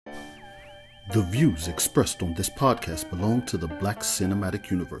The views expressed on this podcast belong to the Black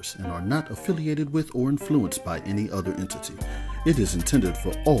Cinematic Universe and are not affiliated with or influenced by any other entity. It is intended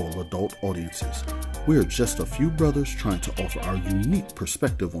for all adult audiences. We are just a few brothers trying to offer our unique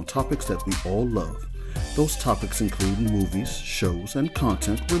perspective on topics that we all love. Those topics include movies, shows, and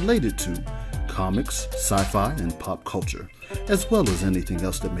content related to comics, sci-fi, and pop culture, as well as anything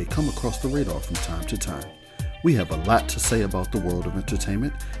else that may come across the radar from time to time. We have a lot to say about the world of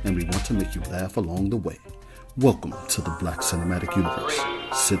entertainment, and we want to make you laugh along the way. Welcome to the Black Cinematic Universe.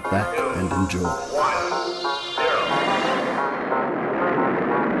 Sit back and enjoy.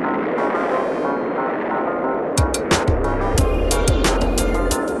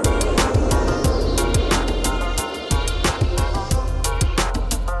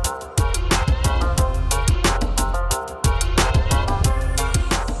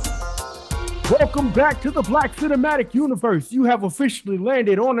 Welcome back to the Black Cinematic Universe. You have officially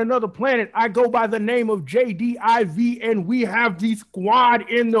landed on another planet. I go by the name of JDIV, and we have the squad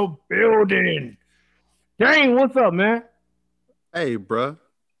in the building. Dang, what's up, man? Hey, bruh.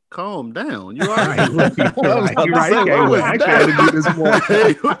 Calm down. You all right? How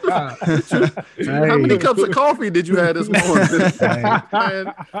many cups of coffee did you have this morning?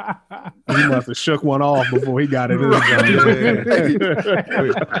 He must have shook one off before he got it.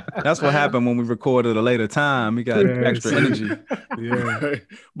 That's what happened when we recorded a later time. He got extra energy. Yeah.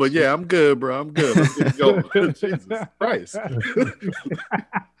 But yeah, I'm good, bro. I'm good. Let's get going. Jesus Christ.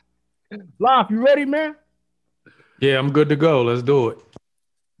 Lof, you ready, man? Yeah, I'm good to go. Let's do it.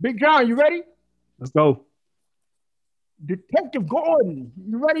 Big John, you ready? Let's go. Detective Gordon,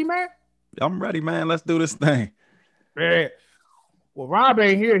 you ready, man? I'm ready, man. Let's do this thing. Yeah. Well, Rob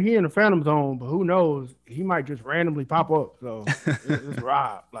ain't here. He in the Phantom Zone, but who knows? He might just randomly pop up. So it's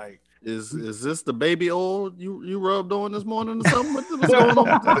Rob. Like, is this the baby oil you rubbed on this morning or something? What's going on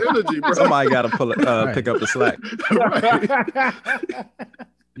with the energy, bro? Somebody got to pick up the slack.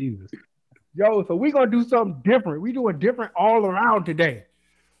 Jesus. Yo, so we're going to do something different. We doing different all around today.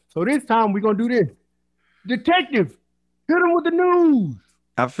 So this time we're going to do this. Detective, hit him with the news.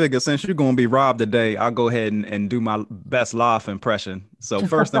 I figure since you're going to be robbed today, I'll go ahead and do my best Lof impression. So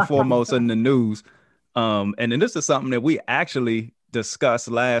first and foremost in the news, and then this is something that we actually discussed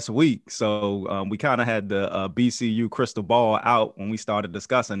last week. So we kind of had the BCU crystal ball out when we started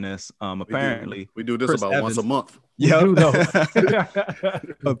discussing this. Apparently, we do this Chris about Evans, once a month. Yeah.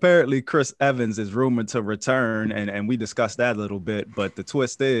 Apparently, Chris Evans is rumored to return, and we discussed that a little bit. But the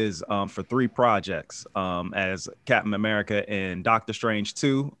twist is for 3 projects as Captain America and Doctor Strange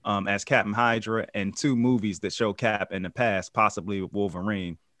 2, as Captain Hydra, and 2 movies that show Cap in the past, possibly with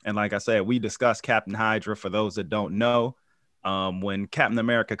Wolverine. And like I said, we discussed Captain Hydra. For those that don't know, when Captain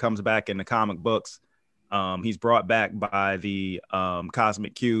America comes back in the comic books, he's brought back by the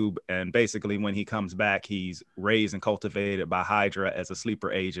Cosmic Cube, and basically when he comes back, he's raised and cultivated by Hydra as a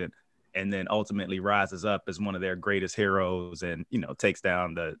sleeper agent, and then ultimately rises up as one of their greatest heroes, and takes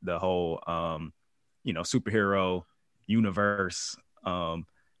down the whole superhero universe.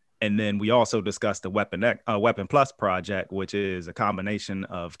 And then we also discussed the Weapon Plus project, which is a combination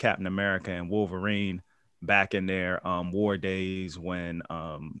of Captain America and Wolverine back in their war days when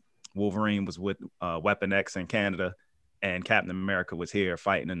Wolverine was with Weapon X in Canada and Captain America was here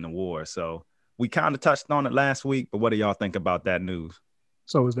fighting in the war. So we kind of touched on it last week, but what do y'all think about that news?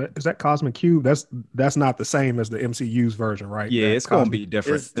 So is that Cosmic Cube? That's not the same as the MCU's version, right? Yeah, it's going to be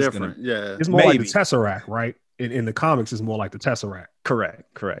different. It's different. It's more like the Tesseract, right? In the comics, it's more like the Tesseract. Correct.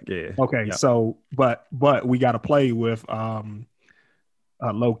 Yeah. Okay. Yep. So, but we got to play with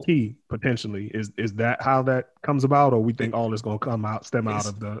low key potentially. Is that how that comes about, or we think all is going to stem out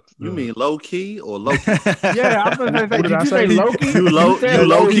of the? You mean low key or low key? Yeah, I was going to say, did you say Loki? You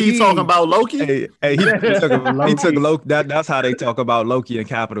low key talking about Loki? Hey, he took Loki. That's how they talk about Loki in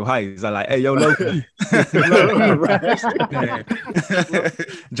Capitol Heights. I'm like, hey, yo, Loki.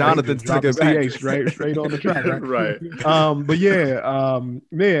 Jonathan took it back. straight on the track, right? Right. But yeah,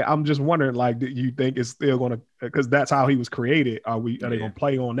 I'm just wondering, like, do you think it's still going to? Because that's how he was created. Are they going to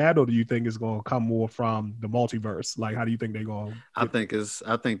play on that, or do you think it's going to come more from the multiverse? Like, how do you think they're going? I think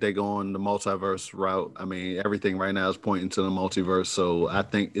they're going the multiverse route. I mean, everything right now is pointing to the multiverse, so I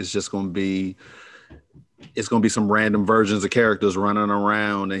think it's just going to be. It's going to be some random versions of characters running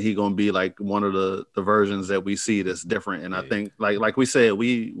around, and he's going to be like one of the versions that we see that's different. And I think, like we said,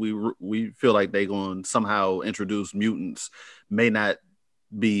 we feel like they're going to somehow introduce mutants. May not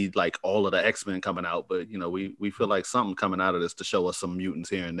be like all of the X-Men coming out, but we feel like something coming out of this to show us some mutants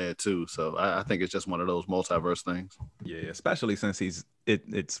here and there too. So I think it's just one of those multiverse things. Yeah, especially since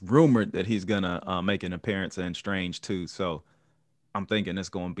it's rumored that he's gonna make an appearance in Strange too. So I'm thinking it's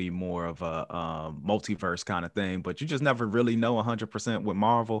going to be more of a multiverse kind of thing, but you just never really know 100% with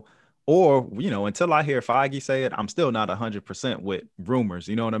Marvel. Or, until I hear Feige say it, I'm still not 100% with rumors.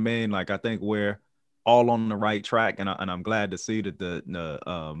 You know what I mean? Like, I think we're all on the right track, and I'm glad to see that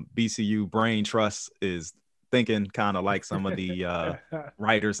the BCU Brain Trust is thinking kind of like some of the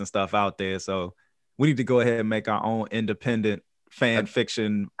writers and stuff out there. So we need to go ahead and make our own independent fan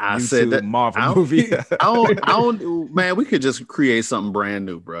fiction YouTube Marvel movie. I don't, man, we could just create something brand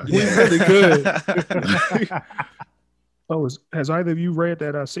new, bro. We really could. So has either of you read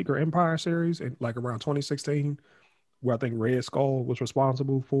that Secret Empire series in like around 2016, where I think Red Skull was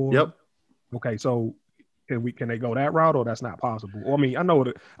responsible for? Yep. Okay, so can they go that route, or that's not possible? Well, I mean, I know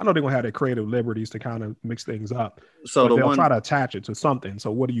they're gonna have their creative liberties to kind of mix things up. So they'll try to attach it to something.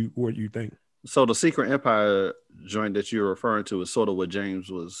 So what do you think? So the Secret Empire joint that you're referring to is sort of what James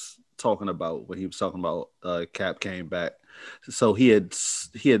was talking about when he was talking about Cap came back. So he had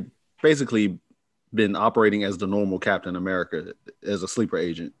basically been operating as the normal Captain America as a sleeper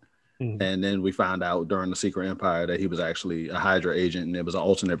agent. Mm-hmm. And then we found out during the Secret Empire that he was actually a Hydra agent, and it was an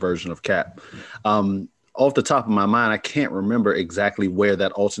alternate version of Cap. Off the top of my mind, I can't remember exactly where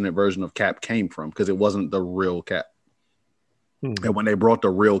that alternate version of Cap came from, because it wasn't the real Cap. Mm-hmm. And when they brought the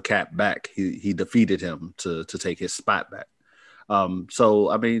real Cap back, he defeated him to take his spot back. So,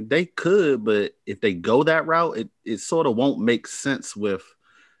 I mean, they could, but if they go that route, it sort of won't make sense with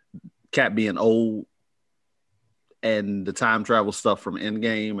Cap being old and the time travel stuff from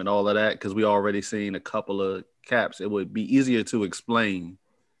Endgame and all of that, because we already seen a couple of Caps. It would be easier to explain.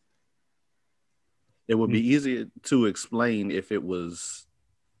 It would be easier to explain if it was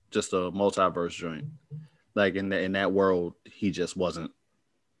just a multiverse joint. Like in that world, he just wasn't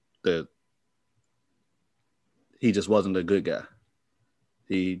a good guy.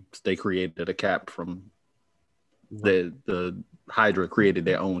 They created a Cap from the Hydra created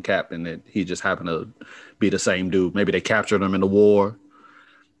their own Cap, and that he just happened to be the same dude. Maybe they captured him in the war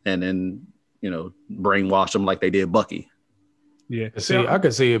and then, brainwashed him like they did Bucky. Yeah. See, I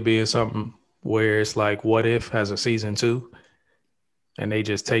could see it being something where it's like, What If has a season 2, and they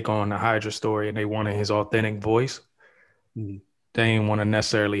just take on the Hydra story and they wanted his authentic voice. Mm-hmm. They ain't want to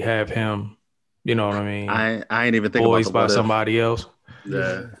necessarily have him, you know what I mean? I ain't even think about voiced by somebody else.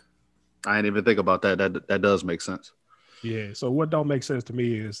 Yeah. I ain't even think about that. That does make sense. Yeah. So what don't make sense to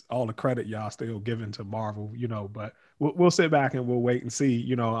me is all the credit y'all still giving to Marvel, but we'll sit back and we'll wait and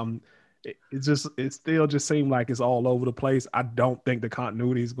see. It still just seemed like it's all over the place. I don't think the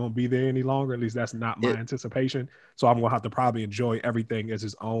continuity is going to be there any longer. At least that's not my anticipation. So I'm going to have to probably enjoy everything as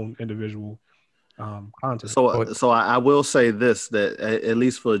his own individual content. So I will say this, that at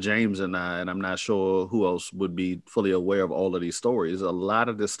least for James and I, and I'm not sure who else would be fully aware of all of these stories, a lot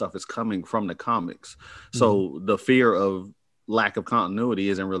of this stuff is coming from the comics. So the fear of lack of continuity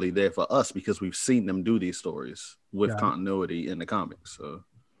isn't really there for us, because we've seen them do these stories with continuity in the comics. So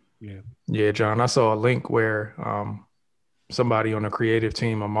yeah, John, I saw a link where somebody on the creative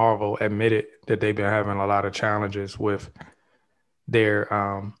team of Marvel admitted that they've been having a lot of challenges with their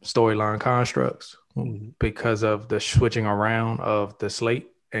storyline constructs because of the switching around of the slate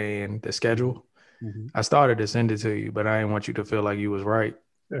and the schedule. Mm-hmm. I started to send it to you, but I didn't want you to feel like you was right.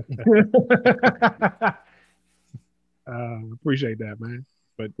 Appreciate that, man.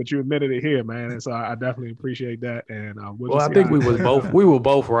 But you admitted it here, man, and so I definitely appreciate that. And I think we were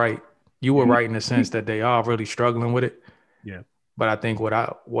both right. You were right in the sense that they are really struggling with it. Yeah. But I think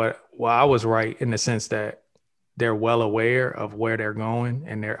I was right in the sense that they're well aware of where they're going,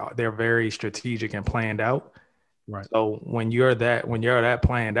 and they're very strategic and planned out. Right. So when you're that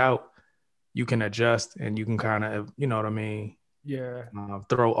planned out, you can adjust and you can kind of, you know what I mean? Yeah.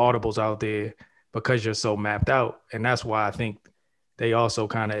 Throw audibles out there because you're so mapped out. And that's why I think they also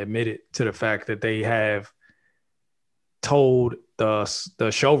kind of admitted to the fact that they have told the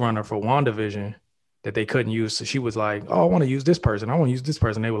showrunner for WandaVision that they couldn't use. So she was like, "Oh, I want to use this person. I want to use this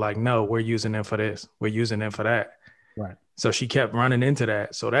person." They were like, "No, we're using them for this. We're using them for that." Right. So she kept running into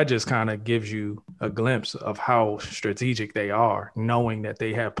that. So that just kind of gives you a glimpse of how strategic they are, knowing that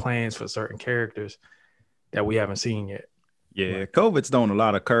they have plans for certain characters that we haven't seen yet. Yeah, right. COVID's thrown a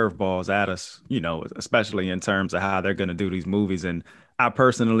lot of curveballs at us, especially in terms of how they're going to do these movies. And I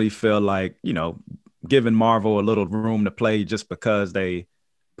personally feel like, giving Marvel a little room to play just because they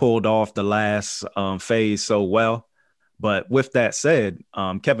pulled off the last phase so well. But with that said,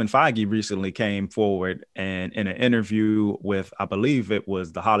 Kevin Feige recently came forward and in an interview with, I believe it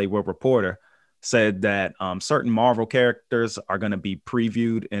was The Hollywood Reporter, said that certain Marvel characters are going to be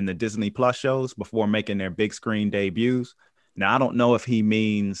previewed in the Disney Plus shows before making their big screen debuts. Now, I don't know if he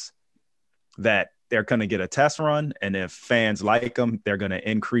means that they're going to get a test run, and if fans like them, they're going to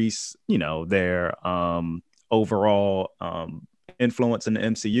increase, their overall influence in the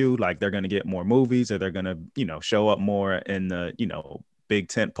MCU. Like they're going to get more movies, or they're going to, show up more in the, big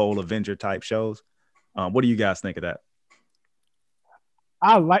tentpole Avenger type shows. What do you guys think of that?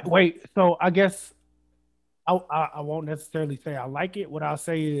 So I guess I won't necessarily say I like it. What I'll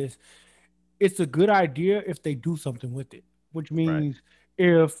say is it's a good idea if they do something with it, which means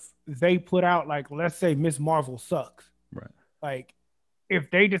if they put out, like, let's say Ms. Marvel sucks. Right. Like,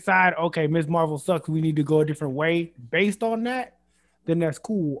 if they decide, okay, Ms. Marvel sucks, we need to go a different way based on that, then that's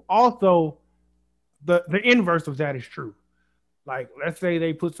cool. Also, the inverse of that is true. Like, let's say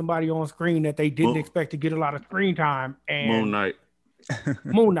they put somebody on screen that they didn't expect to get a lot of screen time, and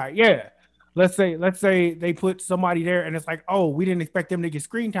Moon Knight, yeah. Let's say they put somebody there and it's like, oh, we didn't expect them to get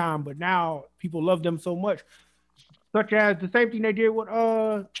screen time, but now people love them so much. Such as the same thing they did with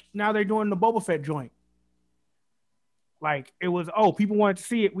now they're doing the Boba Fett joint. Like, it was, people wanted to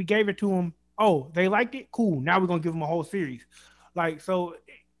see it, we gave it to them. Oh, they liked it? Cool. Now we're gonna give them a whole series. Like, so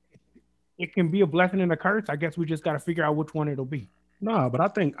it can be a blessing and a curse. I guess we just gotta figure out which one it'll be. No, but I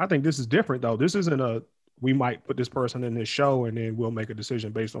think this is different though. This isn't we might put this person in this show and then we'll make a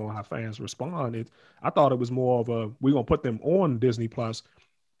decision based on how fans respond. I thought it was more of we're going to put them on Disney Plus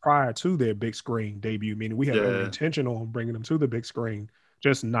prior to their big screen debut, meaning we have every intention on bringing them to the big screen,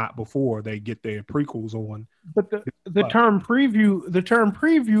 just not before they get their prequels on. But the term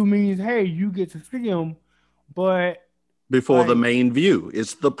preview means, hey, you get to see them, but before the main view.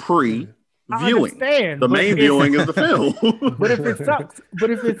 It's the pre-viewing. The main viewing is the film. But if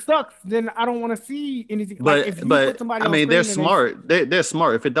it sucks, then I don't want to see anything. But I mean, they're smart. They're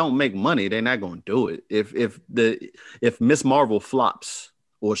smart. If it don't make money, they're not going to do it. If Miss Marvel flops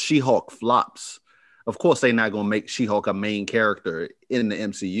or She-Hulk flops, of course they're not going to make She-Hulk a main character in the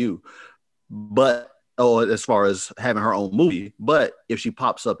MCU. As far as having her own movie, but if she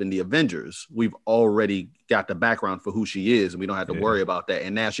pops up in the Avengers, we've already got the background for who she is, and we don't have to worry about that.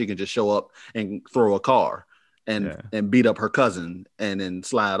 And now she can just show up and throw a car and beat up her cousin and then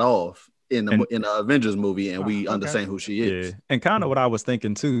slide off in the Avengers movie, and we understand who she is. Yeah. And kind of what I was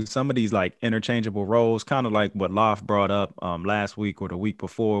thinking too, some of these like interchangeable roles, kind of like what Loft brought up last week or the week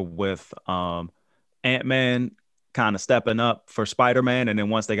before with Ant-Man kind of stepping up for Spider-Man, and then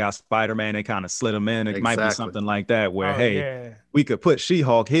once they got Spider-Man, they kind of slid him in. It might be something like that where we could put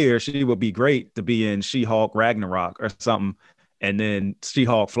She-Hulk here. She would be great to be in She-Hulk Ragnarok or something, and then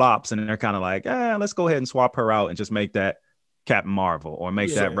She-Hulk flops and they're kind of like, let's go ahead and swap her out and just make that Captain Marvel or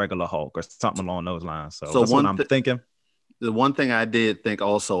make that regular Hulk or something along those lines. So that's what I'm thinking. The one thing I did think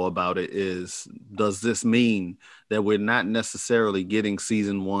also about it is, does this mean that we're not necessarily getting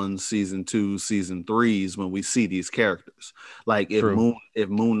season 1, season 2, season 3s when we see these characters? Like if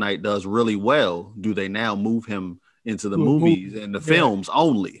Moon Knight does really well, do they now move him into the movies and the films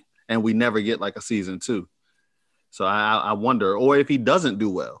only, and we never get like a season 2? So I wonder, or if he doesn't do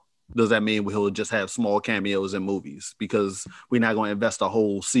well, does that mean he'll just have small cameos in movies because we're not going to invest a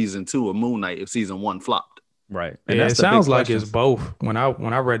whole season 2 of Moon Knight if season 1 flopped? Right. And it sounds like it's both. When I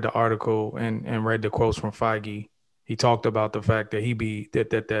read the article and read the quotes from Feige, he talked about the fact that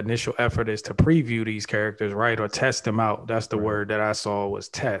that the initial effort is to preview these characters, right? Or test them out. That's the word that I saw was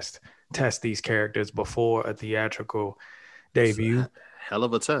test these characters before a theatrical debut. Hell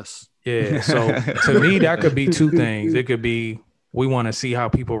of a test. Yeah. So to me, that could be two things. It could be, we want to see how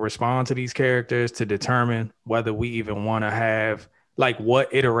people respond to these characters to determine whether we even want to have like what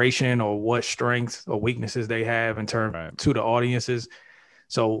iteration or what strengths or weaknesses they have in terms to the audiences.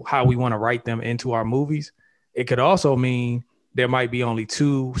 So how we want to write them into our movies. It could also mean there might be only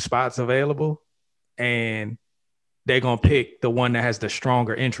 2 spots available and they're going to pick the one that has the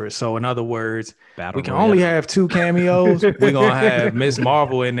stronger interest. So in other words, we can only have 2 cameos. We're going to have Ms.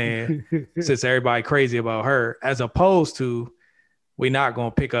 Marvel in there since everybody crazy about her, as opposed to we're not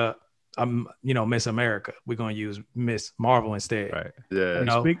going to pick up Miss America. We're going to use Miss Marvel instead. Right. Yeah.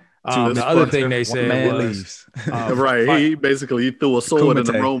 The other thing they said was he basically threw a sword in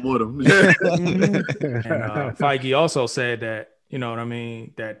the room with him. And Feige also said that, you know what I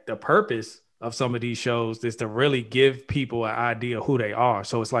mean, that the purpose of some of these shows is to really give people an idea of who they are.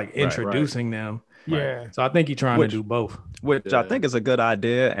 So it's like introducing them. Yeah. So I think he's trying to do both. Which I think is a good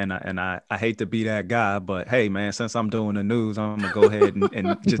idea, and I hate to be that guy, but hey, man, since I'm doing the news, I'm gonna go ahead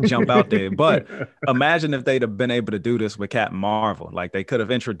and just jump out there. But imagine if they'd have been able to do this with Captain Marvel. Like they could have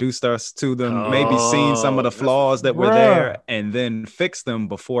introduced us to them, maybe seen some of the flaws that were there, and then fixed them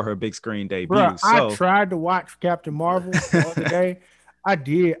before her big screen debut. I tried to watch Captain Marvel the other day. I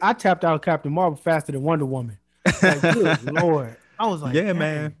did. I tapped out Captain Marvel faster than Wonder Woman. Like, good Lord. I was like, yeah,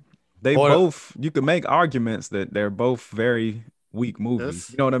 man. They both, you could make arguments that they're both very weak movies.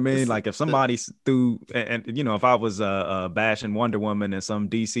 You know what I mean? Like if somebody threw, and you know, if I was bashing Wonder Woman and some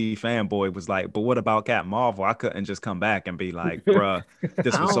DC fanboy was like, but what about Captain Marvel? I couldn't just come back and be like, bruh,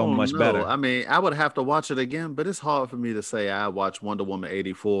 this was so much better. I mean, I would have to watch it again, but it's hard for me to say I watched Wonder Woman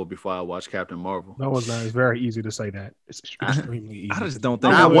 84 before I watched Captain Marvel. No, it's not. It's very easy to say that. It's extremely easy. I just don't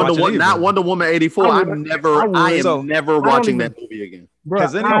think not Wonder Woman 84. I am never watching that movie again.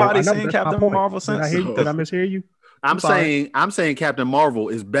 Has anybody seen Captain Marvel since? Did I mishear you? I'm saying Captain Marvel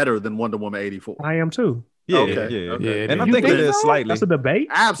is better than Wonder Woman 84. I am too. Yeah, okay. Yeah. And I think it is slightly. That's a debate.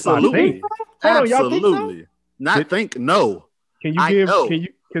 Absolutely. Absolutely. No.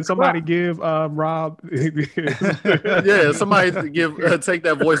 Can somebody give Rob? Yeah, somebody take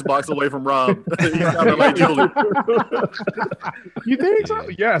that voice box away from Rob. He sounded like Julie. You think so?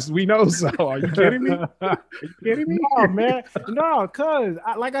 Yes, we know so. Are you kidding me? No, man. No, cause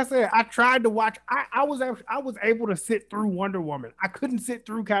like I said, I tried to watch. I was able to sit through Wonder Woman. I couldn't sit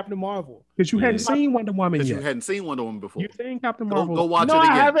through Captain Marvel because you hadn't seen Wonder Woman yet. You hadn't seen Wonder Woman before. You've seen Captain Marvel. Go watch it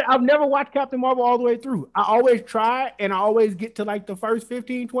again. I haven't. I've never watched Captain Marvel all the way through. I always try, and I always get to like the first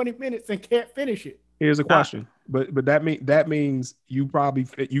 15, 20 minutes and can't finish it. Here's a question, but that means you probably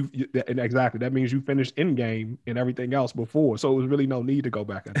exactly that means you finished Endgame and everything else before, so it was really no need to go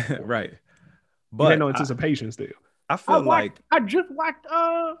back. Right, but you had no anticipation still. I just watched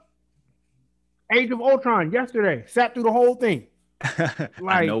Age of Ultron yesterday. Sat through the whole thing.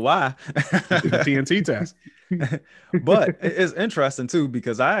 I know why. The TNT test. But it's interesting too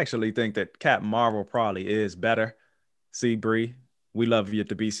because I actually think that Captain Marvel probably is better. See, Bree, we love you at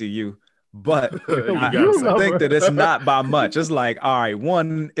the BCU, but I think that it's not by much. It's like, all right,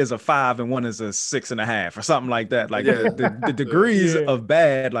 one is a 5 and one is a 6.5 or something like that. Like the degrees of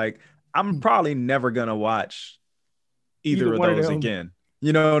bad. Like I'm probably never gonna watch either of those again.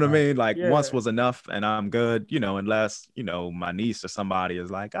 You know what I mean? Like once was enough and I'm good, you know, unless, you know, my niece or somebody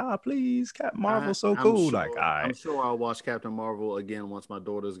is like, please, Captain Marvel's so cool. Sure, like, all right. I'm sure I'll watch Captain Marvel again once my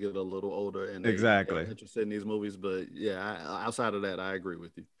daughters get a little older and they're interested in these movies. But yeah, outside of that, I agree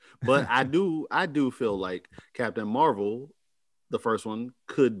with you. But I do feel like Captain Marvel, the first one,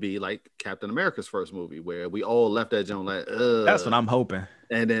 could be like Captain America's first movie where we all left that joint like, that's what I'm hoping.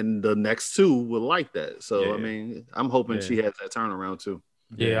 And then the next two will like that. So, I mean, I'm hoping she has that turnaround too.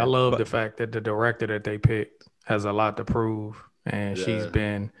 Yeah, I love the fact that the director that they picked has a lot to prove, and she's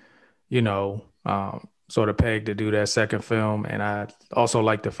been, you know, sort of pegged to do that second film. And I also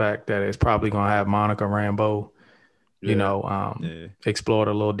like the fact that it's probably gonna have Monica Rambeau, you know, explored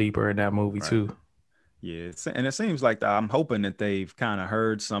a little deeper in that movie too. Yeah, and it seems like I'm hoping that they've kind of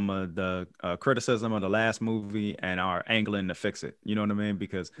heard some of the criticism of the last movie and are angling to fix it. You know what I mean?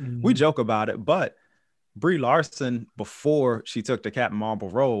 Because we joke about it, but Brie Larson, before she took the Captain Marvel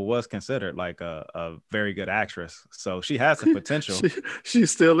role, was considered like a very good actress. So she has the potential. she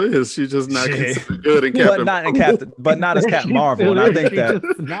still is. She's just not considered good in Captain, but not as Captain Marvel. And I think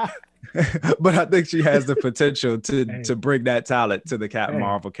that. But I think she has the potential to bring that talent to the Captain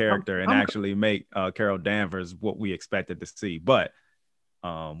Marvel character and actually make Carol Danvers what we expected to see. But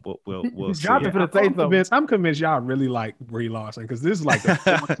we'll see. I'm convinced y'all really like Brie Larson because this is like the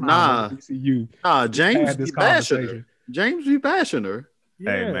fourth time James be bashing her. James be bashing her.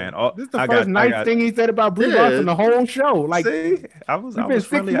 Yeah. Hey man, this is the first nice thing he said about Brie Larson the whole show. Like, see, I was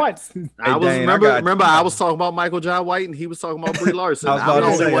 6 months. I was talking about Michael Jai White and he was talking about Brie Larson. I was about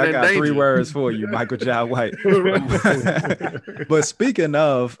to say I got 3 words for you, Michael Jai White. But speaking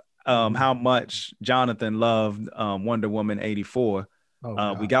of how much Jonathan loved Wonder Woman 84.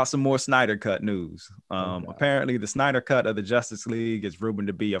 We got some more Snyder Cut news. Apparently, the Snyder Cut of the Justice League is rumored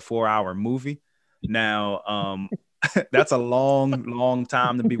to be a 4-hour movie. Now, that's a long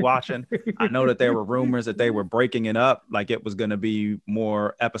time to be watching. I know that there were rumors that they were breaking it up, like it was going to be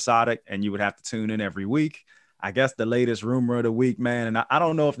more episodic and you would have to tune in every week. I guess the latest rumor of the week, man, and I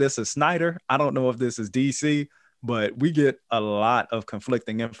don't know if this is Snyder. I don't know if this is DC. But we get a lot of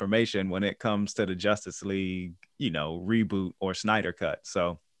conflicting information when it comes to the Justice League, you know, reboot or Snyder Cut.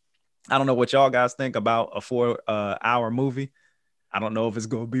 So I don't know what y'all guys think about a 4-hour movie. I don't know if it's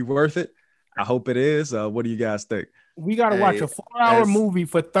going to be worth it. I hope it is. What do you guys think? We got to watch a 4-hour movie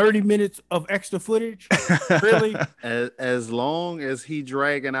for 30 minutes of extra footage. Really? As long as he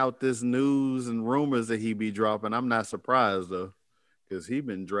dragging out this news and rumors that he be dropping, I'm not surprised though. Because he's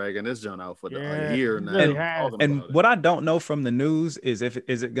been dragging this joint out for a year now. And what I don't know from the news is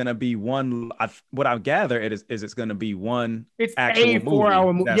is it going to be one? What I gather it's going to be one. It's actual a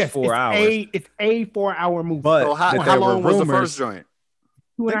 4-hour movie. That's 4 hours. It's a 4-hour movie. But so how long was the first joint?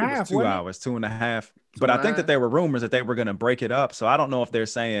 2.5. 2 hours, 2.5. But I think that there were rumors that they were going to break it up. So I don't know if they're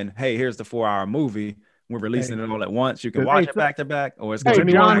saying, hey, here's the 4-hour movie. We're releasing it all at once. You can watch it back to back, or it's going to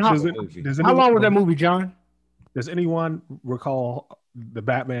be John, a movie. How long was that movie, John? Does anyone recall the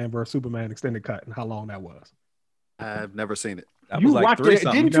Batman vs Superman extended cut and how long that was? I've never seen it. That was like 3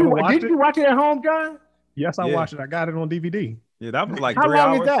 something. Didn't you watch it at home, John? Yes, I watched it. I got it on DVD. Yeah, that was like how 3 long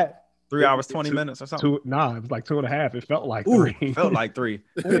hours. Is that? 3 hours, 20 minutes or something. It was like 2.5. It felt like 3. It felt like 3.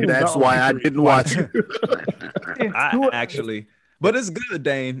 That's why I didn't watch it. Actually, but it's good,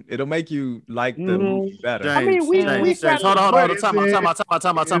 Dane. It'll make you like the movie better. James, I mean, we hold on. Time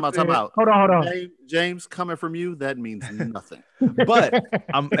out. Hold on. James, coming from you, that means nothing. But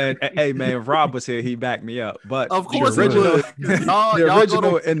hey man, if Rob was here, he'd back me up. But of course, the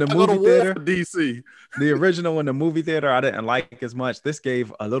original in the movie theater, DC. The original in the movie theater, I didn't like as much. This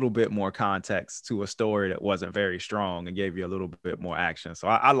gave a little bit more context to a story that wasn't very strong and gave you a little bit more action. So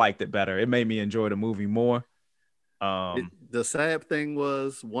I liked it better. It made me enjoy the movie more. The sad thing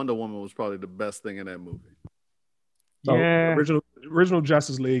was Wonder Woman was probably the best thing in that movie. So the original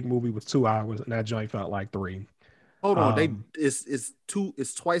Justice League movie was 2 hours, and that joint felt like 3. Hold on, it's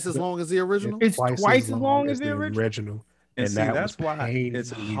twice as long as the original. It's twice as long as the original. And see, that's why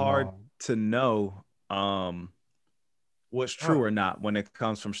it's hard to know what's true or not when it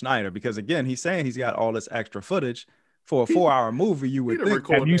comes from Snyder, because again, he's saying he's got all this extra footage for a 4-hour movie. You would think.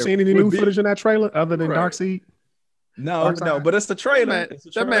 Have you seen any new footage in that trailer other than Darkseid? No, but it's the trailer.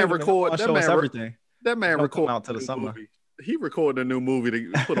 That man recorded everything. That man recorded out to the summer. Movie. He recorded a new movie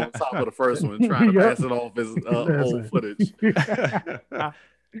to put on top of the first one, trying to pass it off as old footage.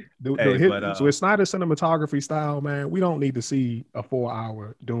 So it's not a cinematography style, man. We don't need to see a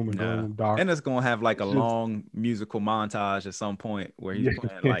 4-hour doom and gloom dark. And it's gonna have like a long musical montage at some point where he's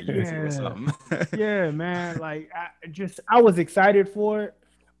playing like YouTube or something. Yeah, man. Like I was excited for it,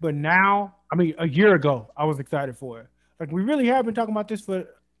 but now, I mean, a year ago, I was excited for it. Like we really have been talking about this for.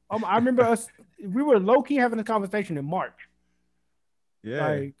 I remember we were low key having a conversation in March. Yeah.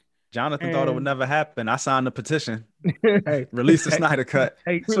 Like, Jonathan thought it would never happen. I signed the petition. Release the Snyder Cut.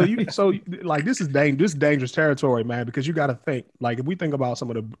 So this is dangerous territory, man, because you got to think, like, if we think about some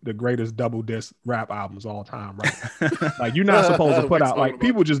of the greatest double disc rap albums of all time, right? Like, you're not supposed to put out, like,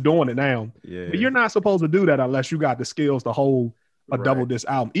 people just doing it now. Yeah. But you're not supposed to do that unless you got the skills to hold a double disc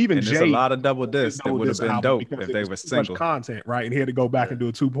album. Even Jay, a lot of double discs that would have been dope if they were single. Much content, right? And he had to go back and do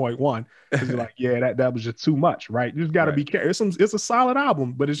a 2.1 because you're like, yeah, that was just too much, right? You just got to be careful. It's a solid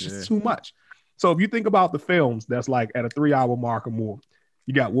album, but it's just too much. So if you think about the films that's like at a 3-hour mark or more,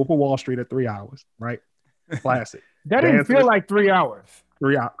 you got Wolf of Wall Street at 3 hours, right? Classic. That didn't feel like 3 hours.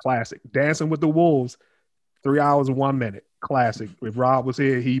 3 hour classic. Dancing with the Wolves, 3 hours and 1 minute. Classic. If Rob was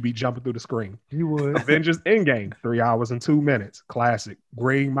here, he'd be jumping through the screen. He would. Avengers Endgame, 3 hours and 2 minutes. Classic.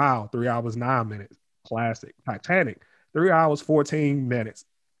 Green Mile, 3 hours 9 minutes. Classic. Titanic, 3 hours 14 minutes.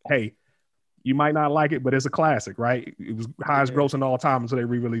 Hey, you might not like it, but it's a classic, right? It was highest grossing all time until they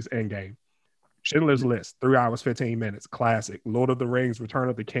re-released Endgame. Schindler's List, 3 hours 15 minutes. Classic. Lord of the Rings, Return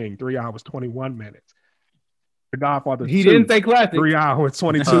of the King, 3 hours 21 minutes. The Godfather. He didn't say classic. 3 hours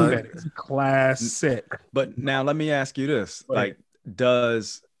 22 minutes. Classic. But now let me ask you this: like,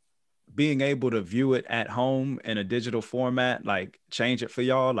 does being able to view it at home in a digital format like change it for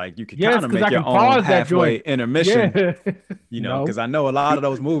y'all? Like, you can kind of make your own halfway intermission, you know? Because I know a lot of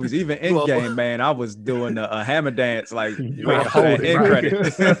those movies, even Endgame, man, I was doing a hammer dance like end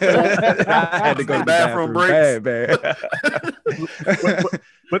credit. I had to go to the bathroom breaks.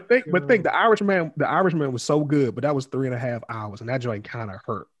 But think the Irishman was so good, but that was 3.5 hours, and that joint kind of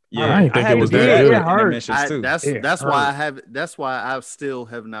hurt. Yeah, I didn't think it was that good. That's why I still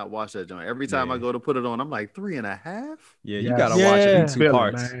have not watched that joint. Every time I go to put it on, I'm like 3.5. Yeah, you gotta watch it in 2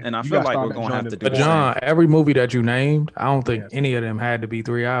 parts, and I feel like we're gonna have to do. But John, every movie that you named, I don't think any of them had to be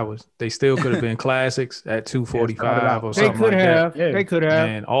 3 hours. They still could have been classics at 2:45 or something like that. They could have,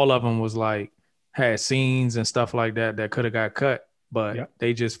 and all of them was like had scenes and stuff like that could have got cut, but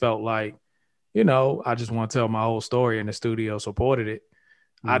they just felt like, you know, I just want to tell my whole story, and the studio supported it.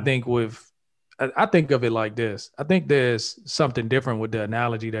 I think of it like this. I think there's something different with the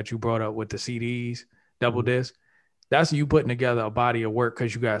analogy that you brought up with the CDs, double disc. That's you putting together a body of work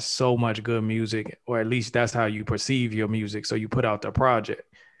because you got so much good music, or at least that's how you perceive your music. So you put out the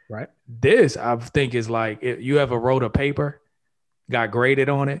project. Right. This, I think, is like if you ever wrote a paper, got graded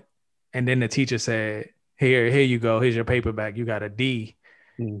on it, and then the teacher said, here you go. Here's your paperback. You got a D.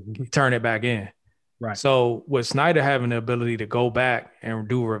 Turn it back in. Right. So with Snyder having the ability to go back and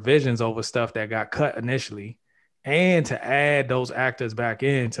do revisions over stuff that got cut initially, and to add those actors back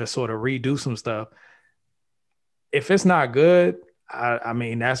in to sort of redo some stuff, if it's not good, I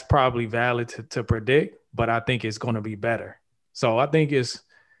mean, that's probably valid to predict, but I think it's going to be better. So I think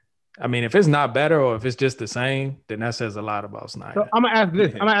I mean, if it's not better or if it's just the same, then that says a lot about Snyder. So I'm gonna ask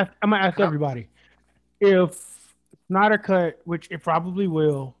this. I'm gonna ask everybody. If Snyder Cut, which it probably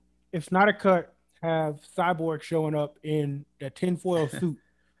will, if Snyder Cut have Cyborg showing up in the tinfoil suit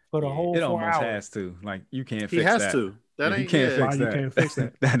for the whole 4 hours. It almost has to. Like, you can't fix that. He has to. That ain't, you can't fix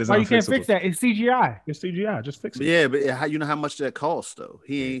that. That is Why you can't unfixable. fix that? It's CGI. It's CGI. Just fix it. Yeah, but you know how much that costs though.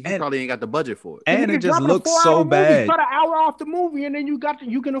 He probably ain't got the budget for it. And You it can just drop a looks 4 so hour movie, bad. Cut an hour off the movie, and then you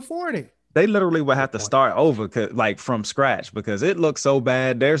can afford it. They literally would have to start over, like from scratch, because it looks so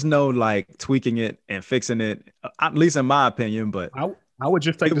bad. There's no like tweaking it and fixing it, at least in my opinion. But I would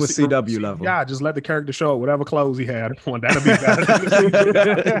just take it was CW level. Yeah, just let the character show whatever clothes he had on. That'll be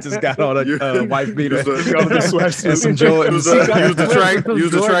better. Just got all the wife beaters, the sweatsuit. and some Jordans.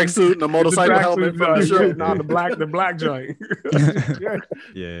 Use the tracksuit and the motorcycle helmet from the shirt. No, the black joint.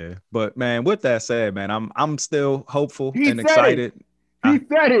 Yeah, but man, with that said, man, I'm still hopeful He and said excited. He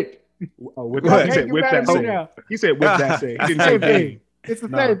said it. Oh, with What? that, he said, with that said. He said with that said. He didn't say Same bang. thing. It's the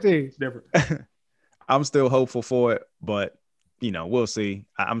same thing. It's different. I'm still hopeful for it, but we'll see.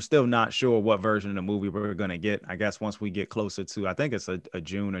 I'm still not sure what version of the movie we're gonna get. I guess once we get closer to, I think it's a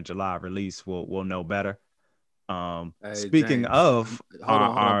June or July release, we'll know better. Hey, Speaking James, of, hold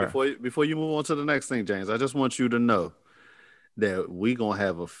on. Before you move on to the next thing, James, I just want you to know that we gonna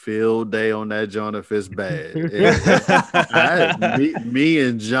have a field day on that joint if it's bad. me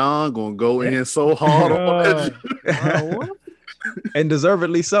and John gonna go in so hard on that. and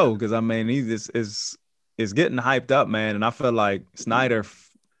deservedly so, because I mean he is getting hyped up, man, and I feel like Snyder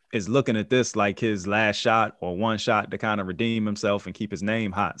is looking at this like his last shot or one shot to kind of redeem himself and keep his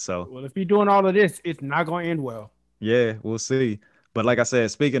name hot. So, well, if you're doing all of this, it's not going to end well. Yeah, we'll see. But like I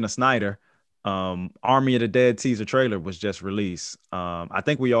said, speaking of Snyder, Army of the Dead teaser trailer was just released. I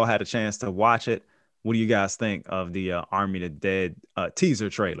think we all had a chance to watch it. What do you guys think of the Army of the Dead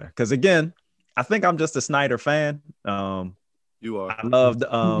teaser trailer? Because again, I think I'm just a Snyder fan. You are. I loved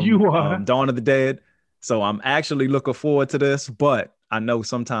Dawn of the Dead. So I'm actually looking forward to this, but I know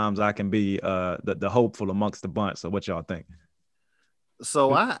sometimes I can be the hopeful amongst the bunch. So what y'all think?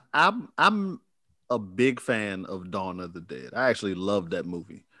 So I'm a big fan of Dawn of the Dead. I actually love that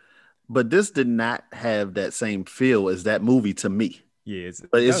movie. But this did not have that same feel as that movie to me. Yeah,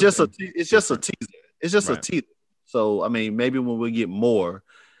 it's just a teaser. It's just a teaser. So I mean, maybe when we get more,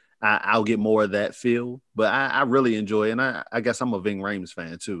 I'll get more of that feel. But I really enjoy it, and I guess I'm a Ving Rhames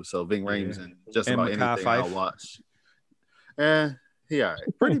fan too. So Ving Rhames and just about anything I'll watch. He all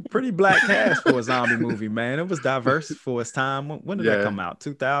right. Pretty black cast for a zombie movie, man. It was diverse for its time. When did that come out?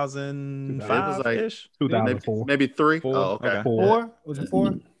 2005 ish. 2004, maybe 3. 4. Oh, okay. 4? Was it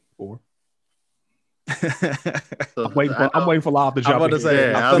 4? 4. So, I'm waiting for Lob to jump. I'm about to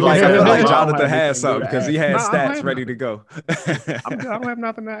say, Yeah, I feel like I Jonathan has something because he had stats ready to go. I don't have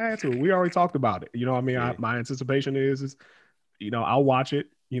nothing to add to it. We already talked about it. You know what I mean? Yeah. My anticipation is, I'll watch it,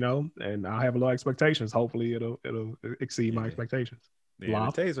 and I have low expectations. Hopefully it'll exceed my expectations.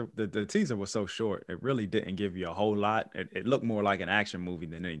 Yeah, the teaser was so short. It really didn't give you a whole lot. It looked more like an action movie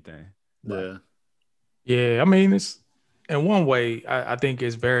than anything. Yeah. Yeah, I mean, it's in one way, I think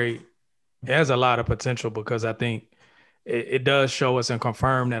it has a lot of potential because I think it does show us and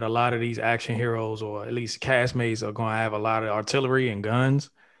confirm that a lot of these action heroes, or at least castmates, are going to have a lot of artillery and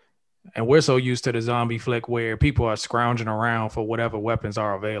guns. And we're so used to the zombie flick where people are scrounging around for whatever weapons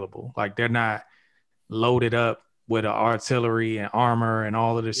are available. Like they're not loaded up with artillery and armor and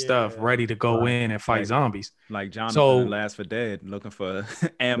all of this stuff ready to go in and fight zombies. Like Jonathan in Last for Dead, looking for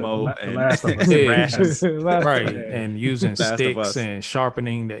ammo and rations. Right. And using sticks and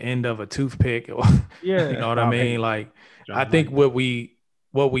sharpening the end of a toothpick. You know what I mean? Like, I think what we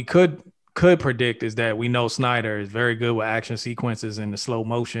could predict is that we know Snyder is very good with action sequences and the slow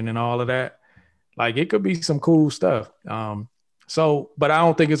motion and all of that. Like, it could be some cool stuff. But I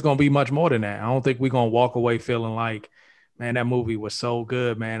don't think it's going to be much more than that. I don't think we're going to walk away feeling like, man, that movie was so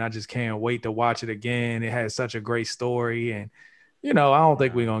good, man. I just can't wait to watch it again. It has such a great story. And, I don't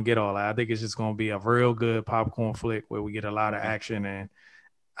think we're going to get all that. I think it's just going to be a real good popcorn flick where we get a lot of action. And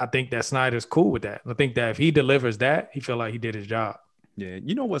I think that Snyder's cool with that. I think that if he delivers that, he feel like he did his job. Yeah.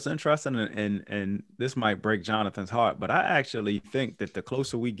 You know what's interesting, and this might break Jonathan's heart, but I actually think that the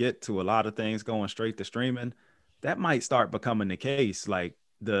closer we get to a lot of things going straight to streaming, that might start becoming the case. Like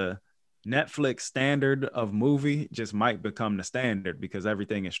the Netflix standard of movie just might become the standard because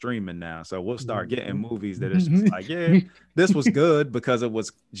everything is streaming now. So we'll start getting movies that is just like, yeah, this was good because it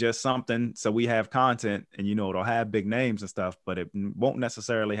was just something. So we have content and, it'll have big names and stuff, but it won't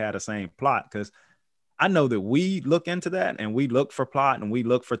necessarily have the same plot. Because I know that we look into that and we look for plot and we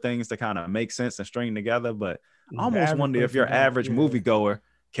look for things to kind of make sense and string together. But I almost wonder if your average moviegoer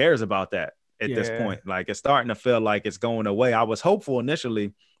cares about that at this point. Like, it's starting to feel like it's going away. I was hopeful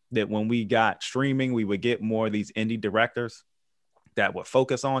initially that when we got streaming, we would get more of these indie directors that would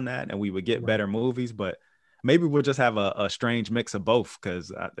focus on that and we would get better movies. But maybe we'll just have a strange mix of both,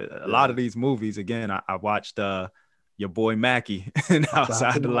 because a lot of these movies, again, I watched your boy Mackie and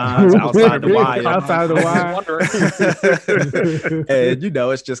Outside the Lines, Outside the Wire. Outside the Wire. And,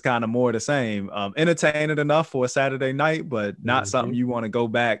 it's just kind of more the same. Entertaining enough for a Saturday night, but not something you want to go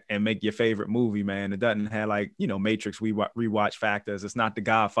back and make your favorite movie, man. It doesn't have like, Matrix rewatch factors. It's not The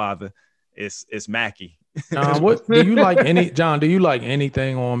Godfather. It's Mackie. What do you like John, do you like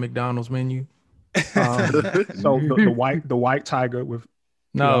anything on McDonald's menu? So the white tiger with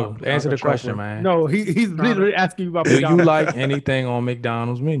answer the question, man. No, he's literally asking you about do you like anything on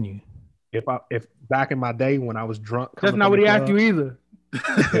McDonald's menu? If back in my day when I was drunk, that's not what he asked you either.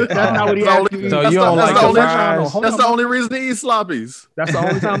 That's not what he asked you. So you don't like the fries? That's the only reason he eats sloppies. That's the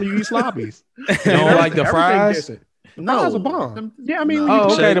only time you eat sloppies. You don't like the fries? No, fries are bomb. Yeah, I mean,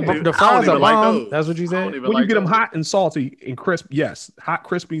 the fries are bomb. That's what you said. When you get them hot and salty and crisp, yes, hot,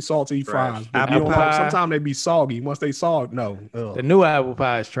 crispy, salty fries. Apple pie. Sometimes they be soggy. Once they sog, no. The new apple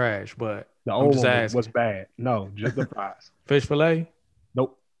pie is trash, but the old one was bad. No, just the fries. Fish fillet.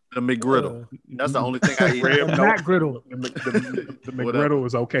 Nope. The McGriddle. That's the only thing I eat. McGriddle. The McGriddle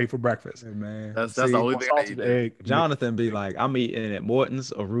is okay for breakfast. Hey, man. That's the only thing I eat. Egg. Jonathan be like, I'm eating at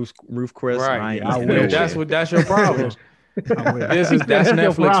Morton's or Ruth Chris. Right. That's your problem. That's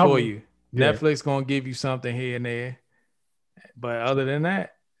Netflix for you. Yeah. Netflix gonna give you something here and there, but other than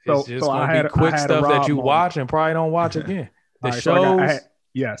that, it's just gonna be quick stuff that you watch and probably don't watch again. The shows.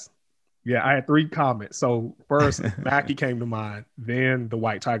 I had 3 comments. So first, Mackie came to mind. Then the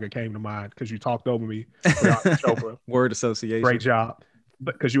White Tiger came to mind because you talked over me. Word association. Great job.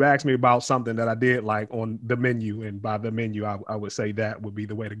 Because you asked me about something that I did like on the menu, and by the menu, I would say that would be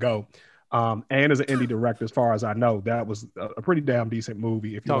the way to go. And as an indie director, as far as I know, that was a pretty damn decent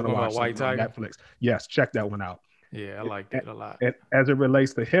movie. If you want to watch White Tiger on Netflix, yes, check that one out. Yeah, I liked it a lot. And as it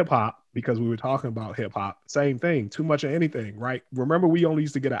relates to hip hop, because we were talking about hip hop, same thing. Too much of anything, right? Remember, we only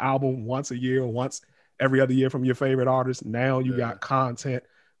used to get an album once a year, once every other year from your favorite artist. Now you got content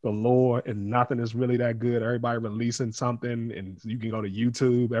galore, and nothing is really that good. Everybody releasing something, and you can go to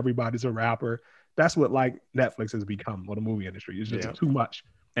YouTube. Everybody's a rapper. That's what like Netflix has become, or the movie industry. It's just too much.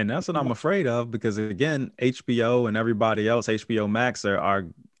 And that's what I'm afraid of, because again, HBO and everybody else, HBO Max are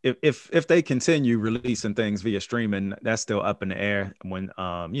if they continue releasing things via streaming, that's still up in the air. When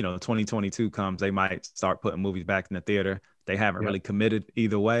 2022 comes, they might start putting movies back in the theater. They haven't really committed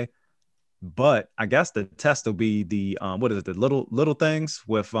either way. But I guess the test will be the the little things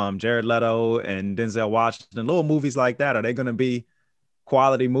with Jared Leto and Denzel Washington, little movies like that. Are they going to be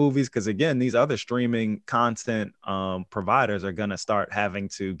quality movies? Because again, these other streaming content providers are going to start having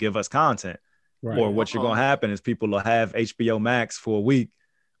to give us content. Right. Or what you're going to happen is people will have HBO Max for a week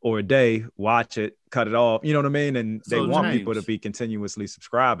or a day, watch it, cut it off. You know what I mean? And they want people to be continuously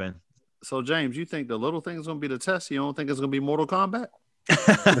subscribing. So James, you think the little thing is going to be the test? You don't think it's going to be Mortal Kombat?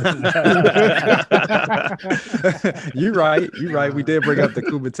 You're right. We did bring up the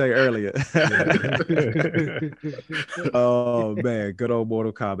Kumite earlier. Oh man, good old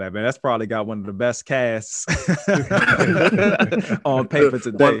Mortal Kombat, man. That's probably got one of the best casts on paper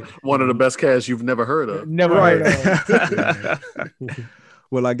today. One of the best casts you've never heard of. Heard of.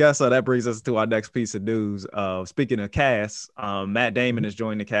 Well, I guess that brings us to our next piece of news. Speaking of casts, Matt Damon has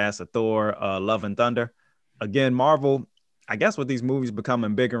joined the cast of Thor: Love and Thunder. Again, Marvel, I guess with these movies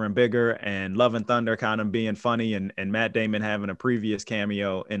becoming bigger and bigger, and Love and Thunder kind of being funny, and Matt Damon having a previous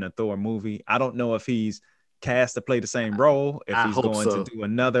cameo in a Thor movie, I don't know if he's cast to play the same role, if he's going to do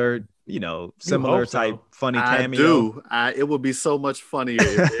another, similar type funny cameo. It would be so much funnier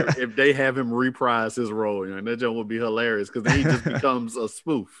if they have him reprise his role. That joke would be hilarious, because then he just becomes a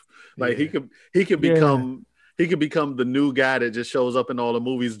spoof. Like he could become. He could become the new guy that just shows up in all the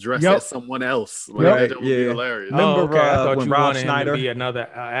movies dressed as someone else. That would be hilarious. Remember, I thought you wanted him to be another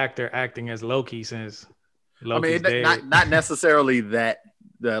actor acting as Loki, since Loki's dead. Not necessarily that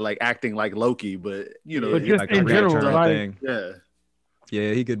like acting like Loki, but but just like in general, thing.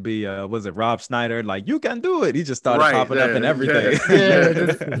 Yeah, he could be, was it Rob Schneider? Like, you can do it. He just started popping up in everything.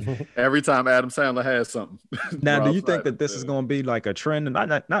 Yeah. Every time Adam Sandler has something. Now, do you think that this is going to be like a trend?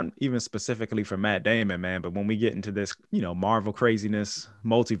 And not even specifically for Matt Damon, man, but when we get into this, Marvel craziness,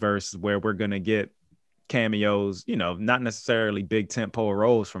 multiverse, where we're going to get cameos, not necessarily big tentpole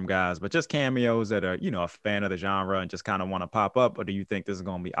roles from guys, but just cameos that are, a fan of the genre and just kind of want to pop up? Or do you think this is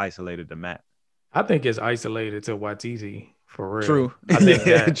going to be isolated to Matt? I think it's isolated to Waititi for real. True. I think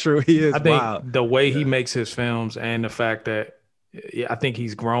that True. He is I think wild. the way he makes his films and the fact that I think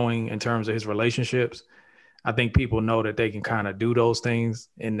he's growing in terms of his relationships. I think people know that they can kind of do those things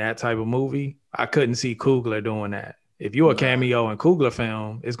in that type of movie. I couldn't see Coogler doing that. If you're a cameo in Coogler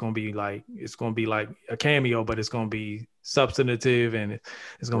film, it's gonna be like a cameo, but it's gonna be substantive and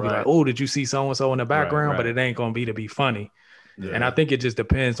it's gonna be like, oh, did you see so and so in the background? But it ain't gonna be to be funny. Yeah. And I think it just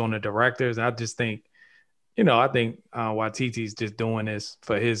depends on the directors. I just think, I think Waititi's just doing this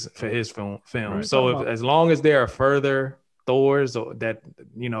for his film. Right. So as long as there are further Thors that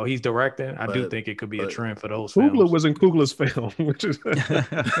he's directing, I do think it could be a trend for those films. Coogler was in Coogler's film, which is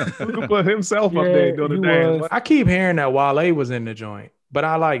Coogler put himself up there doing the dance. I keep hearing that Wale was in the joint, but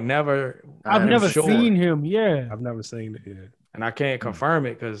I've never seen him. Yeah, I've never seen it. Yeah, and I can't confirm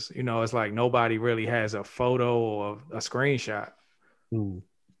it because it's like nobody really has a photo or a screenshot.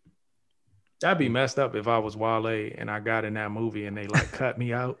 That'd be messed up if I was Wale and I got in that movie and they like cut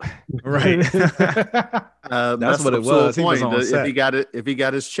me out. Right. That's what it was. He was on set. If he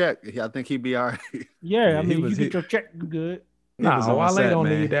got his check, I think he'd be all right. Yeah, I mean, you get your check, you good. Nah, Wale don't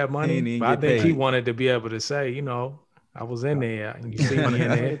need that money. But I think he wanted to be able to say, I was in there. You see me in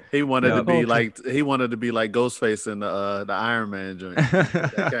there. He wanted to be like Ghostface in the Iron Man joint.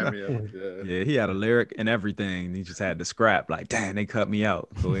 Yeah, he had a lyric and everything. He just had to scrap. Like, damn, they cut me out.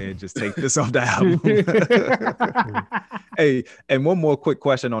 Go ahead and just take this off the album. Hey, and one more quick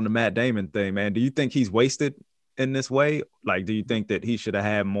question on the Matt Damon thing, man. Do you think he's wasted in this way? Like, do you think that he should have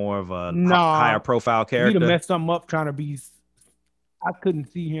had more of a higher profile character? He'd have messed something up trying to be. I couldn't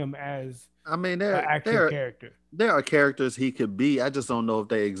see him as. I mean, character. There are characters he could be. I just don't know if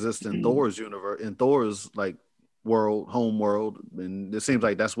they exist in Thor's universe, in Thor's like home world, and it seems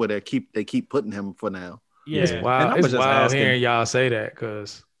like that's where they keep putting him for now. Yeah, it's wild hearing y'all say that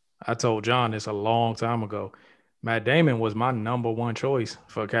because I told John this a long time ago. Matt Damon was my number one choice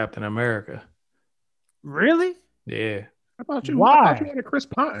for Captain America. Really? Yeah. Why? I thought you wanted Chris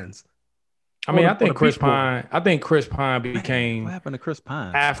Pines. I mean, I think Chris Pine became. What happened to Chris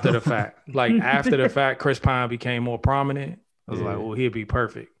Pine after the fact? Like after the fact, Chris Pine became more prominent. I was like, well, he'd be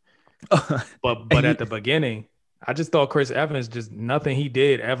perfect. But at the beginning, I just thought Chris Evans, just nothing he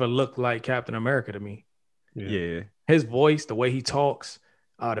did ever looked like Captain America to me. Yeah. His voice, the way he talks,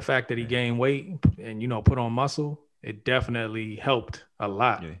 the fact that he gained weight and put on muscle, it definitely helped a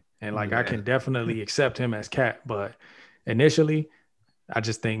lot. Yeah. And I can definitely accept him as Cap, but initially. I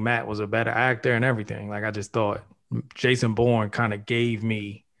just think Matt was a better actor and everything. Like I just thought Jason Bourne kind of gave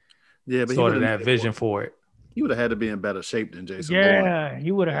me sort of that vision for it. He would have had to be in better shape than Jason Bourne. Yeah,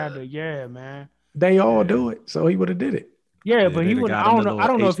 he would have had to. Yeah, man. They all do it, so he would have did it. Yeah, but he would. I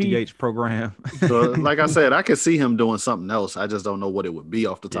don't know if he program. So, like I said, I could see him doing something else. I just don't know what it would be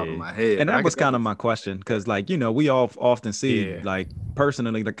off the top of my head. And that was kind of my question because, we all often see,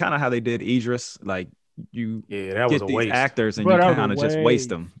 personally, the kind of how they did Idris, that was a waste. Actors and you kind of just waste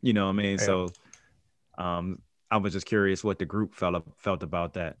them. You know what I mean? Yeah. So, I was just curious what the group felt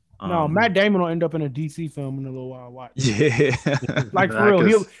about that. No, Matt Damon will end up in a DC film in a little while. Watch. Yeah, like for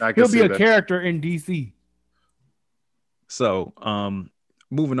real, he'll be a character in DC. So,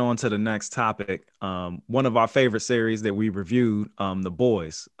 moving on to the next topic, one of our favorite series that we reviewed, The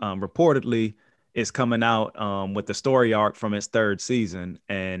Boys, reportedly is coming out with the story arc from its third season.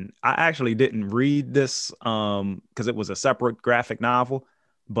 And I actually didn't read this because it was a separate graphic novel,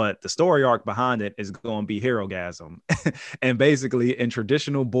 but the story arc behind it is going to be Herogasm. And basically in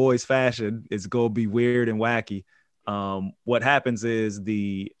traditional boys fashion, it's going to be weird and wacky. What happens is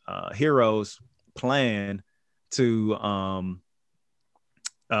the heroes plan to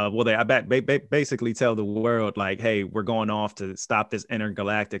they basically tell the world like, hey, we're going off to stop this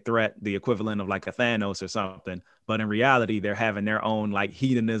intergalactic threat, the equivalent of like a Thanos or something. But in reality, they're having their own like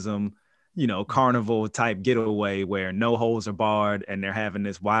hedonism, carnival type getaway where no holes are barred, and they're having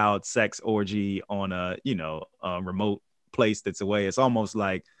this wild sex orgy on a remote place that's away. It's almost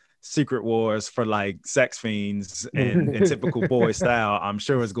like Secret Wars for like sex fiends and in typical boy style. I'm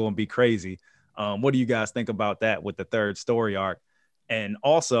sure it's going to be crazy. What do you guys think about that with the third story arc? And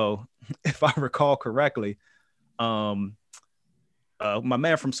also, if I recall correctly, my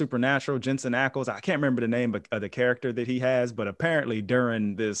man from Supernatural, Jensen Ackles, I can't remember the name of the character that he has, but apparently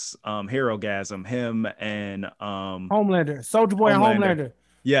during this Herogasm, him and Homelander, Soldier Boy and Homelander.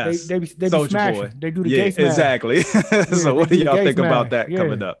 Yes, they be smashing. Boy. They do the gay smash. Exactly. So what do y'all think about that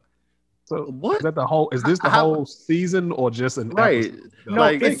coming up? So what? Is this the whole season or just an episode? No,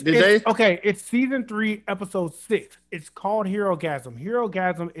 it's season 3, episode 6. It's called Herogasm.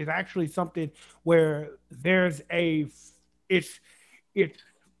 Herogasm is actually something where there's it's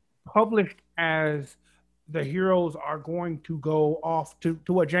published as the heroes are going to go off to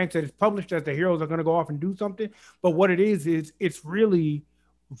what James said. It's published as the heroes are going to go off and do something. But what it is it's really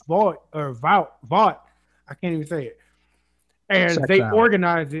Vought. I can't even say it. And Check they out.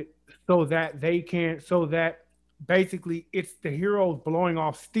 organize it so that basically it's the heroes blowing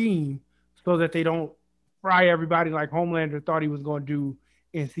off steam so that they don't fry everybody like Homelander thought he was going to do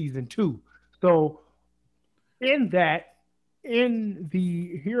in season 2. So in the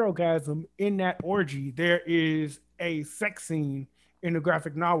Herogasm, in that orgy, there is a sex scene in the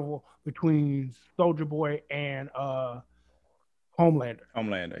graphic novel between Soldier Boy and Homelander.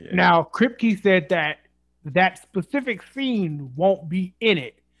 Yeah. Now, Kripke said that specific scene won't be in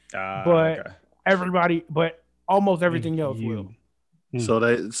it, but almost everything else will. So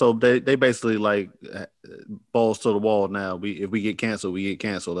they basically like balls to the wall now. If we get canceled, we get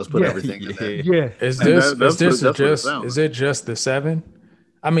canceled. Let's put everything in there. Yeah. Is it just the 7?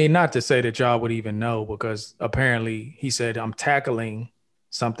 I mean, not to say that y'all would even know, because apparently he said I'm tackling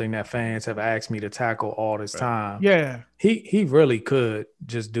something that fans have asked me to tackle all this time. Yeah. He really could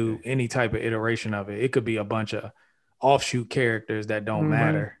just do any type of iteration of it. It could be a bunch of offshoot characters that don't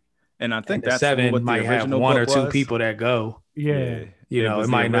matter. And I think the that's 7 what might have one or two people that go. Yeah. You know, it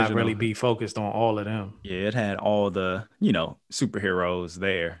might not really be focused on all of them. Yeah, it had all the, superheroes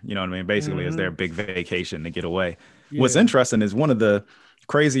there. You know what I mean? Basically, it's their big vacation to get away. Yeah. What's interesting is one of the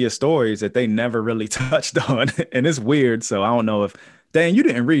craziest stories that they never really touched on. And it's weird. So I don't know if, Dan, you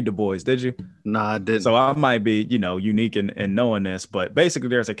didn't read The Boys, did you? Nah, I didn't. So I might be, unique in knowing this. But basically,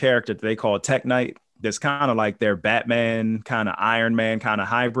 there's a character that they call Tech Knight. That's kind of like their Batman, kind of Iron Man, kind of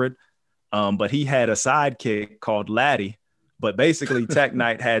hybrid. But he had a sidekick called Laddie. But basically, Tech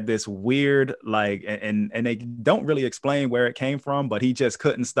Knight had this weird, and they don't really explain where it came from, but he just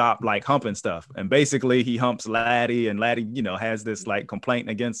couldn't stop humping stuff. And basically, he humps Laddie, and Laddie, has this complaint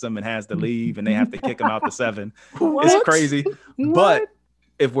against him and has to leave, and they have to kick him out the 7. It's crazy. What? But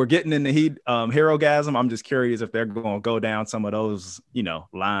if we're getting in the Herogasm, I'm just curious if they're going to go down some of those,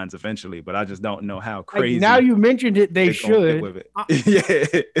 lines eventually. But I just don't know how crazy. Now you mentioned it, they should. With it.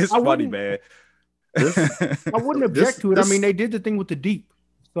 Yeah, it's funny, man. I wouldn't object to it. I mean, they did the thing with the Deep,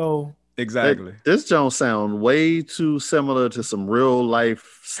 so exactly. This don't sound way too similar to some real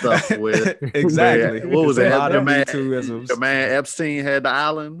life stuff. With exactly. What was it? Your man Epstein had the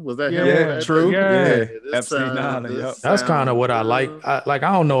island. Was that him? Yeah, true. Yeah, Epstein Island. Yep. That's kind of what I like. I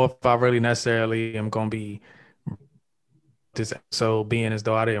don't know if I really necessarily am gonna be this episode being as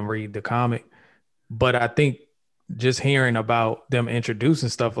though I didn't read the comic, but I think just hearing about them introducing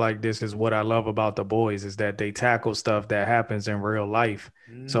stuff like this is what I love about The Boys, is that they tackle stuff that happens in real life.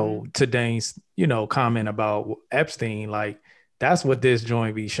 So to Dane's, comment about Epstein, that's what this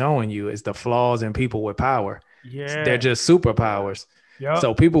joint be showing you, is the flaws in people with power. Yeah. They're just superpowers. Yep.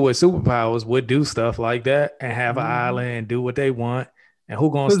 So people with superpowers would do stuff like that and have an island and do what they want. And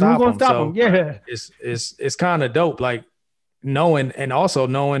who gonna stop them? Yeah. It's kind of dope. Knowing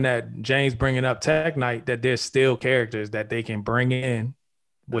that James bringing up Tech Knight, that there's still characters that they can bring in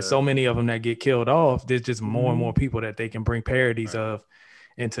with so many of them that get killed off. There's just more and more people that they can bring parodies of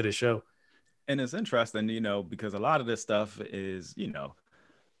into the show. And it's interesting, because a lot of this stuff is,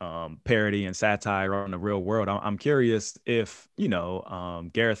 parody and satire on the real world. I'm curious if,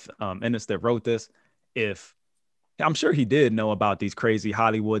 Gareth Ennis that wrote this, if I'm sure he did know about these crazy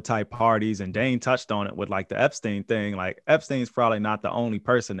Hollywood type parties, and Dane touched on it with the Epstein thing. Epstein's probably not the only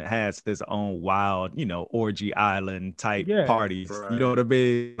person that has his own wild, orgy island type parties. Right. You know what I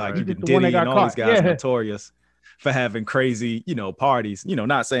mean? You get Diddy and all these guys notorious for having crazy, parties.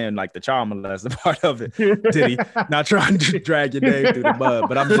 Not saying the child molester part of it, Diddy, not trying to drag your name through the mud,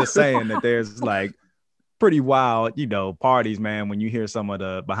 but I'm just saying that there's pretty wild, parties, man. When you hear some of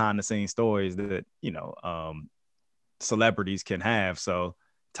the behind the scenes stories that, celebrities can have. So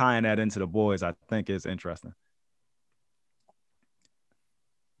tying that into The Boys, I think is interesting.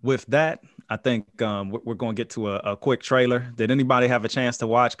 With that, I think we're going to get to a quick trailer. Did anybody have a chance to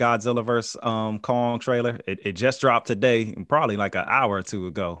watch Godzilla vs. Kong trailer? It just dropped today, probably an hour or two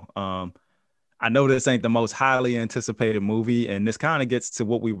ago. I know this ain't the most highly anticipated movie, and this kind of gets to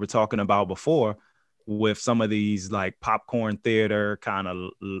what we were talking about before with some of these popcorn theater kind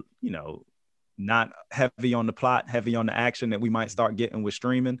of, not heavy on the plot, heavy on the action that we might start getting with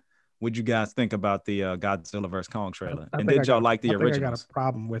streaming. What'd you guys think about the Godzilla vs. Kong trailer? And did y'all like the original? I got a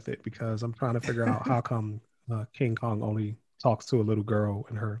problem with it because I'm trying to figure out how come King Kong only talks to a little girl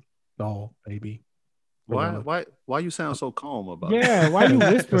and her doll baby. Why you sound so calm about it? Yeah, why you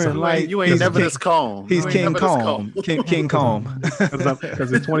whispering? Like You ain't never this calm. He's You ain't King never this Calm. King Calm.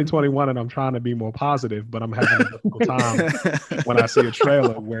 Because it's 2021 and I'm trying to be more positive, but I'm having a difficult time when I see a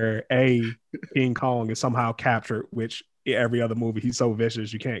trailer where King Kong is somehow captured, which every other movie he's so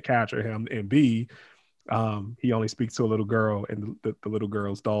vicious you can't capture him, and B, he only speaks to a little girl and the little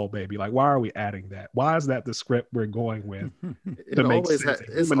girl's doll baby. Like, why are we adding that? Why is that the script we're going with?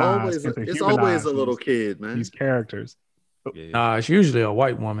 It's always a little kid, man. These characters. It's usually a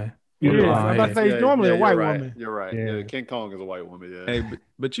white woman. I'm about to say it's normally a white woman. You're right. Yeah. King Kong is a white woman. Yeah. Hey,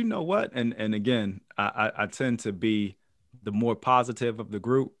 but you know what? And again, I tend to be the more positive of the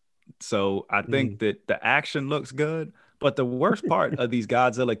group. So I think that the action looks good. But the worst part of these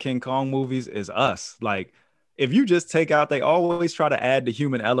Godzilla King Kong movies is us. Like, if you just take out, they always try to add the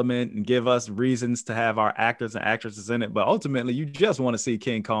human element and give us reasons to have our actors and actresses in it. But ultimately, you just want to see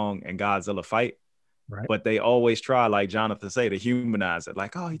King Kong and Godzilla fight. Right. But they always try, like Jonathan say, to humanize it.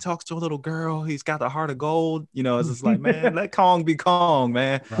 Like, oh, he talks to a little girl. He's got the heart of gold. You know, it's just like, man, let Kong be Kong,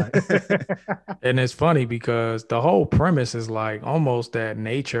 man. Right. And it's funny because the whole premise is like almost that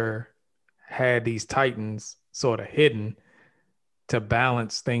nature had these titans sort of hidden to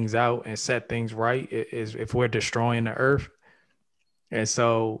balance things out and set things right is if we're destroying the earth. And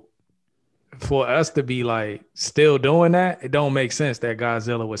so for us to be like still doing that, it don't make sense that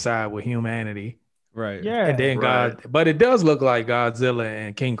Godzilla would side with humanity. Right. Yeah. And then Right. but it does look like Godzilla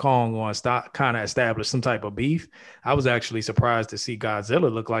and King Kong want to stop kind of establish some type of beef. I was actually surprised to see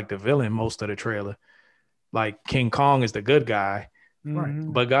Godzilla look like the villain most of the trailer. Like King Kong is the good guy.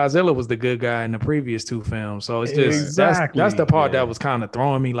 Right. But Godzilla was the good guy in the previous two films. So it's just Exactly. that's the part Yeah. that was kind of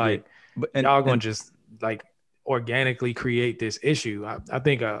throwing me like, And y'all gonna just like organically create this issue. I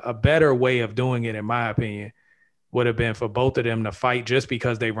think a better way of doing it, in my opinion, would have been for both of them to fight just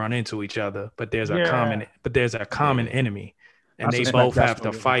because they run into each other, but there's a common enemy, and I they suspect both that's have to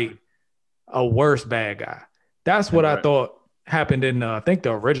what it fight a worse bad guy. That's what I thought happened in I think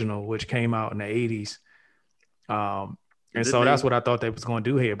the original, which came out in the 80s. And so that's what I thought they was going to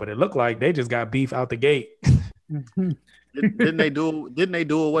do here, but it looked like they just got beef out the gate. Didn't they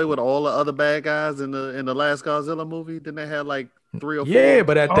do away with all the other bad guys in the last Godzilla movie? Didn't they have like 3 or 4? Yeah,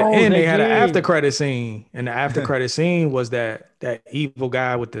 but at the end they had an did. after credit scene, and the after credit scene was that evil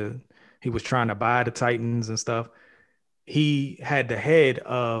guy he was trying to buy the Titans and stuff. He had the head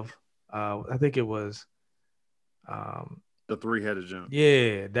of I think it was the 3-headed jump.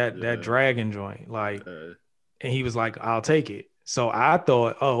 yeah, that dragon joint, like, and he was like, I'll take it. So I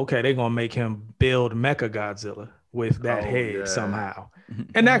thought, oh, okay, they're gonna make him build Mecha Godzilla with that head somehow,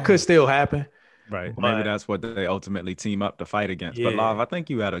 and that could still happen. Right. But Maybe that's what they ultimately team up to fight against. Yeah. But Lav, I think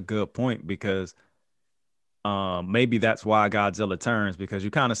you had a good point because maybe that's why Godzilla turns, because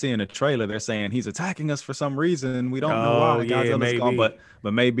you kind of see in the trailer they're saying he's attacking us for some reason. We don't know why Godzilla's gone, but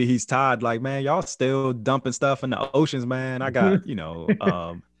maybe he's tired. Like, man, y'all still dumping stuff in the oceans, man. I got,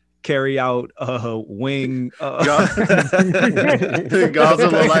 carry out wing Godzilla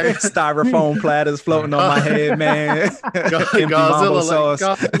like styrofoam platters floating on my head, man.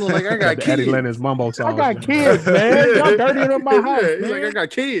 Godzilla like I got kids. Eddie Lennox mumbo sauce. I got kids, man. Y'all dirtying up my house. He's like, I got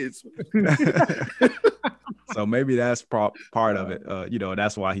kids. So maybe that's part of it.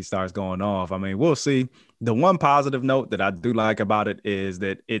 That's why he starts going off. I mean, we'll see. The one positive note that I do like about it is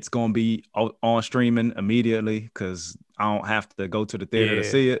that it's going to be on streaming immediately, because I don't have to go to the theater to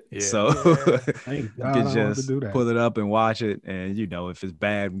see it. Yeah. So Thank you God can I don't have to just do that. pull it up and watch it. And, if it's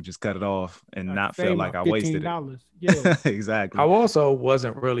bad, we just cut it off and not feel Save like my I wasted it. $15. Yeah. Exactly. I also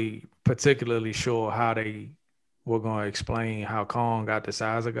wasn't really particularly sure how they were going to explain how Kong got the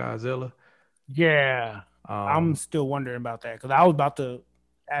size of Godzilla. Yeah. I'm still wondering about that, because I was about to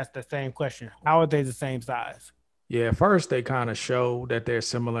ask the same question. How are they the same size? Yeah, first they kind of show that they're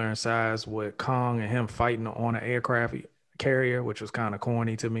similar in size with Kong and him fighting on an aircraft carrier, which was kind of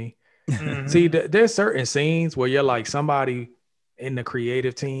corny to me. Mm-hmm. See, there's certain scenes where you're like, somebody in the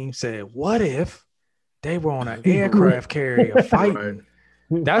creative team said, what if they were on an aircraft carrier fighting? Right.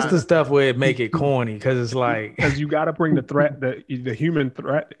 That's the stuff where it make it corny, because it's like, Because you got to bring the threat, the human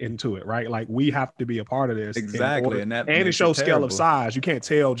threat into it, right? Like, we have to be a part of this. Exactly. And it makes shows scale terrible. of size. You can't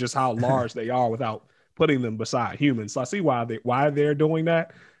tell just how large they are without putting them beside humans. So I see why they're doing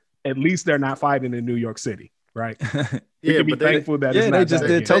that. At least they're not fighting in New York City, right? You can be thankful that it's not they just that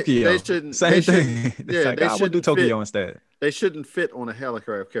did again. Tokyo. They shouldn't- Same they thing. shouldn't- It's yeah, like, they I would do shouldn't Tokyo fit. instead. They shouldn't fit on a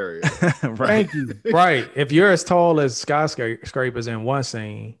helicraft carrier. Right. Thank you. right. If you're as tall as skyscrapers in one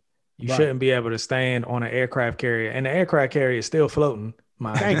scene, you Right. shouldn't be able to stand on an aircraft carrier, and the aircraft carrier is still floating.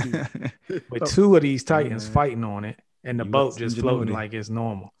 Thank you. With two of these Titans fighting on it, and the You boat lost just ingenuity. floating like it's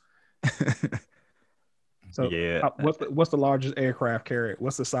normal. So Yeah. what's the largest aircraft carrier?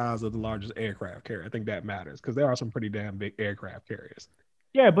 What's the size of the largest aircraft carrier? I think that matters because there are some pretty damn big aircraft carriers.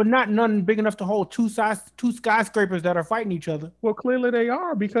 Yeah, but not none big enough to hold two skyscrapers that are fighting each other. Well, clearly they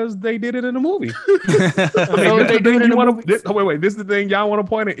are because they did it in the movie. So they do it in the movie. Wait. This is the thing y'all want to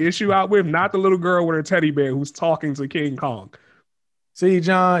point an issue out with, not the little girl with her teddy bear who's talking to King Kong. See,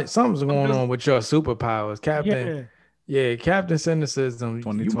 John, something's going on with your superpowers, Captain. Yeah, Captain Cynicism.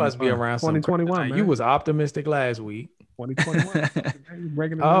 You must be around 2021. You was optimistic last week.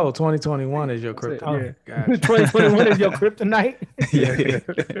 2021. 2021 is your kryptonite. Yeah. Gotcha. 2021 is your kryptonite.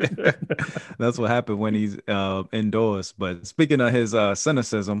 Yeah. That's what happened when he's indoors. But speaking of his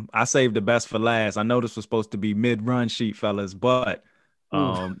cynicism, I saved the best for last. I know this was supposed to be mid-run sheet, fellas, but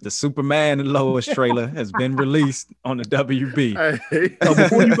the Superman and Lois trailer has been released on the WB. So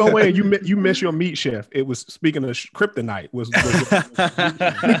before you go in, you miss your meat shift. It was speaking of kryptonite.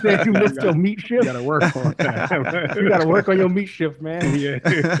 He said you missed your meat shift. You gotta work on that. You gotta work on your meat shift, man.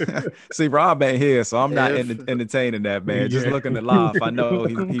 Yeah. See, Rob ain't here, so I'm not entertaining that, man. Just looking at live, I know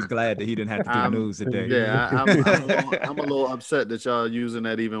he's glad that he didn't have to do news today. Yeah, I'm a little upset that y'all using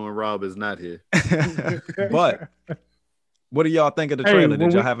that even when Rob is not here. But what do y'all think of the trailer?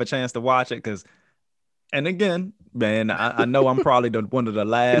 Did y'all have a chance to watch it? And again, man, I know I'm probably one of the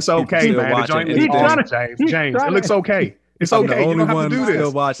last. It's okay, man. Watching James, it looks okay. It's I'm okay. the only you don't one have to do still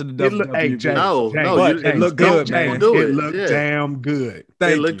this. watching the WWE. No, it looked good, man. It looked damn good.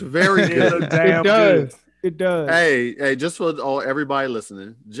 It looked very good. It looked damn good. It does. Hey, just for everybody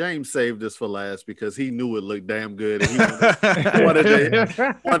listening, James saved this for last because he knew it looked damn good. And he wanted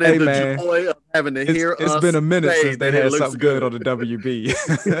the joy of having to hear us. It's been a minute since they had something good on the WB.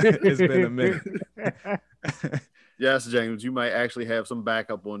 It's been a minute. Yes, James, you might actually have some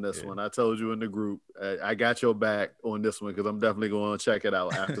backup on this one. I told you in the group, I got your back on this one because I'm definitely going to check it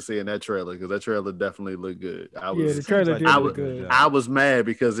out after seeing that trailer because that trailer definitely looked good. The trailer did look good. I was mad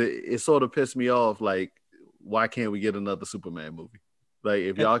because it sort of pissed me off. Like, why can't we get another Superman movie? Like,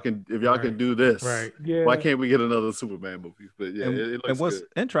 if y'all can do this, right? Yeah. Why can't we get another Superman movie? But yeah, it looks and what's good.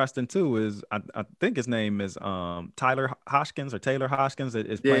 interesting too is I think his name is Taylor Hoskins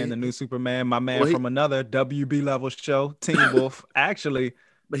is playing the new Superman. My man from another WB level show, Teen Wolf, actually.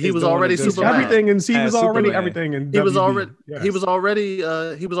 But he was already Superman. Everything in he was already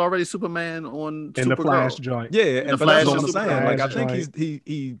Superman on in Supergirl. the Flash joint. Yeah, and Flash that's what I'm saying. Like, I joint. think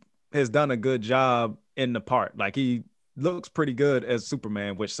he has done a good job in the part. Like, he looks pretty good as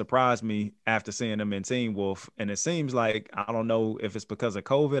Superman, which surprised me after seeing him in Teen Wolf. And it seems like, I don't know if it's because of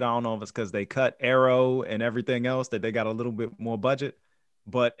COVID. I don't know if it's because they cut Arrow and everything else that they got a little bit more budget.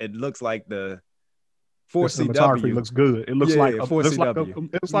 But it looks like the 4CW looks good. It looks like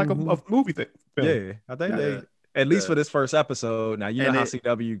a movie thing. Yeah, I think they. At least for this first episode. Now, you know how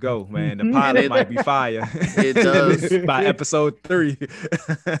CW go, man. The pilot might be fire. It does. By episode 3.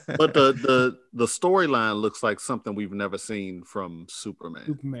 But the storyline looks like something we've never seen from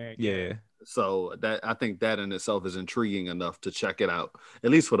Superman. Yeah. So I think that in itself is intriguing enough to check it out, at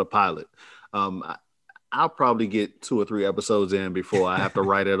least for the pilot. I'll probably get 2 or 3 episodes in before I have to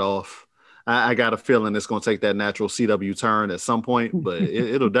write it off. I got a feeling it's going to take that natural CW turn at some point, but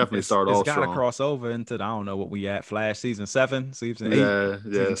it'll definitely start off strong. It's got to cross over into, I don't know what we at, Flash season 7, season 8,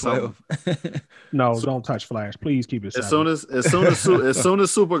 season 12. No, don't touch Flash. Please keep it 7. As soon as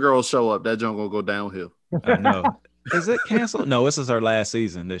Supergirl show up, that junk will go downhill. I know. Is it canceled? No, this is her last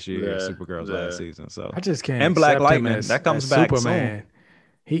season this year. Supergirl's last season. So I just can't. And Black Lightning, that comes back Superman.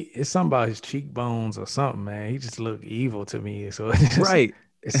 soon. It's something about his cheekbones or something, man. He just looked evil to me. So it's just, right.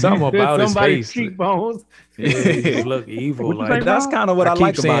 It's something about his face. Cheekbones. Yeah, he just look evil. Like that's kind of what I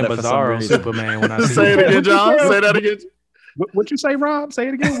like about it. Bizarro Superman when I see Say it again, John. Say that again. What you say, Rob? Say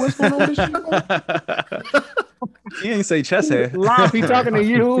it again. What's going on with this shit? He ain't say chest hair. Rob, he talking to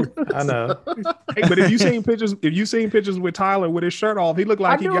you. I know. Hey, but if you seen pictures with Tyler with his shirt off, he looked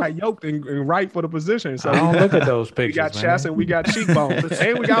like he got yoked and right for the position. So I don't look at those pictures. We got chest and we got cheekbones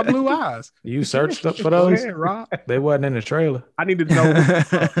and we got blue eyes. You searched up for those? Yeah, Rob. They wasn't in the trailer. I need to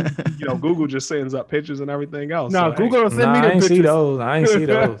know. Google just sends up pictures and everything else. No, so, Google don't send me them I ain't pictures. see those. I ain't see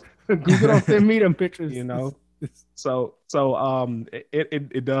those. Google don't send me them pictures. So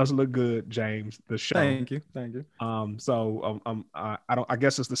it does look good, James. The show. Thank you. I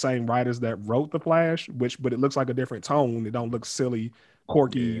guess it's the same writers that wrote The Flash, but it looks like a different tone. It don't look silly,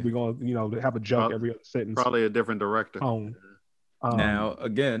 quirky. Yeah. We're gonna have a joke every other sentence. Probably a different director. Tone. Now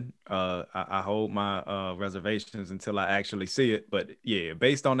again, I hold my reservations until I actually see it. But yeah,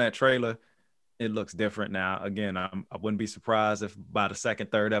 based on that trailer, it looks different. Now again, I wouldn't be surprised if by the second,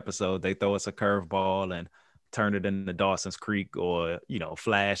 third episode they throw us a curveball and turn it into Dawson's Creek or, you know,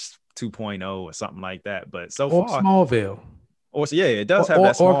 Flash 2.0 or something like that. But so Or far, Smallville. or yeah, it does have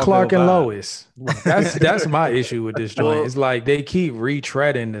that or Smallville Clark and vibe. Lois. That's my issue with this joint. It's like they keep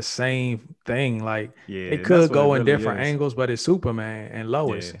retreading the same thing. Like Yeah, they that's could what go it in really different is. angles, but it's Superman and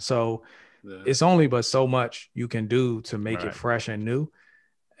Lois. Yeah. So Yeah. it's only but so much you can do to make it Right. fresh and new.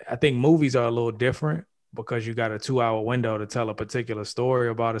 I think movies are a little different because you got a 2-hour window to tell a particular story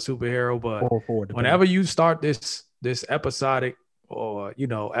about a superhero. But whenever you start this episodic or, you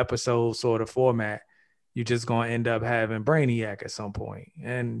know, episode sort of format, you're just going to end up having Brainiac at some point.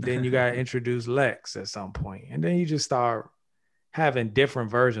 And then you got to introduce Lex at some point. And then you just start having different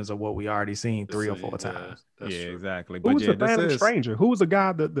versions of what we already seen 3 or 4 times. Yeah, exactly. Who But was yeah, the Phantom this is Stranger? Who was the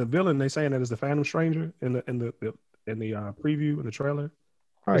guy, the villain they saying that is the Phantom Stranger in the preview, in the trailer?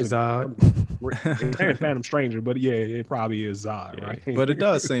 Probably Zod. It's saying Phantom Stranger, but yeah, it probably is Zod, yeah. right? But it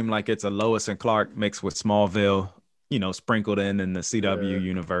does seem like it's a Lois and Clark mixed with Smallville, you know, sprinkled in the CW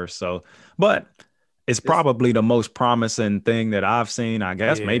universe. So, but it's probably the most promising thing that I've seen, I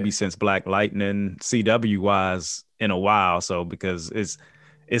guess, maybe since Black Lightning CW wise in a while. So because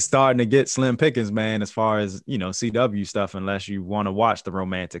it's starting to get slim pickings, man, as far as, you know, CW stuff, unless you want to watch the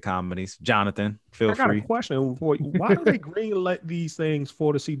romantic comedies. Jonathan, feel I got free. a question for you. Why do they greenlight these things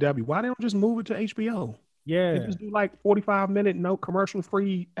for the CW? Why they don't just move it to HBO? Yeah. They just do like 45-minute, no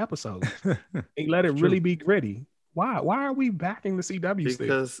commercial-free episodes. And let it really be gritty. Why are we backing the CW still?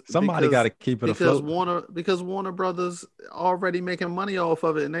 Because Somebody got to keep it afloat. Warner Brothers already making money off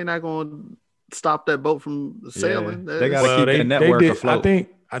of it, and they're not going to stop that boat from sailing. They got to keep the network afloat.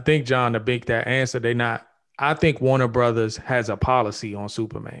 I think, John, to make that answer, I think Warner Brothers has a policy on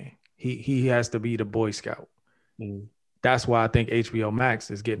Superman. He has to be the Boy Scout. That's why I think HBO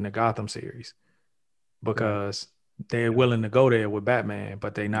Max is getting the Gotham series, because they're willing to go there with Batman,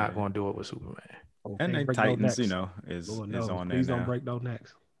 but they're not going to do it with Superman. And then Titans, you know, is on there now. Please don't break no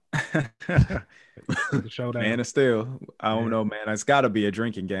necks. Man of Steel. I don't know, man. It's got to be a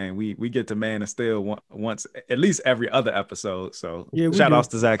drinking game. We get to Man of Steel once, at least every other episode. So shout outs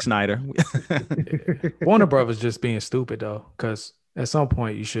to Zack Snyder. Warner Brothers just being stupid though, because at some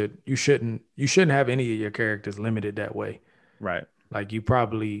point you shouldn't have any of your characters limited that way. Right. Like you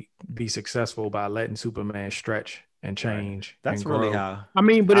probably be successful by letting Superman stretch and change. Right. That's and really grow. how. I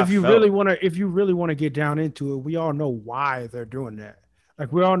mean, but if you really want to get down into it, we all know why they're doing that.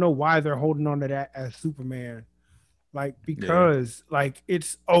 Like we all know why they're holding on to that as Superman. Like because like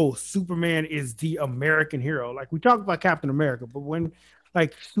it's Superman is the American hero. Like we talk about Captain America, but when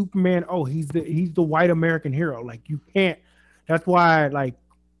like Superman, he's the white American hero. Like you can't. That's why like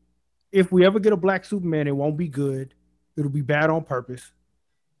if we ever get a black Superman, it won't be good. It'll be bad on purpose.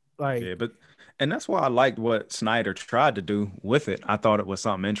 Like and that's why I liked what Snyder tried to do with it. I thought it was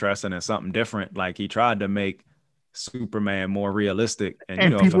something interesting and something different. Like he tried to make Superman more realistic, and you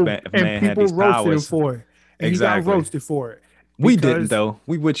know, if a man had these powers, for it, and exactly, he got roasted for it. We didn't though.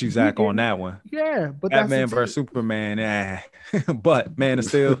 We with you, Zach, on that one. Yeah, but Batman versus Superman, but Man of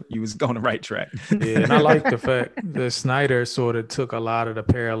Steel, you was on the right track. Yeah, and I like the fact that Snyder sort of took a lot of the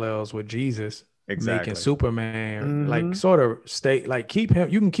parallels with Jesus. Making Superman like sort of stay like keep him.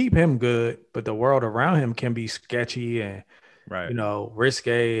 You can keep him good, but the world around him can be sketchy and you know,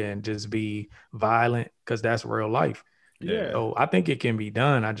 risque and just be violent because that's real life. Yeah. So I think it can be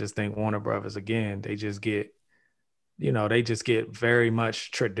done. I just think Warner Brothers again, they just get very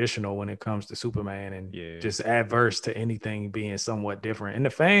much traditional when it comes to Superman and just adverse to anything being somewhat different. And the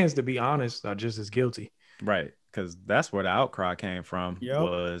fans, to be honest, are just as guilty. Right. Because that's where the outcry came from,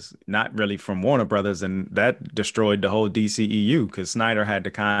 was not really from Warner Brothers, and that destroyed the whole DCEU because Snyder had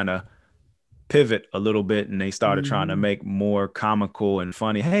to kind of pivot a little bit, and they started trying to make more comical and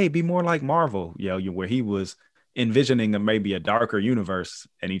funny. Hey, be more like Marvel, where he was envisioning maybe a darker universe,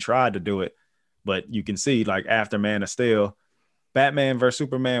 and he tried to do it, but you can see like after Man of Steel, Batman versus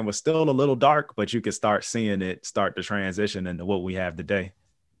Superman was still a little dark, but you could start seeing it start to transition into what we have today.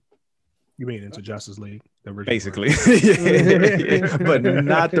 You mean into Justice League? Basically, but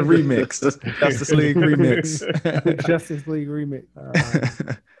not the remix. Justice League remix. Justice League remix.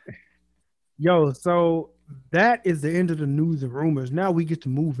 So that is the end of the news and rumors. Now we get to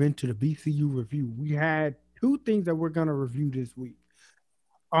move into the BCU review. We had 2 things that we're gonna review this week.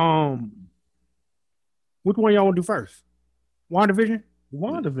 Which one y'all want to do first? WandaVision?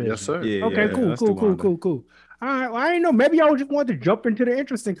 WandaVision. Yes, sir. Yeah, okay, cool. All right. Well, I didn't know. Maybe y'all just wanted to jump into the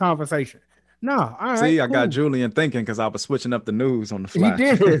interesting conversation. No, all right. See, I got Julian thinking because I was switching up the news on the fly. He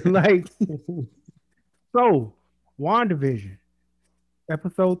did. Like, so WandaVision,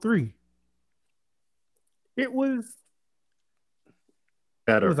 episode 3. It was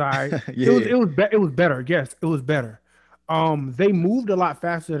Better. It was all right. Yeah. It was better. Yes, it was better. They moved a lot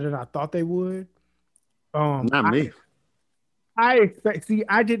faster than I thought they would. Not me. I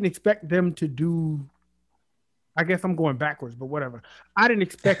didn't expect them to do. I guess I'm going backwards, but whatever. I didn't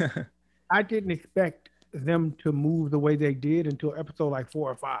expect them to move the way they did until episode like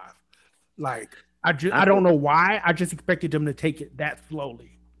 4 or 5. Like I don't know why. I just expected them to take it that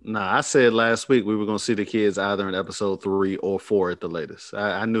slowly. Nah, I said last week we were going to see the kids either in episode 3 or 4 at the latest.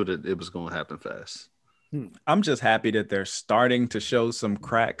 I knew that it was going to happen fast. I'm just happy that they're starting to show some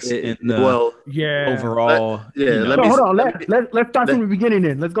cracks in the overall. Hold on. Let's start from the beginning.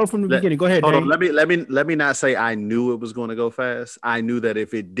 Then let's go from the beginning. Go ahead. Hold on. Let me not say I knew it was going to go fast. I knew that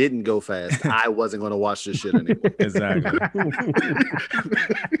if it didn't go fast, I wasn't going to watch this shit anymore. Exactly.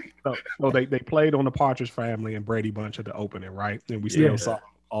 So they played on the Partridge Family and Brady Bunch at the opening, right? And we still saw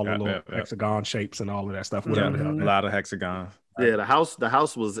all the little hexagon shapes and all of that stuff. A lot of hexagons. Yeah, the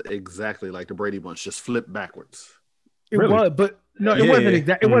house was exactly like the Brady Bunch, just flipped backwards. It was, but no, it wasn't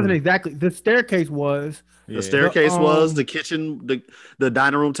exactly. It wasn't exactly. The staircase was. The staircase was the kitchen. The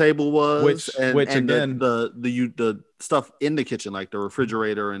dining room table was, which again the stuff in the kitchen, like the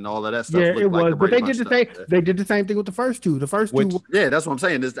refrigerator and all of that stuff. Yeah, it was. Like but they did the same. They did the same thing with the first two. That's what I'm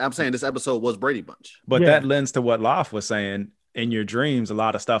saying. I'm saying this episode was Brady Bunch. But that lends to what Loft was saying. In your dreams, a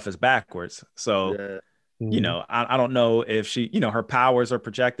lot of stuff is backwards. So. You know, I don't know if she, her powers are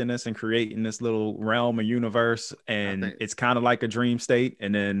projecting this and creating this little realm or universe, and it's kind of like a dream state.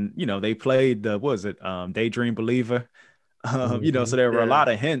 And then, they played Daydream Believer, so there were a lot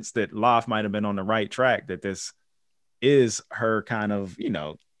of hints that Loft might have been on the right track, that this is her kind of,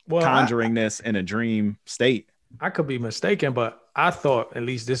 conjuring this in a dream state. I could be mistaken, but I thought at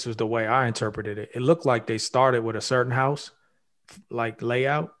least this was the way I interpreted it. It looked like they started with a certain house, like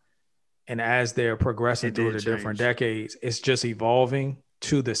layout. And as they're progressing through the different decades, it's just evolving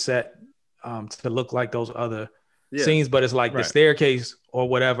to the set to look like those other scenes. But it's like the staircase or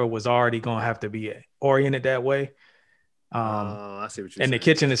whatever was already going to have to be oriented that way. I see what you're saying. And the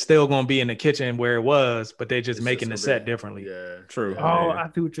kitchen is still going to be in the kitchen where it was, but they're just making the set differently. Yeah, true. Oh, I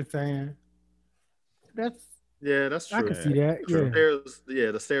see what you're saying. That's true. I can see that.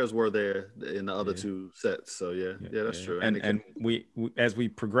 The stairs were there in the other two sets. So that's true. And we as we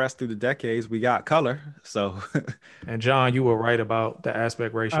progress through the decades, we got color. So and John, you were right about the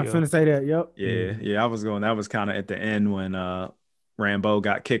aspect ratio. I was gonna say that. Yep. Yeah. I was going. That was kind of at the end when Rambo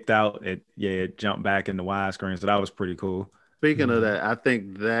got kicked out. It jumped back in the widescreen. So that was pretty cool. Speaking of that, I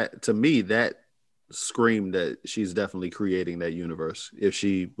think that to me that screamed that she's definitely creating that universe. If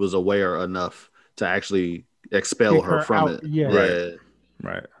she was aware enough to actually expel her from it.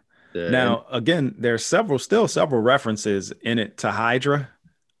 Right. Yeah. Now, again, there's still several references in it to Hydra.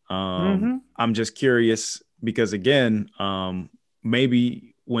 I'm just curious because, again,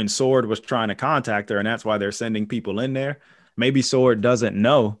 maybe when Sword was trying to contact her, and that's why they're sending people in there, maybe Sword doesn't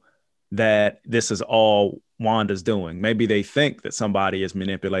know that this is all Wanda's doing. Maybe they think that somebody is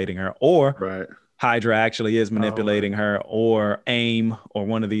manipulating her, or Hydra actually is manipulating her, or AIM, or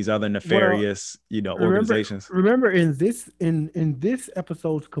one of these other nefarious, organizations. Remember in this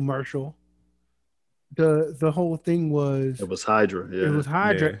episode's commercial, the whole thing was it was Hydra. Yeah. It was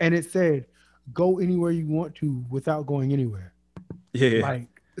Hydra, and it said, "Go anywhere you want to without going anywhere." Yeah.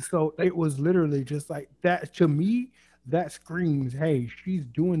 So it was literally just like that. To me, that screams, "Hey, she's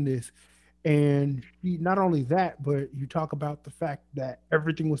doing this." And she, not only that, but you talk about the fact that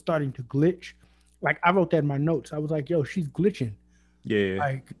everything was starting to glitch. Like I wrote that in my notes. I was like, "Yo, she's glitching."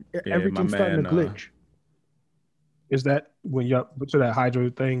 Yeah. Everything's starting to glitch. Is that when you to that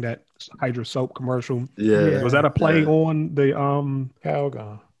Hydra thing, that Hydra soap commercial? Yeah. Was that a play on the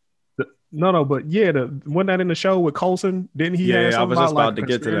Calgon? No, but wasn't that in the show with Coulson? Didn't he? Yeah, I was just about to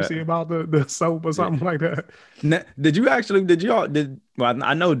get to that. About the soap or something like that. Well,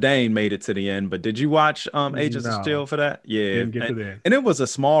 I know Dane made it to the end, but did you watch Agents of S.H.I.E.L.D. for that? Yeah. Didn't get to that. And it was a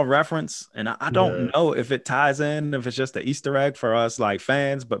small reference, and I don't know if it ties in, if it's just an Easter egg for us like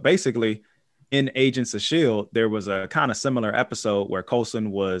fans, but basically in Agents of S.H.I.E.L.D., there was a kind of similar episode where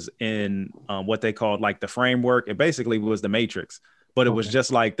Coulson was in what they called like the framework. It basically was the Matrix. But it was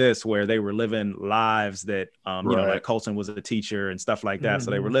just like this, where they were living lives that, like Coulson was a teacher and stuff like that.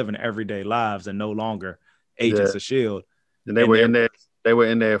 So they were living everyday lives and no longer Agents of S.H.I.E.L.D. And they were in there. They were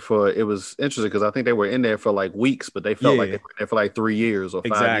in there for, it was interesting because I think they were in there for like weeks, but they felt like they were in there for like 3 years or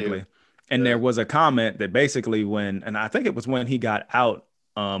 5 years. And there was a comment that basically and I think it was when he got out,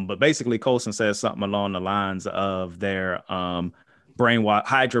 but basically Coulson says something along the lines of their Hydra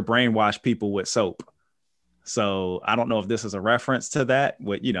brainwash people with soap. So I don't know if this is a reference to that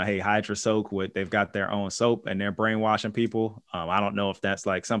with, hey, Hydra Soak, they've got their own soap and they're brainwashing people. I don't know if that's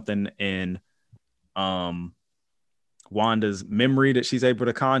like something in Wanda's memory that she's able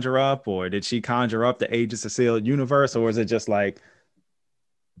to conjure up, or did she conjure up the Agents of S.H.I.E.L.D. universe, or is it just like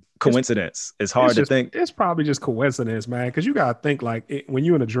coincidence? It's hard to think. It's probably just coincidence, man, because you gotta think like when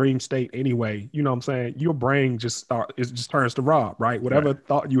you're in a dream state anyway, you know what I'm saying, your brain just turns to Rob, right? Whatever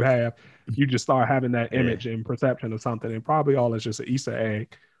thought you have, you just start having that image and perception of something, and probably all is just an Easter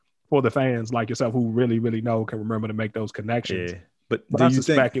egg for the fans like yourself who really know, can remember to make those connections. But do I you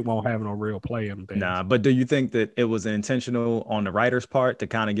suspect think it won't have no real play in things. Nah, but do you think that it was intentional on the writer's part to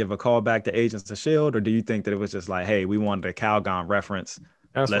kind of give a call back to Agents of S.H.I.E.L.D., or do you think that it was just like, hey, we wanted a Calgon reference?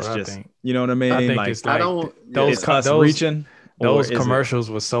 That's Let's what just, I think. you know what I mean? I think like, it's like those reaching. Those commercials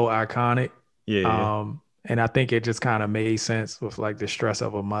were so iconic. Yeah. And I think it just kind of made sense with like the stress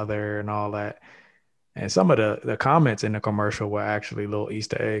of a mother and all that. And some of the comments in the commercial were actually little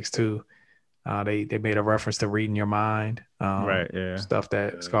Easter eggs too. They made a reference to reading your mind, stuff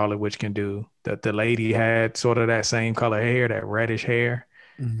that Scarlet Witch can do. That the lady had sort of that same color hair, that reddish hair.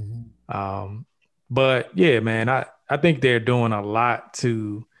 But yeah, man, I think they're doing a lot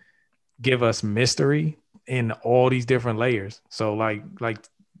to give us mystery in all these different layers. So like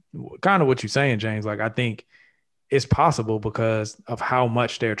kind of what you're saying, James. Like I think it's possible because of how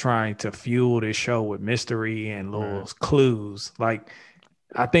much they're trying to fuel this show with mystery and little clues. Like,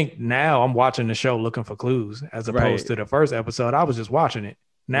 I think now I'm watching the show looking for clues as opposed to the first episode. I was just watching it.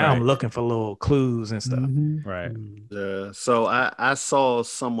 Now I'm looking for little clues and stuff. Right. Yeah. So I saw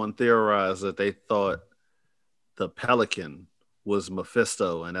someone theorize that they thought the Pelican was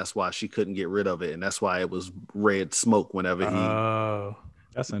Mephisto, and that's why she couldn't get rid of it, and that's why it was red smoke whenever he. Oh,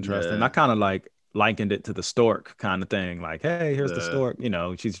 that's interesting. I kind of likened it to the stork kind of thing. Like, hey, here's the stork.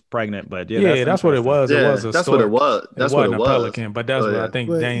 She's pregnant, but that's what it was. Yeah, it was a that's stork. what it was. That's what it was. Pelican, but that's what I think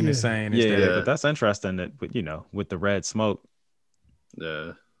Dane is saying. But that's interesting that with the red smoke.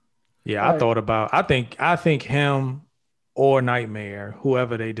 Yeah. I think him or Nightmare,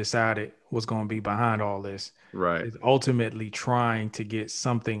 whoever they decided was going to be behind all this, is ultimately trying to get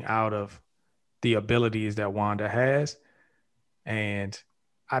something out of the abilities that Wanda has. And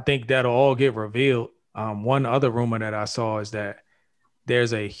I think that'll all get revealed. One other rumor that I saw is that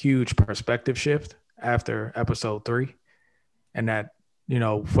there's a huge perspective shift after episode 3, and that,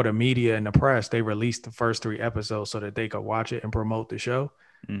 for the media and the press, they released the first 3 episodes so that they could watch it and promote the show.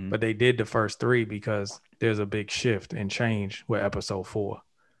 But they did the first 3 because there's a big shift and change with episode 4.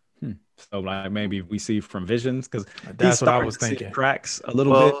 So like maybe we see from visions, because that's what I was thinking. Cracks a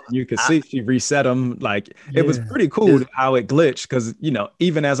little bit. You could see she reset them. Like it was pretty cool how it glitched, because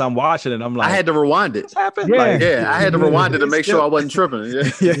even as I'm watching it, I'm like, I had to rewind it. What's happened? I had to rewind it to make sure I wasn't tripping.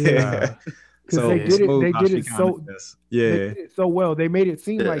 So they did it so well. They made it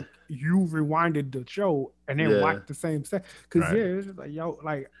seem like you rewinded the show and then watched the same stuff. Because it's just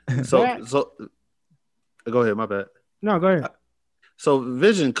like so go ahead. My bad. No, go ahead. So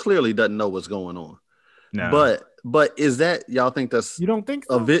Vision clearly doesn't know what's going on. No. But is that, y'all think that's, you don't think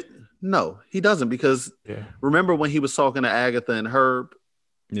so? No, he doesn't, because remember when he was talking to Agatha and Herb?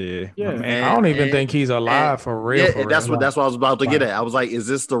 And I don't even think he's alive for real. Yeah, that's what I was about to get at. I was like, is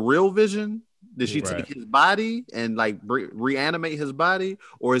this the real Vision? Did she take his body and like reanimate his body,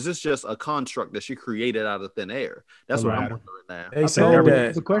 or is this just a construct that she created out of thin air? That's what I'm wondering now.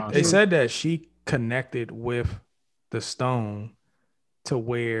 They said that she connected with the stone to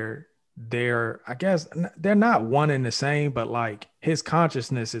where they're not one and the same, but like his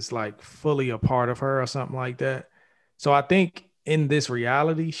consciousness is like fully a part of her or something like that. So I think in this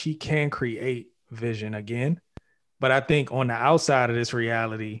reality, she can create Vision again. But I think on the outside of this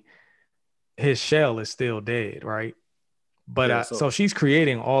reality, his shell is still dead, right? But so she's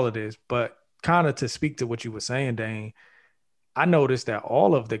creating all of this. But kind of to speak to what you were saying, Dane, I noticed that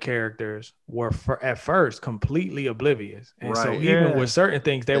all of the characters were at first completely oblivious. And so even with certain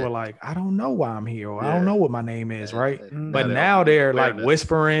things, they were like, I don't know why I'm here, or I don't know what my name is, right? But now they're like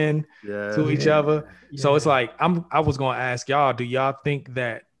whispering to each other. So it's like, I was going to ask y'all, do y'all think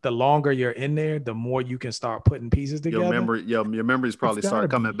that the longer you're in there, the more you can start putting pieces together? Your memories probably start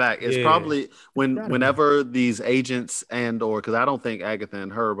coming back. It's probably whenever these agents because I don't think Agatha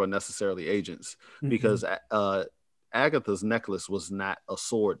and Herb are necessarily agents, because Agatha's necklace was not a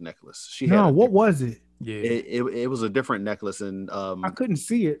sword necklace. What was it? It was a different necklace, and I couldn't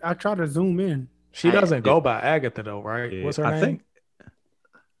see it. I tried to zoom in. She doesn't go by Agatha though, right? What's her name?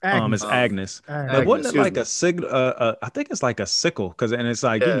 It's Agnes. Like, wasn't it like a signal? I think it's like a sickle, because it's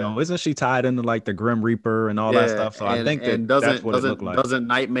like isn't she tied into like the Grim Reaper and all that stuff? So I think that's what it looked like. Doesn't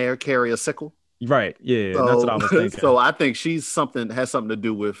Nightmare carry a sickle? Right. Yeah, that's what I was thinking. So I think has something to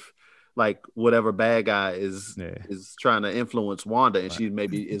do with like whatever bad guy is trying to influence Wanda, and she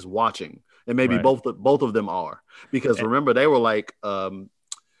maybe is watching, and maybe both of them are, because remember they were like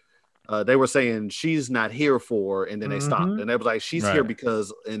they were saying she's not here for, and then they stopped, and they was like she's here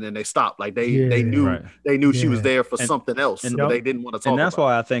because, and then they stopped. Like they knew she was there for something else, but they didn't want to talk. And that's about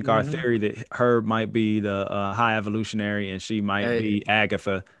why I think our theory that her might be the high evolutionary and she might be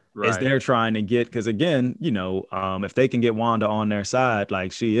Agatha. Is they're trying to get, because again, if they can get Wanda on their side,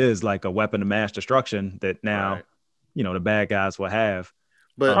 like she is like a weapon of mass destruction that now, the bad guys will have.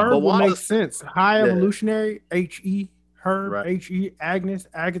 But Herb will make sense. High evolutionary, H-E, Herb, H-E, Agnes,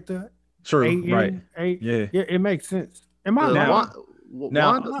 Agatha. True, A-N, right. Yeah, it makes sense. Am I wrong?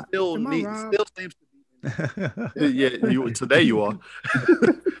 Wanda still seems to be today you are.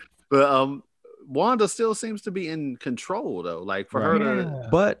 But Wanda still seems to be in control though, like for her to.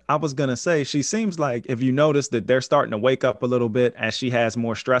 But I was gonna say, she seems like, if you notice that they're starting to wake up a little bit as she has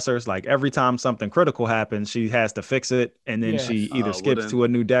more stressors. Like every time something critical happens, she has to fix it, and then she either skips to a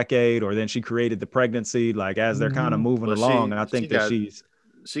new decade, or then she created the pregnancy. Like as they're kind of moving along, and I think that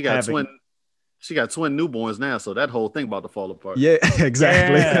she got twin newborns now, so that whole thing about to fall apart. Yeah,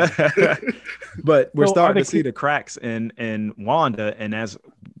 exactly. But we're starting to see the cracks in Wanda, and as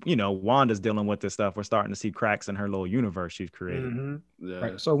Wanda's dealing with this stuff, we're starting to see cracks in her little universe she's created.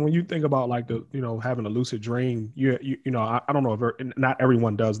 Right. So when you think about like the having a lucid dream, I don't know if not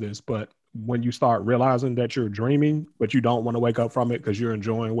everyone does this, but when you start realizing that you're dreaming, but you don't want to wake up from it because you're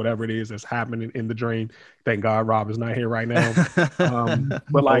enjoying whatever it is that's happening in the dream. Thank God Rob is not here right now.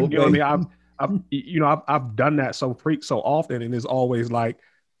 But like, I've done that so often, and it's always like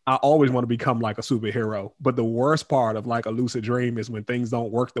I always want to become like a superhero. But the worst part of like a lucid dream is when things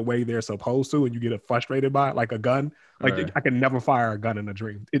don't work the way they're supposed to, and you get frustrated by it, like a gun. Like I can never fire a gun in a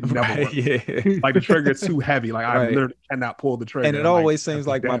dream. It never works. Like the trigger is too heavy. Like I literally cannot pull the trigger. And it always seems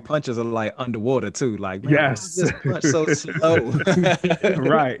like my punches are like underwater too. Like, man, yes, this punch so slow.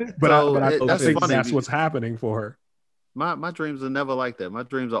 Right. But I think that's what's happening for her. My dreams are never like that. My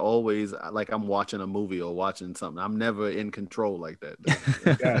dreams are always like I'm watching a movie or watching something. I'm never in control like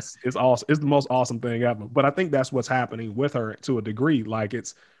that. Yes, it's awesome. It's the most awesome thing ever. But I think that's what's happening with her to a degree. Like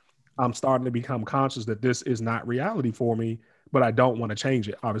I'm starting to become conscious that this is not reality for me, but I don't want to change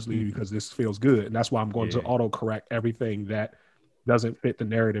it, obviously, because this feels good. And that's why I'm going to autocorrect everything that doesn't fit the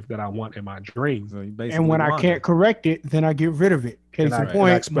narrative that I want in my dreams. So and when I can't correct it, then I get rid of it. Case in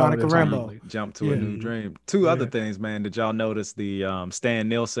point, Monica Rambeau. Jump to a new dream. Two other things, man. Did y'all notice the Stan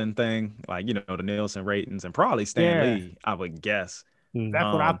Nielsen thing? Like, the Nielsen ratings, and probably Stan Lee, I would guess. That's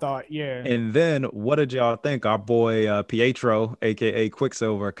what I thought. Yeah. And then what did y'all think? Our boy Pietro, aka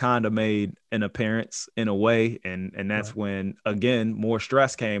Quicksilver, kind of made an appearance in a way, and that's when again more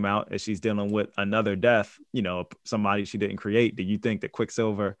stress came out as she's dealing with another death. Somebody she didn't create. Do you think that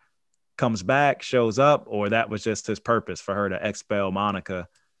Quicksilver comes back, shows up, or that was just his purpose for her to expel Monica,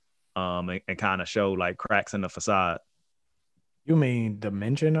 and kind of show like cracks in the facade? You mean the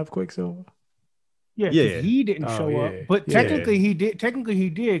mention of Quicksilver? Yeah, he didn't show up, but technically he did. Technically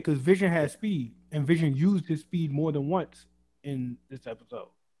he did, because Vision has speed, and Vision used his speed more than once in this episode.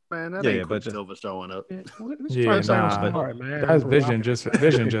 Man, that ain't Quicksilver showing up. That's Vision.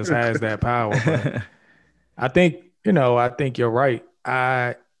 Vision just has that power. But I think you're right.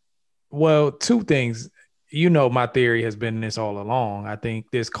 Two things. My theory has been this all along. I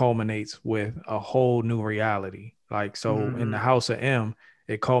think this culminates with a whole new reality. Like in the House of M,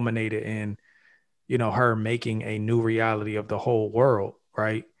 it culminated in her making a new reality of the whole world,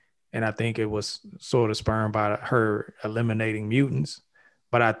 right? And I think it was sort of spurred by her eliminating mutants.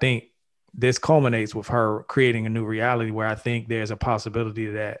 But I think this culminates with her creating a new reality where I think there's a possibility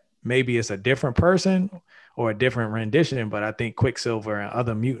that maybe it's a different person or a different rendition, but I think Quicksilver and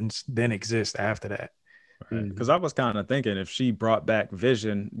other mutants then exist after that. Because I was kind of thinking if she brought back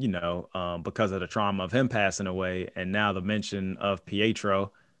Vision, because of the trauma of him passing away, and now the mention of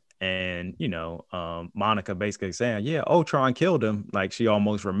Pietro, and Monica basically saying, Ultron killed him, like she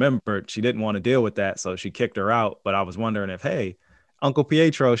almost remembered she didn't want to deal with that, so she kicked her out. But I was wondering if Uncle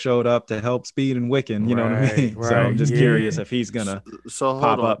Pietro showed up to help Speed and Wiccan, you know what I mean? Right. So I'm just curious if he's gonna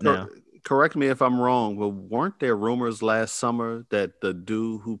pop up now. Correct me if I'm wrong, but weren't there rumors last summer that the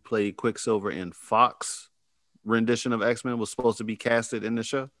dude who played Quicksilver in Fox rendition of X-Men was supposed to be casted in the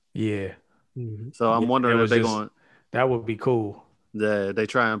show? Yeah. So I'm wondering if they're going. That would be cool. They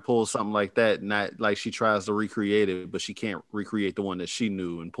try and pull something like that, not like she tries to recreate it, but she can't recreate the one that she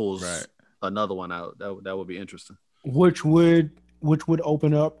knew and pulls another one out. That would be interesting. Which would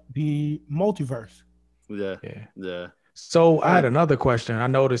open up the multiverse. Yeah. So I had another question. I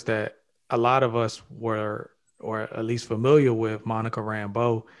noticed that a lot of us were, or at least familiar with Monica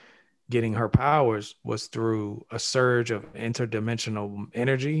Rambeau getting her powers was through a surge of interdimensional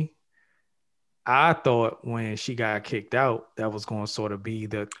energy. I thought when she got kicked out, that was going to sort of be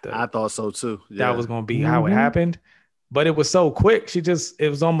the I thought so too. Yeah. That was going to be how it happened. But it was so quick. It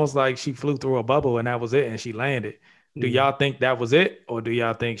was almost like she flew through a bubble and that was it. And she landed. Do y'all think that was it? Or do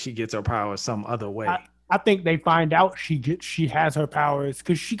y'all think she gets her powers some other way? I think they find out she has her powers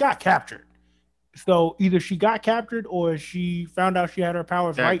because she got captured. So either she got captured or she found out she had her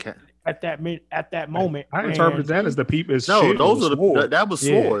powers at that moment. I interpreted that as the people. No, those are that was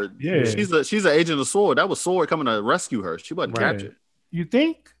Sword. Yeah. She's an agent of Sword. That was Sword coming to rescue her. She wasn't captured. You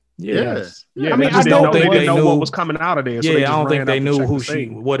think? Yes. Yeah. I mean, I don't think they know knew what was coming out of there. So I don't think they knew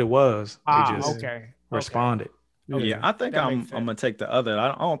what it was. They just okay. responded. Okay. Yeah, I think That I'm makes sense. gonna take the other.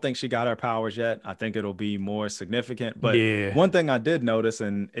 I don't think she got her powers yet. I think it'll be more significant. But Yeah. one thing I did notice,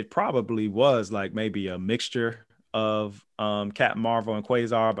 and it probably was like maybe a mixture of Captain Marvel and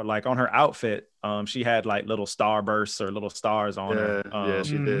Quasar, but like on her outfit, she had like little starbursts or little stars on her. Yeah,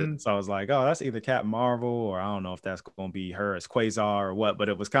 she did. So I was like, oh, that's either Captain Marvel or I don't know if that's gonna be her as Quasar or what. But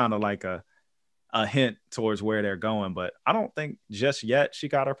it was kind of like a hint towards where they're going. But I don't think just yet she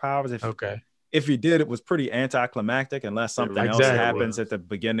got her powers. If he did, it was pretty anticlimactic unless something else happens at the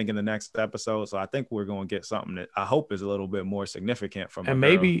beginning of the next episode. So I think we're going to get something that I hope is a little bit more significant from her. And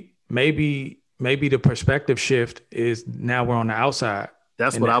maybe the perspective shift is now we're on the outside.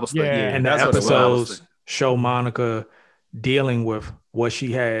 That's what I was thinking. And the episodes show Monica dealing with what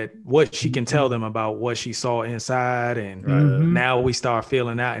she had, what she can tell them about what she saw inside. And now we start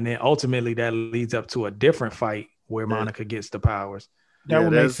feeling out. And then ultimately that leads up to a different fight where Monica gets the powers. That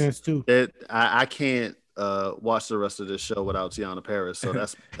would make sense too. I can't watch the rest of this show without Tiana Paris, so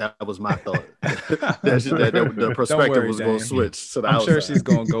that was my thought. The perspective was going to switch to the outside. I'm sure she's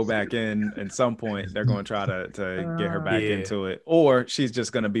going to go back in at some point. They're going to try to get her back into it, or she's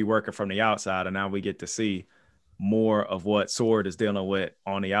just going to be working from the outside, and now we get to see more of what Sword is dealing with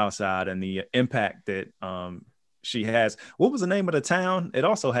on the outside and the impact that she has. What was the name of the town? It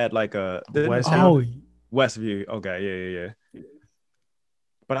also had like a Westview. Okay, yeah.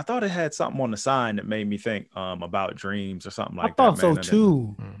 But I thought it had something on the sign that made me think about dreams or something like that. I thought so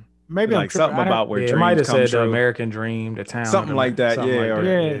too. Maybe like something about where dreams might have come said true. The American Dream, the town, something like that.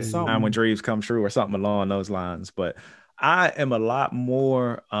 Something. When dreams come true or something along those lines. But I am a lot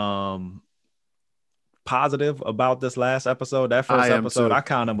more positive about this last episode. That first episode, I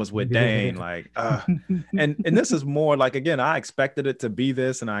kind of was with Dane, like, and this is more like, again, I expected it to be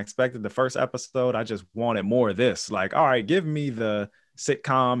this, and I expected the first episode. I just wanted more of this. Like, all right, give me the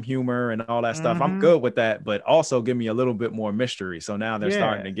sitcom humor and all that stuff. I'm good with that, but also give me a little bit more mystery. So now they're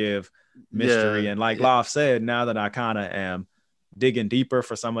starting to give mystery, and like Lof said, now that I kind of am digging deeper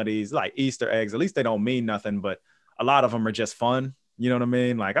for some of these like Easter eggs, at least they don't mean nothing, but a lot of them are just fun. You know what I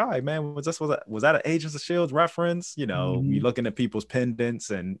mean? Like, all right, man, was that an Agents of S.H.I.E.L.D. reference? You know, you looking at people's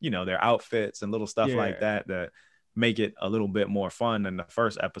pendants and, you know, their outfits and little stuff like that make it a little bit more fun than the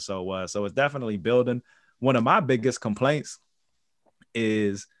first episode was. So it's definitely building. One of my biggest complaints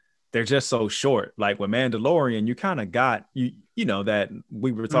is they're just so short. Like with Mandalorian, you kind of got you know that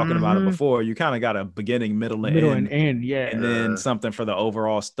we were talking about it before. You kind of got a beginning, middle, and end, and then something for the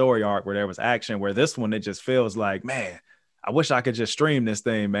overall story arc where there was action. Where this one, it just feels like, man, I wish I could just stream this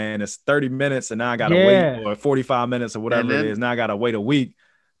thing, man. It's 30 minutes and now I gotta wait, or 45 minutes or whatever it is. Now I gotta wait a week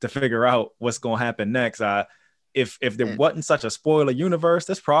to figure out what's gonna happen next. If there wasn't such a spoiler universe,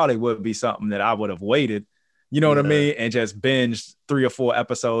 this probably would be something that I would have waited. You know what I mean? And just binged 3 or 4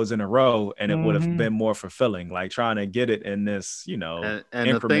 episodes in a row, and it would have been more fulfilling. Like trying to get it in this, you know,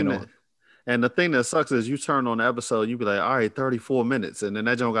 incremental. The thing that sucks is you turn on the episode, you be like, all right, 34 minutes. And then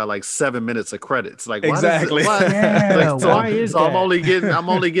that joint got like 7 minutes of credits. Like, exactly. Why is that? I'm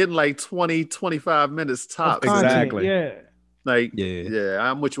only getting like 20, 25 minutes top. Exactly. Like,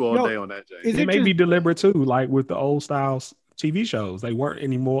 I'm with you all day on that, James. It may be deliberate too, like with the old styles TV shows. They weren't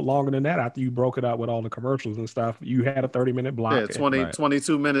any more longer than that after you broke it up with all the commercials and stuff. You had a 30-minute block. Yeah,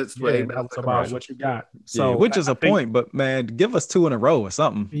 22 minutes. Yeah, that was about what you got. So, which is a point, but man, give us 2 in a row or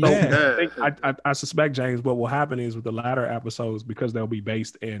something. I suspect, James, what will happen is with the latter episodes, because they'll be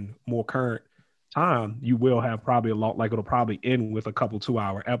based in more current time, you will have probably it'll probably end with a couple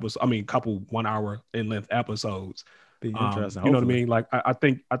 2-hour episodes. I mean, couple 1 hour in length episodes. Be interesting. You know what I mean? Like, I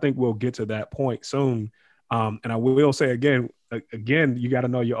think we'll get to that point soon. And I will say again, you got to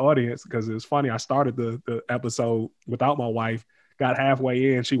know your audience, because it's funny. I started the episode without my wife, got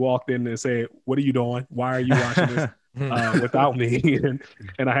halfway in. She walked in and said, "What are you doing? Why are you watching this without me?"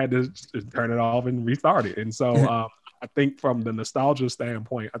 and I had to turn it off and restart it. And so I think from the nostalgia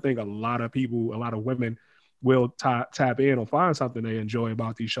standpoint, I think a lot of people, a lot of women will tap in or find something they enjoy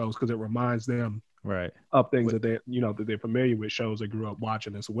about these shows because it reminds them right of things that they're familiar with, shows they grew up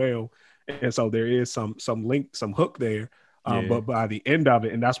watching as well. And so there is some link, some hook there. But by the end of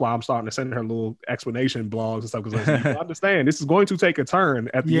it, and that's why I'm starting to send her little explanation blogs and stuff, because you understand this is going to take a turn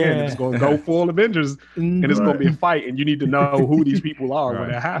at the end. It's going to go full Avengers, and it's going to be a fight, and you need to know who these people are when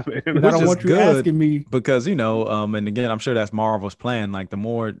it happens. I don't want you asking me, because and again, I'm sure that's Marvel's plan. Like the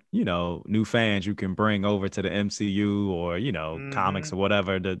more new fans you can bring over to the MCU or comics or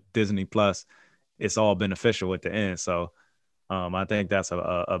whatever, the Disney Plus, it's all beneficial at the end. So I think that's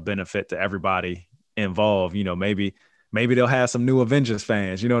a benefit to everybody involved. Maybe they'll have some new Avengers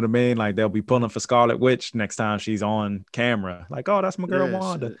fans. You know what I mean? Like they'll be pulling for Scarlet Witch next time she's on camera. Like, oh, that's my girl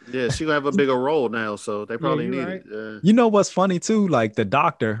Wanda. She gonna have a bigger role now, so they probably need it. You know what's funny too? Like the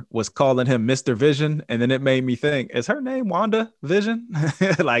doctor was calling him Mr. Vision, and then it made me think: is her name Wanda Vision?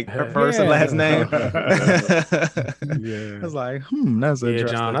 Like her first and last name. I was like, that's interesting.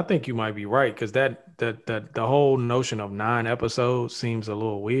 John, I think you might be right because the whole notion of 9 episodes seems a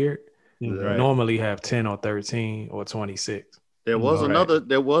little weird. Right. Normally have 10 or 13 or 26. There was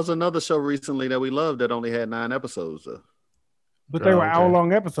another show recently that we loved that only had 9 episodes. But they were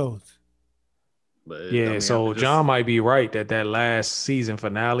hour-long episodes. But so John might be right that last season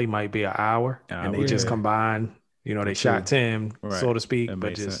finale might be an hour, and they just combine. They shot 10, so to speak,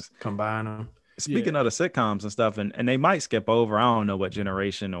 but just combine them. Speaking of the sitcoms and stuff, and they might skip over. I don't know what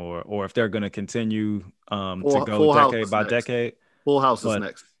generation or if they're going to continue to go decade by decade. Full House is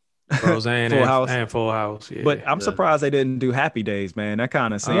next. Roseanne and Full House. Yeah. But I'm surprised they didn't do Happy Days, man. That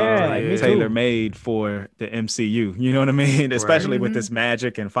kind of seems like tailor-made for the MCU. You know what I mean? Especially with this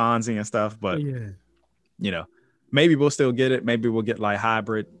magic and Fonzie and stuff. But, maybe we'll still get it. Maybe we'll get like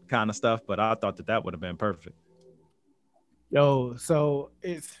hybrid kind of stuff. But I thought that would have been perfect. So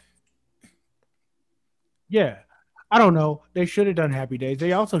it's... Yeah. I don't know. They should have done Happy Days.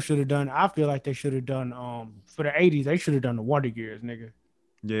 They also should have done... I feel like they should have done... for the 80s, they should have done the Wonder Years, nigga.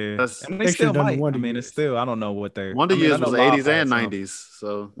 Yeah, and they still might. I mean, it's still, I don't know what they're... Wonder Years was 80s and 90s,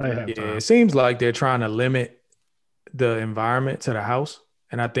 so... it seems like they're trying to limit the environment to the house,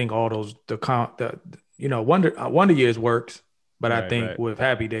 and I think all those, Wonder Years works, but I think with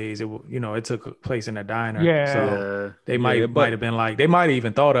Happy Days, it took place in a diner. So they might have been like, they might have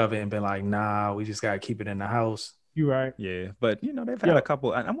even thought of it and been like, nah, we just got to keep it in the house. You're right. Yeah, but, they've had a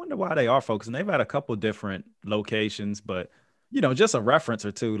couple... I wonder why they are focusing. They've had a couple different locations, but... just a reference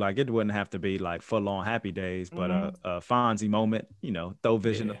or two. Like it wouldn't have to be like full on Happy Days, but a Fonzie moment, throw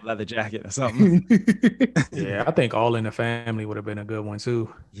Vision a leather jacket or something. Yeah, I think All in the Family would have been a good one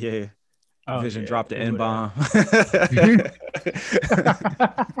too. Yeah. Vision dropped the N-bomb.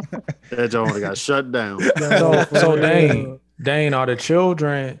 That joint got shut down. So Dane, are the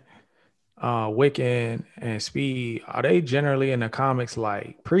children, Wiccan and Speed, are they generally in the comics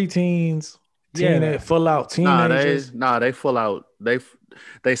like preteens? Full out teenagers. They full out.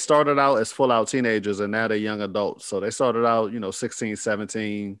 They started out as full out teenagers and now they're young adults. So they started out, 16,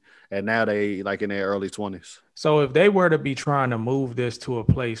 17, and now they like in their early 20s. So if they were to be trying to move this to a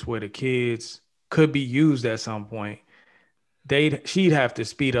place where the kids could be used at some point, she'd have to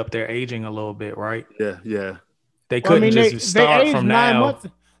speed up their aging a little bit, right? Yeah. They couldn't start from now.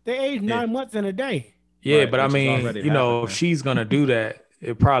 They age 9 months in a day. Yeah, but I mean, if she's gonna do that,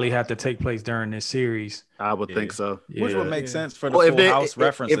 it probably have to take place during this series. I would think so. Which would make sense for the Full House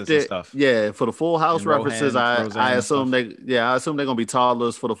references and stuff. Yeah, for the Full House references, I assume they're gonna be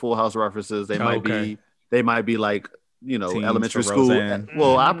toddlers for the Full House references. They might be like, teens elementary school. Roseanne.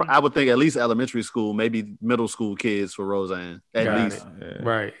 Well, I would think at least elementary school, maybe middle school kids for Roseanne. At least.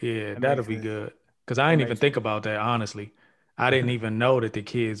 Right. Yeah, that'll be good. Because I didn't even think about that, honestly. I didn't even know that the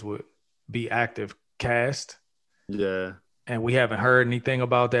kids would be active cast. Yeah. And we haven't heard anything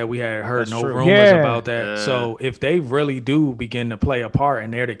about that. We had heard rumors about that. Yeah. So if they really do begin to play a part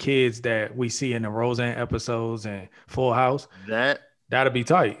and they're the kids that we see in the Roseanne episodes and Full House, that'll be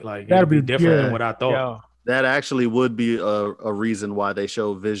tight. Like that'll be different than what I thought. Yeah. That actually would be a reason why they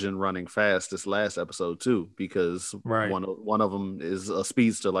show Vision running fast this last episode too, because one of them is a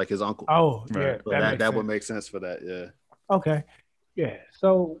speedster like his uncle. Oh, yeah, so that would make sense for that. Yeah. Okay. Yeah.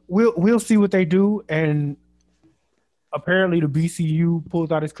 So we'll see what they do, and apparently the BCU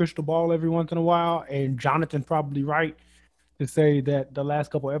pulls out his crystal ball every once in a while, and Jonathan's probably right to say that the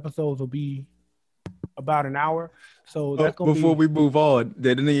last couple episodes will be about an hour. So that's gonna before we move on,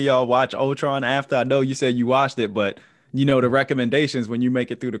 did any of y'all watch Ultron after? I know you said you watched it, but you know, the recommendations when you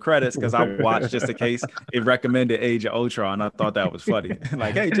make it through the credits, because I watched just in case it recommended Age of Ultron. I thought that was funny.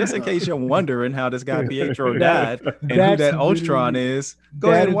 Like, hey, just in case you're wondering how this guy Pietro died and who that Ultron is,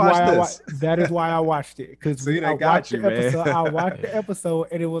 go ahead and watch this. That is why I watched it, because I watched the episode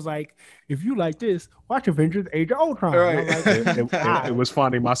and it was like, if you like this, watch Avengers Age of Ultron. Right. Like, it was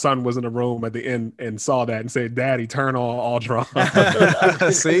funny. My son was in the room at the end and saw that and said, "Daddy, turn on Ultron."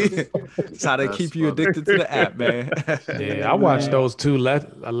 See, that's how they keep you addicted to the app, man. Yeah, I watched those 2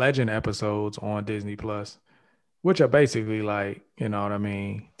 Legend episodes on Disney Plus, which are basically like, you know what I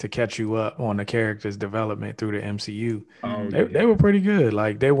mean, to catch you up on the character's development through the MCU. They were pretty good.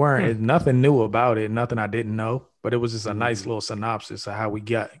 Like, they weren't nothing new about it, nothing I didn't know, but it was just a nice little synopsis of how we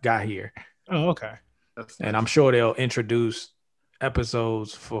got here. Oh, okay. And I'm sure they'll introduce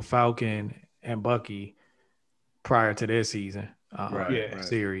episodes for Falcon and Bucky prior to their season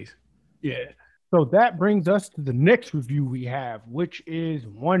series. Yeah. So that brings us to the next review we have, which is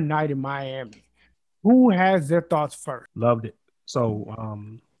One Night in Miami. Who has their thoughts first? Loved it. So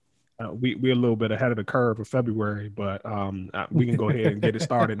we're a little bit ahead of the curve for February, but we can go ahead and get it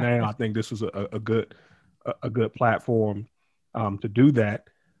started now. I think this was a good platform to do that.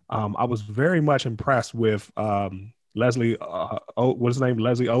 I was very much impressed with Leslie. What's his name?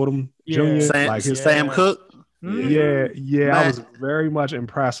 Leslie Odom Jr. Sam Cooke. Yeah. I was very much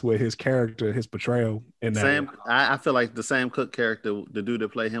impressed with his character, his portrayal in that. I feel like the Sam Cooke character, the dude that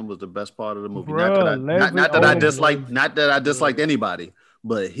played him, was the best part of the movie. Bruh, not that I disliked anybody,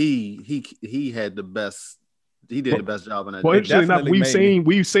 but he had the best. He did the best job in that. Well, interestingly enough,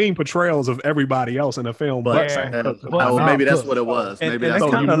 we've seen portrayals of everybody else in the film, maybe that's what it was. Maybe that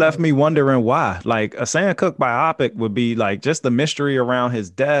kind of left me wondering why. Like, a Sam Cooke biopic would be like just the mystery around his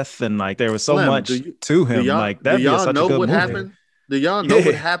death, and like there was so much to him. Like, that'd be such a good movie. Happened? Do y'all know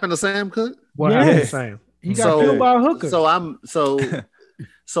what happened to Sam Cooke? What happened to Sam? He got killed by a hooker.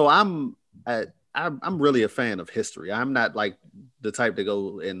 I'm really a fan of history. I'm not like the type to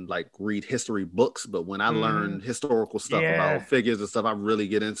go and like read history books, but when I learn historical stuff about figures and stuff, I really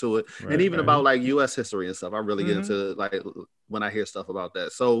get into it. And even about like U.S. history and stuff, I really get into like when I hear stuff about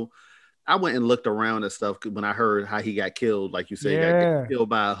that. So I went and looked around and stuff when I heard how he got killed, like you said, he got killed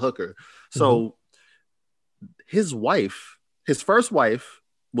by a hooker. So his first wife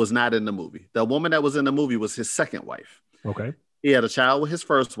was not in the movie. The woman that was in the movie was his second wife. Okay. He had a child with his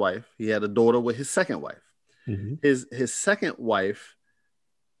first wife. He had a daughter with his second wife. Mm-hmm. His second wife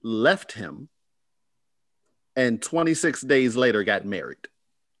left him, and 26 days later got married.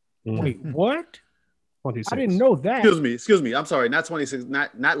 Wait, what? 26. I didn't know that. Excuse me. I'm sorry. Not 26.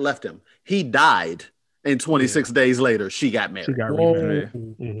 Not left him. He died. And 26 days later, she got married. She got remarried.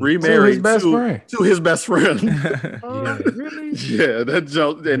 Remarried to his best friend. Really? Yeah, that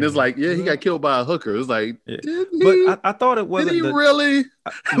joke. And it's like, he got killed by a hooker. It's like, but I thought it wasn't. Did he really?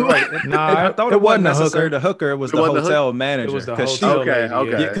 I thought it wasn't necessarily the hooker. It was the hotel manager. It was the hotel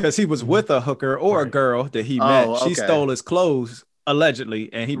okay. Because he was with a hooker or a girl that he met. She stole his clothes, allegedly,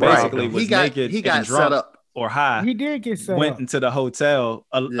 and he basically was naked and drunk. Set up. Or high. He did get set went up. into the hotel.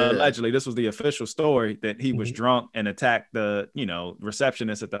 Allegedly, this was the official story, that he was drunk and attacked the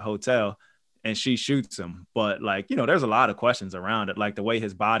receptionist at the hotel, and she shoots him. But like, there's a lot of questions around it, like the way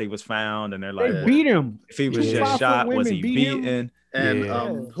his body was found, and they're like, they beat him. If he was just shot, was he beaten? And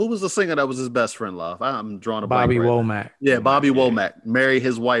who was the singer that was his best friend, Love? I'm drawing a blank. Bobby Womack. Yeah, Bobby Womack married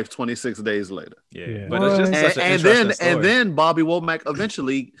his wife 26 days later. Yeah. But it's just such an interesting story. And then Bobby Womack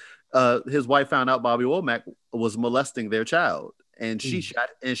eventually. His wife found out Bobby Womack was molesting their child, and she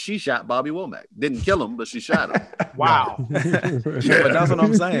shot Bobby Womack. Didn't kill him, but she shot him. Wow. But that's what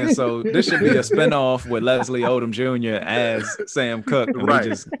I'm saying. So this should be a spinoff with Leslie Odom Jr. as Sam Cooke. And we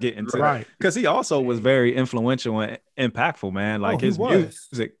just get into it. Because he also was very influential and impactful, man. Like his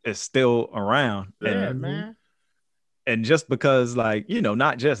music is still around. Yeah, man. And just because, like,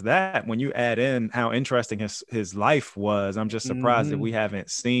 not just that, when you add in how interesting his life was, I'm just surprised that we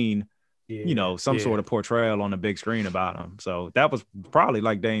haven't seen, some sort of portrayal on the big screen about him. So that was probably,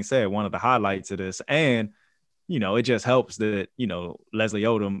 like Dane said, one of the highlights of this. And, it just helps that, Leslie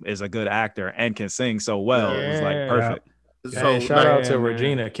Odom is a good actor and can sing so well. It was like perfect. Yeah. So shout out to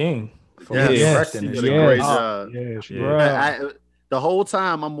Regina King for directing this. She did a great job. The whole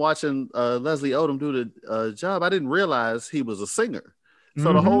time I'm watching Leslie Odom do the job, I didn't realize he was a singer.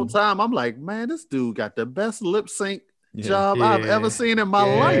 So the whole time I'm like, man, this dude got the best lip sync job I've ever seen in my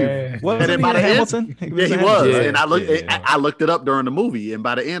life. Was And he by in the Hamilton? end, he was. Yeah. And I looked it up during the movie, and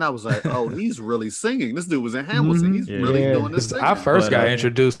by the end, I was like, "Oh, he's really singing. This dude was in Hamilton. He's really doing this singing." I first got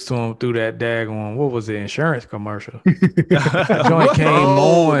introduced to him through that daggone, what was the insurance commercial? That joint came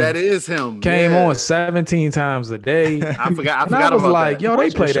on. That is him. Came on 17 times a day. I forgot. And I was about like, that. yo, they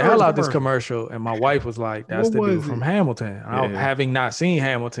What's played the insurance hell out this commercial? commercial. And my wife was like, that's What the dude was from it? Hamilton. Having not seen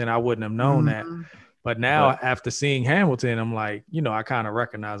Hamilton, I wouldn't have known that. But now after seeing Hamilton, I'm like, I kind of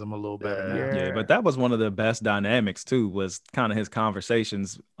recognize him a little better now. Yeah, but that was one of the best dynamics too, was kind of his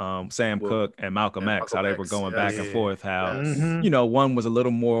conversations, Sam Cooke and Malcolm X, how they were going back and forth, how, one was a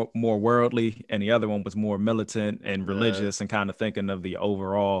little more worldly and the other one was more militant and religious and kind of thinking of the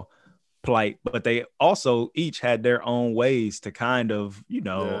overall plight, but they also each had their own ways to kind of,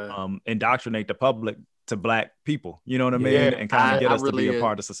 indoctrinate the public to Black people, you know what I mean? And kind of get us to be a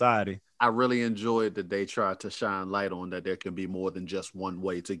part of society. I really enjoyed that they tried to shine light on that there can be more than just one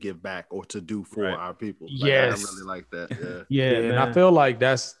way to give back or to do for our people. I really like that. Yeah, and I feel like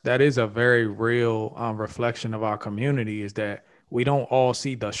that is a very real reflection of our community, is that we don't all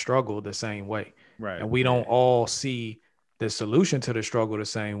see the struggle the same way. Right. And we don't all see the solution to the struggle the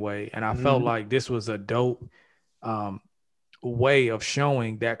same way. And I felt like this was a dope way of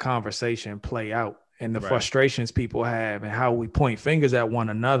showing that conversation play out and the frustrations people have and how we point fingers at one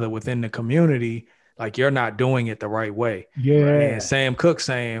another within the community. Like, you're not doing it the right way. Yeah. And Sam Cooke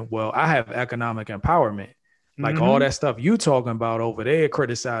saying, well, I have economic empowerment. Like all that stuff you talking about over there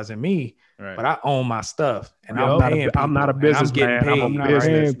criticizing me, but I own my stuff and I'm not a businessman. I'm a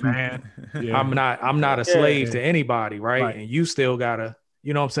businessman. I'm not a slave to anybody, right? And you still gotta,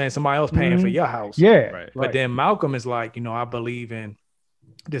 you know what I'm saying? Somebody else paying for your house. Yeah. But then Malcolm is like, I believe in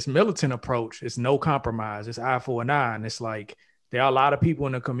this militant approach. It's no compromise. It's eye for an eye. And it's like, there are a lot of people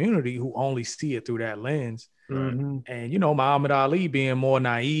in the community who only see it through that lens. And Muhammad Ali being more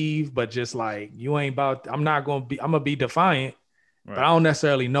naive, but just like, I'm gonna be defiant, but I don't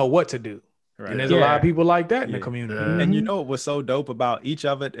necessarily know what to do. And there's a lot of people like that in the community. And what was so dope about each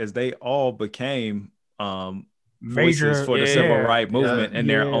of it is they all became Major voices for the civil rights movement in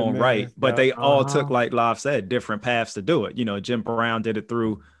their own right, but they all took, like Lav said, different paths to do it. Jim Brown did it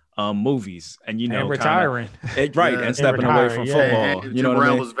through movies and and retiring and stepping away from football.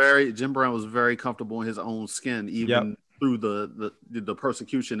 Jim Brown was very comfortable in his own skin, even through the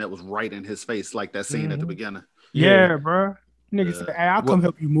persecution that was right in his face, like that scene at the beginning. Yeah, bro. Nigga said, "Hey, I'll come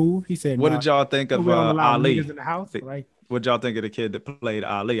help you move." He said, "What did y'all think of Ali? In the house? What y'all think of the kid that played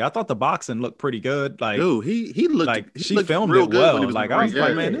Ali? I thought the boxing looked pretty good. Like, dude, he looked like she looked filmed real it well. Like, I was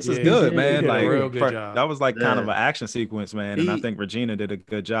like, man, this is good, man. Like, real good job. That was like kind of an action sequence, man. And I think Regina did a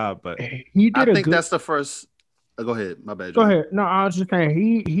good job. But I think that's the first. Go ahead, my bad. Go ahead. No, I was just saying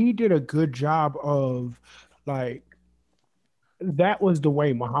he did a good job of, like, that was the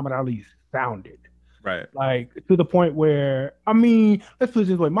way Muhammad Ali sounded. Right. Like, to the point where, I mean, let's put it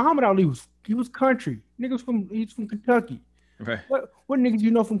this way: Muhammad Ali was country. He's from Kentucky. Right. What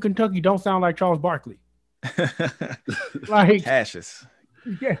niggas from Kentucky don't sound like Charles Barkley? Like Cassius.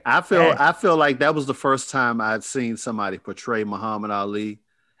 Yeah. I feel like that was the first time I'd seen somebody portray Muhammad Ali,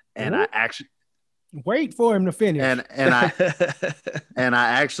 and I actually wait for him to finish. And I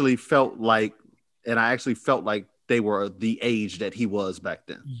actually felt like they were the age that he was back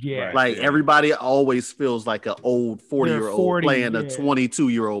then. Yeah. Like everybody always feels like an old 40-year-old playing a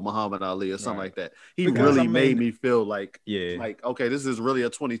 22-year-old Muhammad Ali or something like that. He really made me feel like, okay, this is really a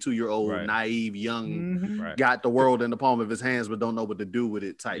 22-year-old naive, young, got the world in the palm of his hands, but don't know what to do with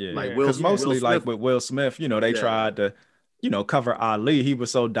it type. Yeah. Like Will Smith, like with Will Smith, they tried to, cover Ali. He was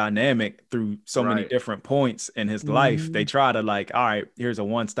so dynamic through so many different points in his life. They try to like, all right, here's a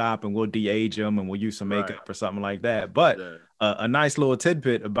one stop and we'll de-age him and we'll use some makeup or something like that. But a nice little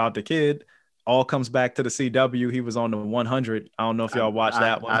tidbit about the kid all comes back to the CW. He was on the 100. I don't know if y'all watched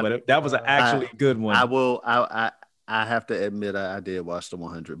that one, but that was an actually good one. I have to admit I did watch the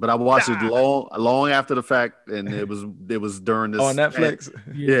 100, but I watched it long after the fact, and it was during this on Netflix.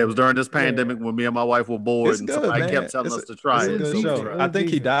 It was during this pandemic when me and my wife were bored, and somebody kept telling us to try it. Good show. I think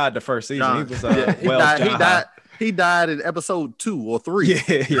he died the first season. John, he was he died in episode 2 or 3.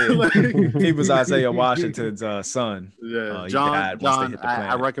 He was Isaiah Washington's son. Yeah, John.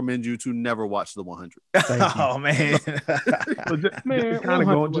 I recommend you to never watch the 100. Oh man, kind of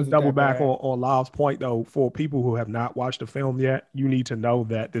going just double back on Lav's point though. For people who have not watched the film yet, you need to know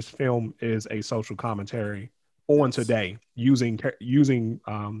that this film is a social commentary on today, using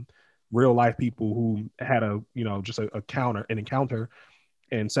real life people who had an encounter.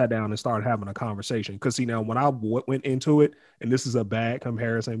 And sat down and started having a conversation. Because see, now when I went into it, and this is a bad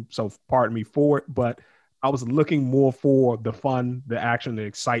comparison, so pardon me for it, but I was looking more for the fun, the action, the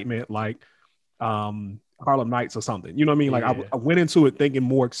excitement, like Harlem Nights or something. You know what I mean? Like I went into it thinking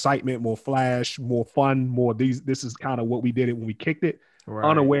more excitement, more flash, more fun, more these. This is kind of what we did it when we kicked it. Right.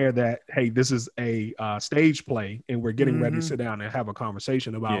 Unaware that, hey, this is a stage play and we're getting ready to sit down and have a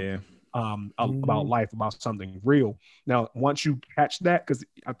conversation about life, about something real. Now, once you catch that, because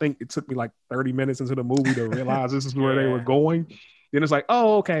I think it took me like 30 minutes into the movie to realize this is where they were going. Then it's like,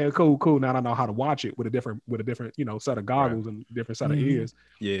 oh, okay, cool. Now I know how to watch it with a different, set of goggles and different set of ears.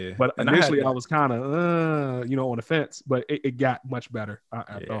 Yeah. But initially I was kind of, on the fence, but it got much better.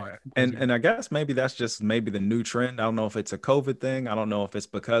 I thought. And I guess maybe that's just maybe the new trend. I don't know if it's a COVID thing. I don't know if it's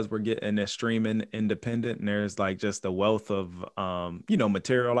because we're getting this streaming independent and there's like just a wealth of,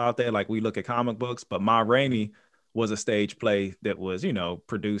 material out there. Like we look at comic books, but Ma Rainey was a stage play that was,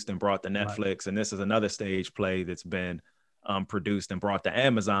 produced and brought to Netflix. Right. And this is another stage play that's been produced and brought to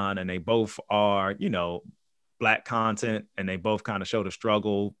Amazon, and they both are, Black content, and they both kind of show the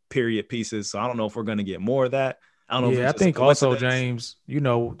struggle period pieces. So I don't know if we're going to get more of that. I don't know. Yeah, I think also, James,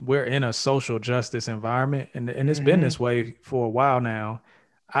 we're in a social justice environment, and it's been this way for a while now.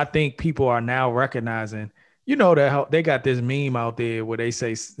 I think people are now recognizing, that they got this meme out there where they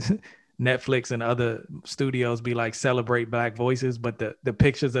say Netflix and other studios be like celebrate Black voices, but the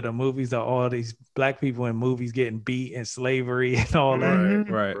pictures of the movies are all these Black people in movies getting beat and slavery and all that.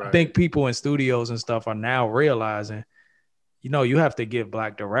 Right. I think people in studios and stuff are now realizing, you have to give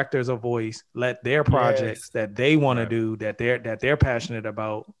Black directors a voice, let their projects that they want to do, that they're passionate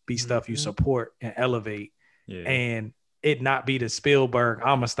about, be stuff you support and elevate, and it not be the Spielberg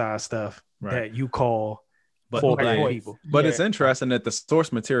Amistad stuff that you call. But it's interesting that the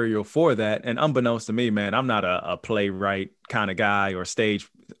source material for that, and unbeknownst to me, man, I'm not a playwright kind of guy or stage,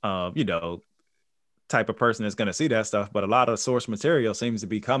 type of person that's going to see that stuff. But a lot of source material seems to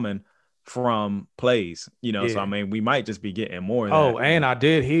be coming from plays, So I mean, we might just be getting more of that. Oh, and I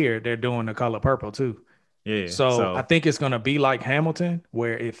did hear they're doing The Color Purple too. Yeah. So I think it's going to be like Hamilton,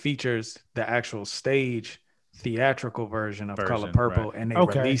 where it features the actual stage theatrical version of Color Purple, and they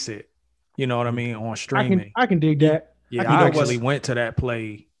release it. You know what I mean? On streaming. I can dig that. Yeah, I actually went to that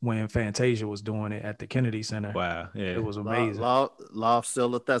play when Fantasia was doing it at the Kennedy Center. Wow. Yeah. It was amazing. Love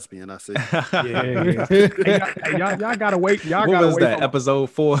still a thespian, I see. Yeah. Hey, y'all gotta wait. What was that? Episode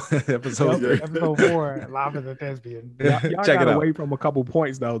 4? Episode 4, Love is a Thespian. Y'all got away from a couple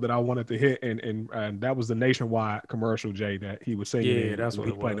points though that I wanted to hit, and that was the Nationwide commercial, Jay, that he was singing. Yeah, that's what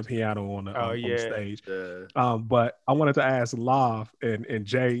he playing the piano on the stage. Yeah. But I wanted to ask Love and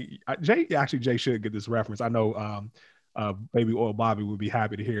Jay. Jay should get this reference. I know Baby Oil Bobby would be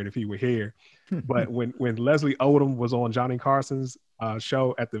happy to hear it if he were here. But when Leslie Odom was on Johnny Carson's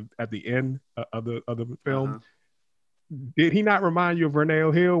show at the end of the film, did he not remind you of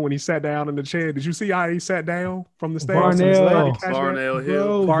Vernell Hill when he sat down in the chair? Did you see how he sat down from the stage? Varnell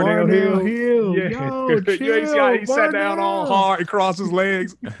Hill. Varnell Hill. Yeah. You see how he sat down all hard and crossed his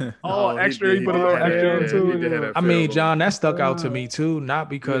legs. All extra. He put a little extra into it. I mean, John, that stuck out to me too, not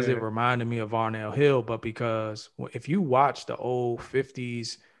because it reminded me of Varnell Hill, but because if you watch the old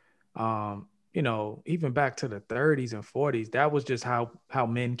 50s, even back to the 30s and 40s, that was just how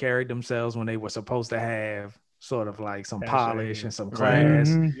men carried themselves when they were supposed to have sort of like some polish and some class.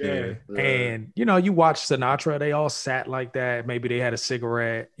 And you watch Sinatra, they all sat like that. Maybe they had a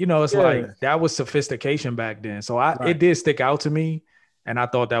cigarette. It's like that was sophistication back then. So it did stick out to me, and I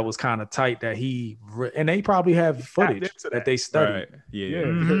thought that was kind of tight that and they probably have footage that they studied.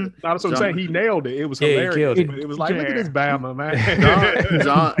 That's what I'm saying. He nailed it. It was hilarious. It was like, look at this Bama,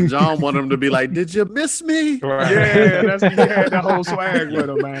 man. John wanted him to be like, did you miss me? Right. Yeah, he had that whole swag with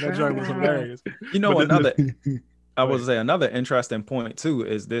him, man. That joke was hilarious. Another interesting point too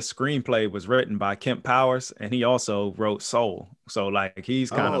is this screenplay was written by Kemp Powers, and he also wrote Soul. So like he's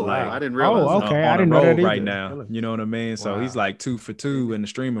kind of I didn't realize. I didn't know that either. Right now. You know what I mean? So he's like 2 for 2 in the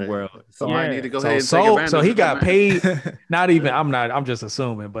streaming world. So I need to go ahead and take advantage. So he got paid. I'm just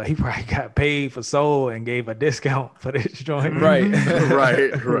assuming, but he probably got paid for Soul and gave a discount for this joint. Right.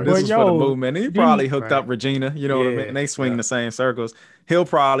 Right. This is for the movement. He probably hooked up Regina. You know what I mean? They swing the same circles. He'll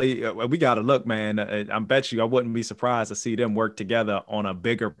probably. We got to look, man. I bet you I wouldn't be surprised to see them work together on a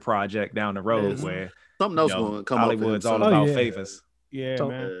bigger project down the road where something else will come Hollywood's up. all about favors. Yeah,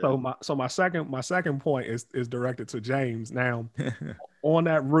 man. So my second point is directed to James. Now, on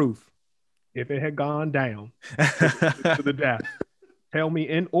that roof, if it had gone down to the death, tell me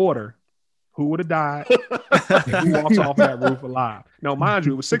in order who would have died and who walks off that roof alive. Now, mind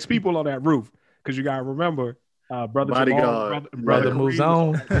you, it was 6 people on that roof, because you gotta remember Brother Bodyguard. Jamal, Brother Kareem. moves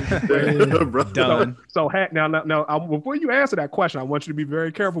on. Done. So now, before you answer that question, I want you to be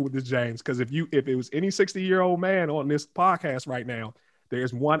very careful with this, James, because if it was any 60-year-old man on this podcast right now,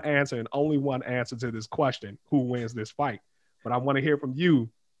 there's one answer and only one answer to this question: who wins this fight? But I want to hear from you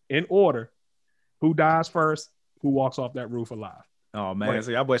in order: who dies first? Who walks off that roof alive? Oh man,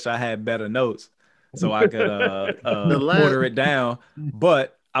 see, I wish I had better notes so I could order it down.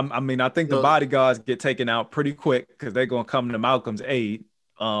 But I think the bodyguards get taken out pretty quick because they're gonna come to Malcolm's aid.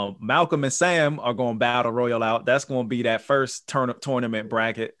 Malcolm and Sam are gonna battle royal out. That's gonna be that first tournament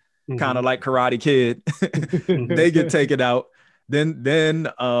bracket, kind of like Karate Kid. They get taken out. Then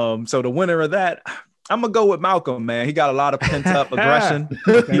so the winner of that, I'm gonna go with Malcolm, man. He got a lot of pent up aggression.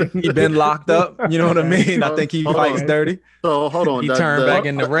 He been locked up. You know what I mean? I think he fights dirty. So hold on. He turned back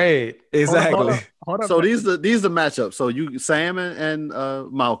into red. Exactly. Hold up. So these are the matchups. So you Sam and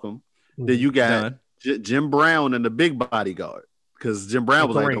Malcolm. Then you got Jim Brown and the big bodyguard. Because Jim Brown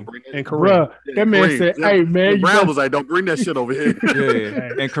was like, don't bring that. And Kareem. That man said, hey, man. Jim Brown was like, don't bring that shit over here.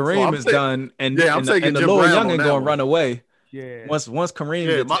 Yeah. And Kareem is done. And the Jim little Brown youngin' gonna run away. Yeah. Once Kareem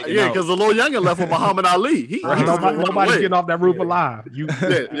gets taken out. because the little youngin left with Muhammad Ali. Nobody's getting off that roof alive.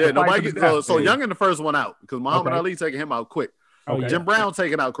 Nobody. So youngin the first one out because Muhammad Ali taking him out quick. Okay. Jim Brown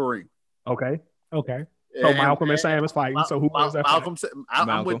taking out Kareem. Okay. And, So Malcolm and Sam is fighting. So who wins that fight?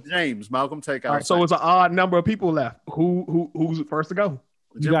 I'm with James. Malcolm take out. All right, so it's an odd number of people left. Who's first to go?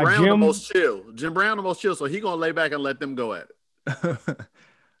 Jim Brown the most chill. Jim Brown the most chill. So he gonna lay back and let them go at it.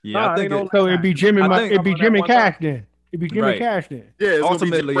 Yeah, I think so it'd be Jim and Cash then. It'd be Jim and Cash then. Yeah,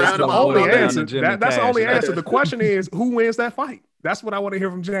 ultimately it's it's the only answer. Jim That's the only Cash. answer. The question is, who wins that fight? That's what I want to hear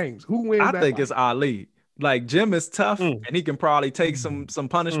from James. Who wins that I think fight? it's Ali. Like Jim is tough and he can probably take some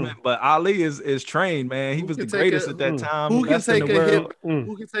punishment, but Ali is trained, man. He was the greatest at that time. Who can best in take the a world. hit?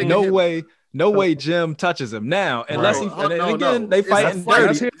 Who can take a hit? No way Jim touches him now. Unless they fighting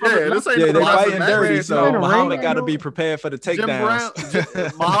Let's dirty. hear from They fighting dirty. match. So Muhammad got to be prepared for the Jim takedowns.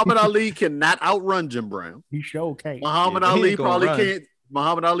 Brown, Muhammad Ali cannot outrun Jim Brown. He showcased. Muhammad he Ali ain't gonna probably run. can't.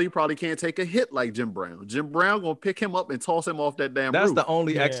 Muhammad Ali probably can't take a hit like Jim Brown. Jim Brown gonna pick him up and toss him off that damn That's roof. the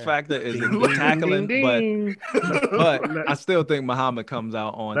only X factor is the tackling, but I still think Muhammad comes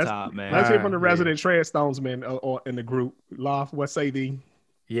out on top, man. Let's hear from the resident Treadstonesmen in the group. Loft, what say thee?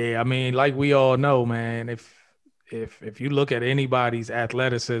 Yeah, I mean, like we all know, man, if you look at anybody's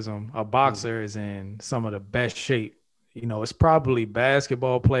athleticism, a boxer is in some of the best shape. You know, it's probably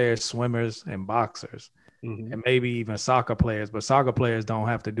basketball players, swimmers, and boxers, and maybe even soccer players. But soccer players don't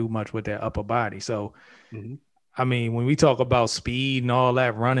have to do much with their upper body. So, I mean, when we talk about speed and all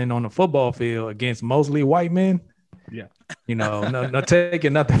that running on the football field against mostly white men, you know, not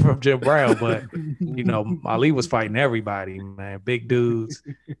taking nothing from Jim Brown, but you know, Ali was fighting everybody, man, big dudes.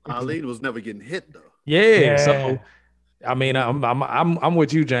 Ali was never getting hit though. Yeah. So, I mean, I'm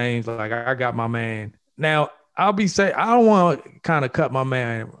with you, James. Like I got my man. Now I don't want to kind of cut my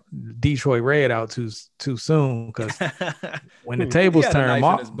man Detroit Red out too soon because when the tables turned,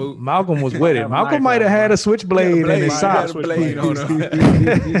 Malcolm was with it. Malcolm might have had a switchblade in his sock.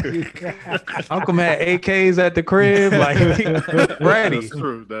 Malcolm had AKs at the crib, like ready.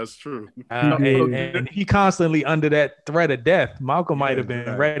 That's true. And he constantly under that threat of death. Malcolm might have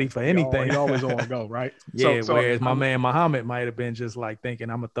been ready for anything. He always on go, right? Yeah. Whereas my man Muhammad might have been just like thinking,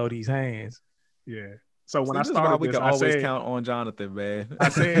 "I'm gonna throw these hands." Yeah. So when I This is started why we this, can I always said, count on Jonathan, man. I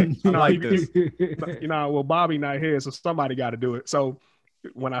said, I like this. Well, Bobby not here, so somebody got to do it. So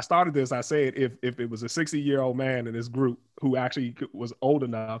when I started this, I said if it was a 60-year-old man in this group who actually was old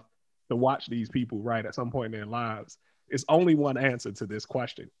enough to watch these people right at some point in their lives, it's only one answer to this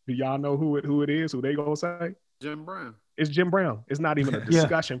question. Do y'all know who it is? Who they gonna say? Jim Brown. It's Jim Brown. It's not even a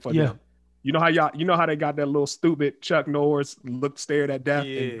discussion for them. You know how they got that little stupid Chuck Norris stared at death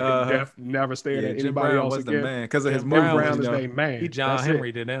and death never stared at anybody else was again. The man because of his Jim morals, Brown is their man. He John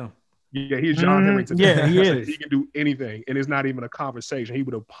Henry to them. Yeah, he's John Henry to them. Yeah, he is. He can do anything, and it's not even a conversation. He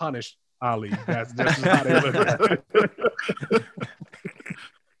would have punished Ali. That's just how they look at it.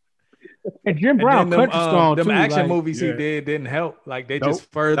 And Jim Brown country strong them too. action like, movies he did didn't help. Like they just Nope.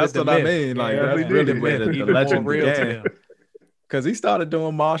 furthered That's the what I myth. mean. Like Yeah, that's they really did. where the Even more legend real to began. them. Because he started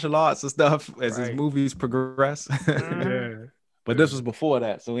doing martial arts and stuff as his Right. movies progress. Yeah, But this was before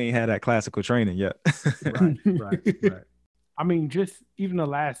that, so he ain't had that classical training yet. right. I mean, just even the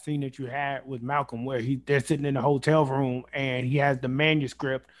last scene that you had with Malcolm, where they're sitting in the hotel room and he has the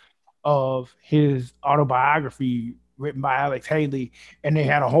manuscript of his autobiography written by Alex Haley, and they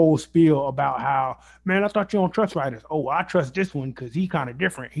had a whole spiel about how, man, I thought you don't trust writers. Oh, well, I trust this one because he kind of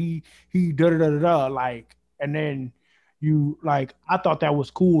different. He da like, and then you like, I thought that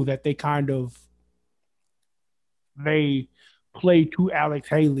was cool that they kind of they play to Alex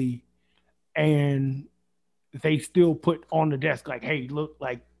Haley and they still put on the desk like, hey, look,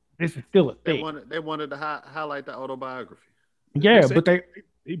 like this is still a thing. They wanted to highlight the autobiography. Yeah, but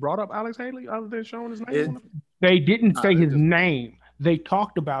he brought up Alex Haley other than showing his name. They didn't say his name. They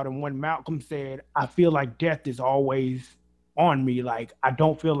talked about him when Malcolm said, I feel like death is always on me. Like I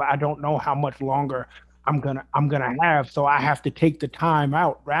don't know how much longer I'm gonna have. So I have to take the time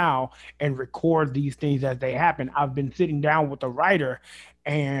out now and record these things as they happen. I've been sitting down with a writer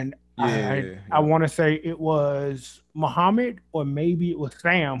and I want to say it was Muhammad or maybe it was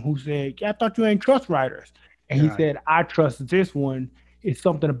Sam who said, yeah, I thought you ain't trust writers. And he said, I trust this one. It's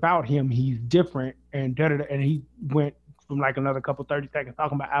something about him. He's different. And and he went from like another couple 30 seconds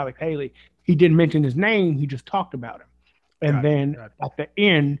talking about Alex Haley. He didn't mention his name. He just talked about him. And then at the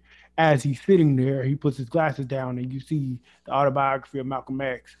end, as he's sitting there, he puts his glasses down and you see the autobiography of Malcolm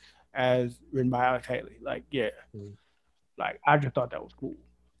X as written by Alex Haley. Like, like I just thought that was cool.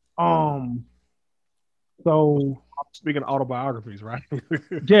 So speaking of autobiographies, right?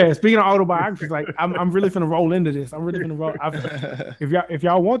 Yeah, speaking of autobiographies, like I'm really finna roll into this. I'm really finna roll. If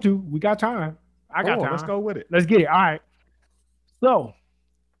y'all want to, we got time. I got time. Let's go with it. Let's get it. All right. So,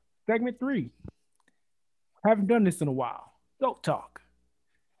 segment 3. Haven't done this in a while. Dope talk.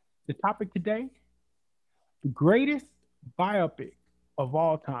 The topic today: the greatest biopic of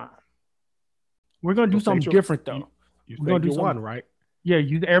all time. We're gonna do something different though. We're gonna do one, right? Yeah,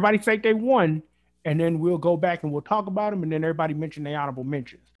 everybody say they won, and then we'll go back and we'll talk about them, and then everybody mention their honorable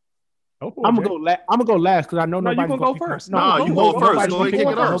mentions. I'm gonna go last because I know nobody's gonna go first. No, you go first. Go ahead, kick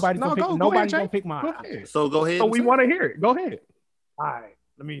it off. Nobody's gonna pick mine. Okay. So go ahead. So we want to hear it. Go ahead. All right.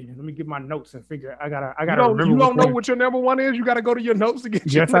 Let me get my notes and figure. I gotta remember. You don't know what your number one is. You gotta go to your notes to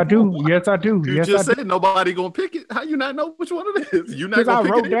get. Yes, I do. Yes, I do. You just said nobody gonna pick it. How you not know which one it is? You not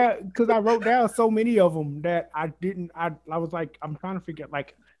gonna pick it? Because I wrote down so many of them that I didn't. I was like, I'm trying to figure.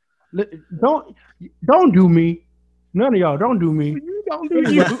 Like, don't do me. None of y'all don't do me. Don't do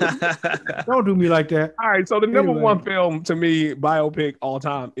me like that. All right. So the number one film to me, biopic all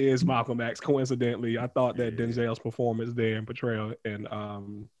time, is Malcolm X. Coincidentally, I thought that Denzel's performance there and portrayal and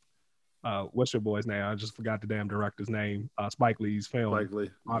what's your boy's name? I just forgot the damn director's name. Spike Lee's film. Spike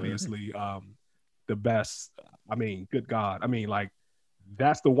Lee. Obviously, the best. I mean, good God. I mean, like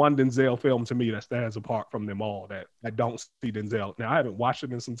that's the one Denzel film to me that stands apart from them all. That I don't see Denzel. Now I haven't watched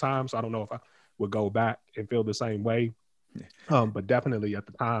it in some time, so I don't know if I would go back and feel the same way. But definitely at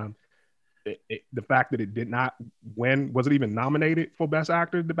the time, the fact that it did not win, was it even nominated for Best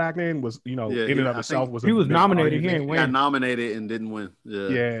Actor back then? Was in and of itself was he was nominated. He ain't win. Got nominated and didn't win.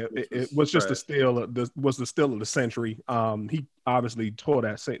 It was just a steal. Was the steal of the century. He obviously tore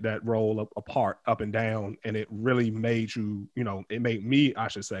that role apart, up and down, and it really made you. It made me, I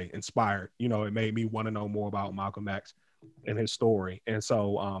should say, inspired. It made me want to know more about Malcolm X and his story. And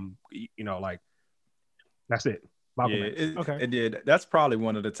so, like that's it. That's probably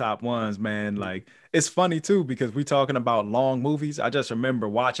one of the top ones, man. Like it's funny too because we talking about long movies. I just remember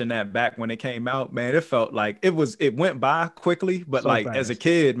watching that back when it came out, man. It felt like it went by quickly, but so like fast. As a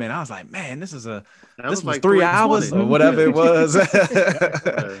kid, man, I was like, man, this was like 3 hours or whatever it was.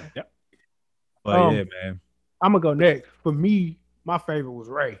 Yep. But yeah, man. I'm gonna go next. For me, my favorite was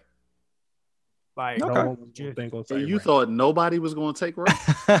Ray. Like, you thought nobody was gonna take Ray?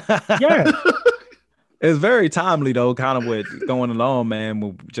 Yeah. It's very timely though, kind of with going along, man.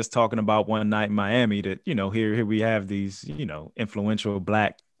 We're just talking about One Night in Miami that, here we have these, influential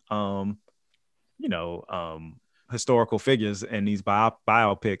Black, historical figures and these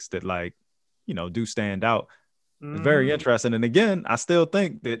biopics that like, do stand out. It's very interesting. And again, I still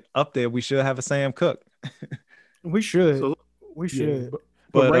think that up there we should have a Sam Cooke. We should.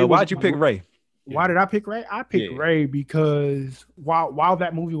 But why'd you pick Ray? Why did I pick Ray? I picked Ray because while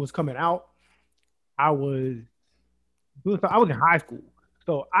that movie was coming out, I was in high school,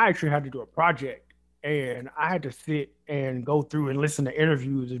 so I actually had to do a project, and I had to sit and go through and listen to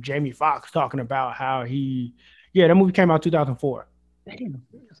interviews of Jamie Foxx talking about how that movie came out 2004. Damn,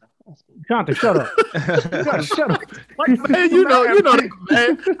 Jonathan, shut up! Shut up! Man,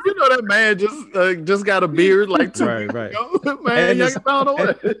 that man just got a beard like 2 years ago. Man,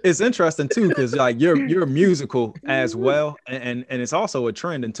 it's interesting too because like you're musical as well, and it's also a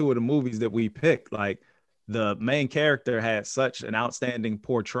trend in 2 of the movies that we picked. Like the main character had such an outstanding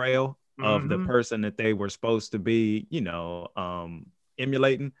portrayal of the person that they were supposed to be,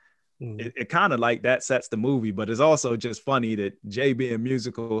 emulating. It kind of like that sets the movie, but it's also just funny that Jay being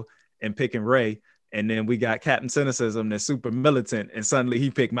musical and picking Ray And then we got Captain Cynicism that's super militant, and suddenly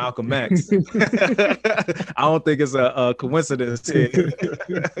he picked Malcolm X. I don't think it's a coincidence here.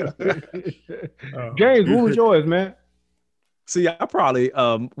 James, what was yours, man? See, I probably,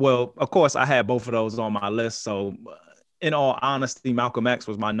 well, of course, I had both of those on my list. So, in all honesty, Malcolm X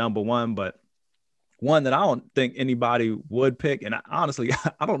was my number one, but one that I don't think anybody would pick, and honestly,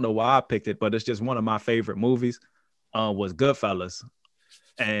 I don't know why I picked it, but it's just one of my favorite movies, was Goodfellas.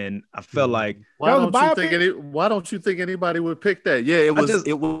 And I feel like why don't you think anybody would pick that? Yeah,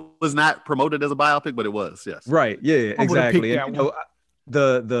 it was not promoted as a biopic, but it was, yes. Right, yeah, exactly. And, you know,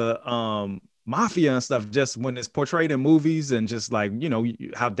 the mafia and stuff, just when it's portrayed in movies, and just like, you know,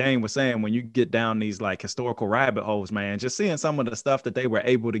 how Dane was saying, when you get down these like historical rabbit holes, man, just seeing some of the stuff that they were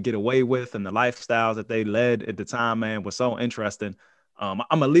able to get away with and the lifestyles that they led at the time, man, was so interesting. I'm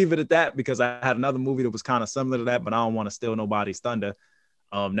gonna leave it at that, because I had another movie that was kind of similar to that, but I don't want to steal nobody's thunder.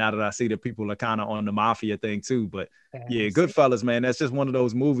 Now that I see that people are kind of on the mafia thing too. But yeah, Goodfellas, man, that's just one of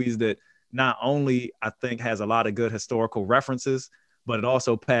those movies that not only I think has a lot of good historical references, but it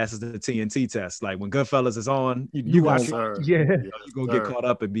also passes the TNT test. Like when Goodfellas is on, you watch it, you're gonna get caught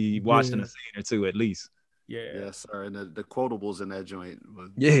up and be watching a scene or two at least. Yeah, yes, sir. And the quotables in that joint.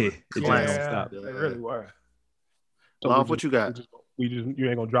 It stop. They really were. So Love, what you got? You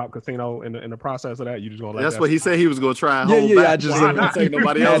ain't gonna drop Casino in the process of that. You just gonna let that's what he said he was gonna try and hold back. I just didn't take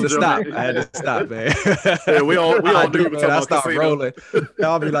nobody else. I had to stop, man. Yeah, we all do. Man, I start rolling.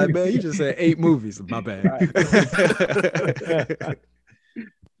 I'll be like, man, you just said 8 movies. My bad.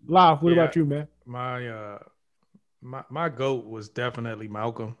 Live, what about you, man? My GOAT was definitely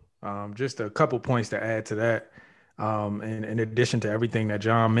Malcolm. Just a couple points to add to that. And in addition to everything that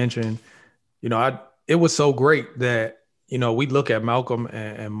John mentioned, you know, it was so great that, you know, we look at Malcolm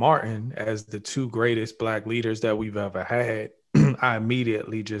and Martin as the 2 greatest Black leaders that we've ever had. I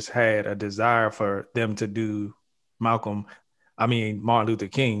immediately just had a desire for them to do Martin Luther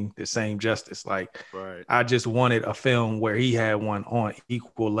King the same justice. Like, right. I just wanted a film where he had one on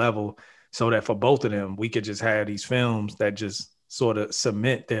equal level, so that for both of them, we could just have these films that just sort of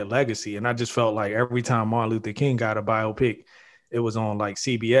cement their legacy. And I just felt like every time Martin Luther King got a biopic, it was on like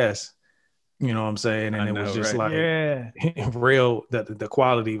CBS. You know what I'm saying? And it was just like real, that the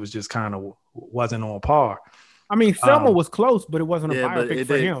quality was just kind of wasn't on par. I mean, Selma was close, but it wasn't a biopic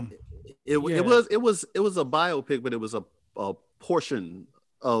for him. It was a biopic, but it was a portion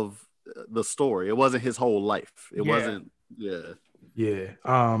of the story. It wasn't his whole life. It wasn't.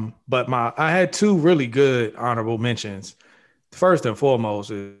 But I had 2 really good honorable mentions. First and foremost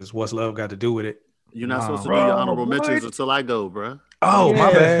is What's Love Got to Do with It. You're not supposed to do your honorable mentions until I go, bro. Oh,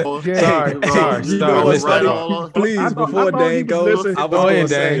 my bad. Sorry. Please, before Dane goes, I was going to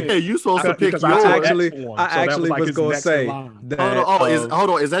say, hey, you supposed to pick yours. I actually was going to say that. Hold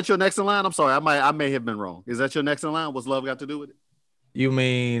on. Is that your next in line? I'm sorry. I may have been wrong. Is that your next in line? What's Love Got to Do with it? You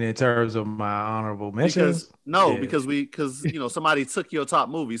mean in terms of my honorable mentions? Because you know, somebody took your top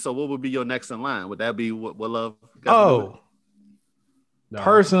movie. So what would be your next in line? Would that be what Love Got to Do with it?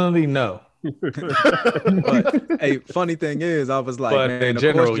 Personally, no. But hey, funny thing is, I was like, man,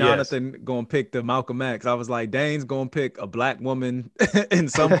 of course Jonathan gonna pick the Malcolm X. I was like, Dane's gonna pick a Black woman in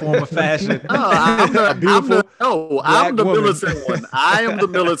some form of fashion. I'm the militant one. I am the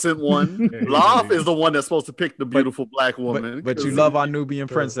militant one. Love is the one that's supposed to pick the beautiful Black woman. But you love our Nubian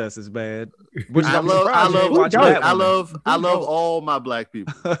princesses, man. I love all my Black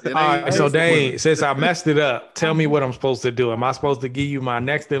people. All right, so Dane, since I messed it up, tell me what I'm supposed to do. Am I supposed to give you my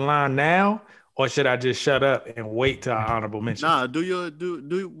next in line now? Or should I just shut up and wait till our honorable mention? Nah, do your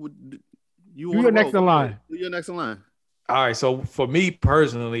next in line. Do your next in line. All right. So for me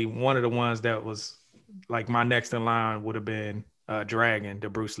personally, one of the ones that was like my next in line would have been Dragon, the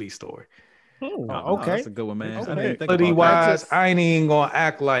Bruce Lee story. Okay, that's a good one, man. Quality-wise, I ain't even gonna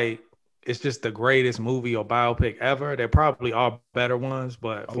act like it's just the greatest movie or biopic ever. There probably are better ones,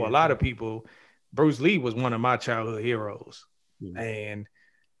 but for a lot of people, Bruce Lee was one of my childhood heroes, and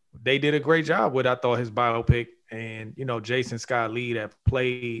they did a great job with, I thought, his biopic. And, you know, Jason Scott Lee that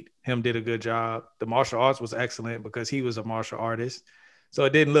played him did a good job. The martial arts was excellent because he was a martial artist. So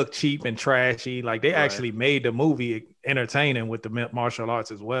it didn't look cheap and trashy. Like they actually made the movie entertaining with the martial arts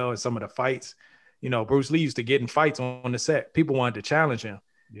as well. And some of the fights, you know, Bruce Lee used to get in fights on the set. People wanted to challenge him.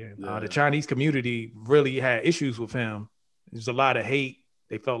 The Chinese community really had issues with him. There's a lot of hate.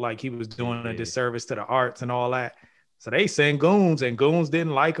 They felt like he was doing a disservice to the arts and all that. So they sent goons, and goons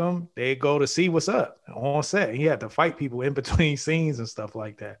didn't like him. They go to see what's up on set. He had to fight people in between scenes and stuff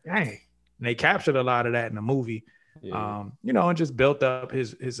like that. Dang. And they captured a lot of that in the movie. You know, and just built up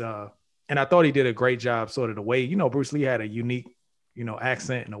his and I thought he did a great job, sort of the way, you know, Bruce Lee had a unique, you know,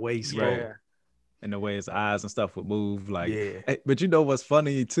 accent and the way he spoke. and the way his eyes and stuff would move. Like, Yeah. but you know what's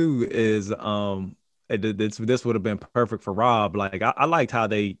funny too is this would have been perfect for Rob. Like I liked how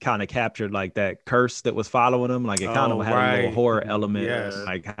they kind of captured like that curse that was following him. Like it kind of had a little horror element,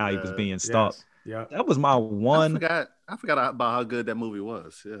 like how he was being stalked. Yeah, that was my one. I forgot about how good that movie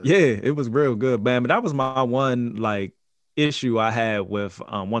was. Yeah, it was real good, man. But that was my one like issue I had with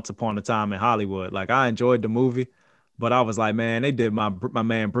Once Upon a Time in Hollywood. Like I enjoyed the movie, but I was like, man, they did my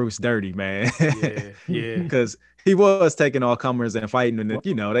man Bruce dirty, man. Yeah. Because he was taking all comers and fighting, and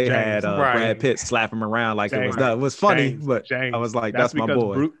you know they had Brad Pitt slap him around like it was that. It was funny, but I was like, that's my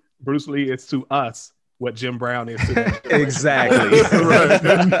boy. Bruce Lee is to us what Jim Brown is to them. Exactly.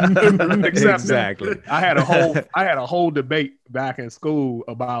 Exactly. I had a whole debate back in school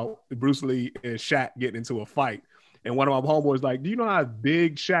about Bruce Lee and Shaq getting into a fight. And one of my homeboys like, do you know how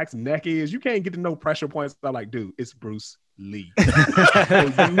big Shaq's neck is? You can't get to no pressure points. I'm like, dude, it's Bruce Lee.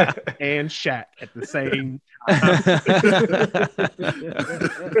 And Shaq at the same time.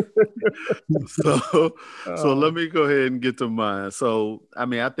 So let me go ahead and get to mine. So, I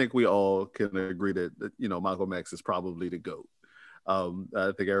mean, I think we all can agree that you know, Malcolm X is probably the GOAT.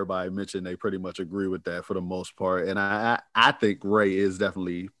 I think everybody mentioned they pretty much agree with that for the most part. And I think Ray is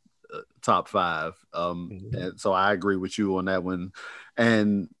definitely top 5. And so I agree with you on that one.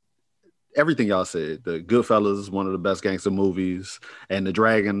 And everything y'all said, the Goodfellas is one of the best gangster movies, and The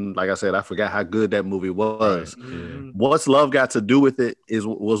Dragon, like I said, I forgot how good that movie was. Right. Yeah. What's Love Got to Do with It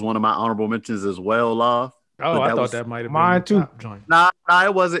was one of my honorable mentions as well, Love. Oh, I thought that might have been mine too. Nah,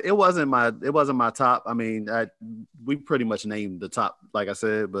 it wasn't my top. I mean, we pretty much named the top, like I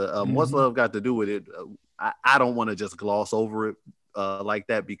said, but What's Love Got to Do with It? I don't want to just gloss over it like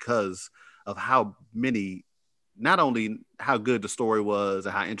that because of how many. Not only how good the story was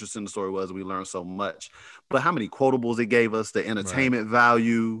and how interesting the story was, we learned so much, but how many quotables it gave us, the entertainment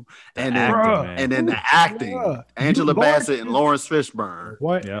value, and then the acting. Angela Bassett and Lawrence Fishburne.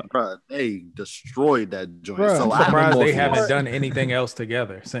 What? Yeah. Bruh, they destroyed that joint. Bruh, so I'm surprised they haven't done anything else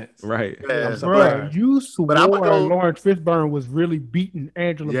together since. Right. Yeah. I'm surprised. You swore Lawrence Fishburne was really beating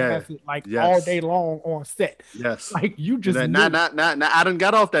Angela Bassett all day long on set. Yes. Like you just I done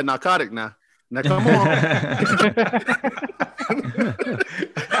got off that narcotic now. Now come on.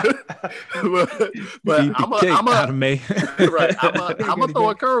 but I'm gonna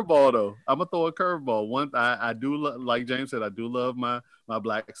throw a curveball though. I'm gonna throw a curveball. One, I do like James said, I do love my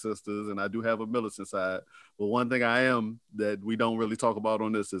black sisters, and I do have a militant side. But one thing I am that we don't really talk about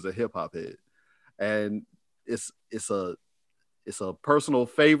on this is a hip hop head, and it's a personal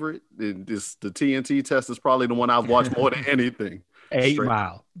favorite. The TNT test is probably the one I've watched more than anything. 8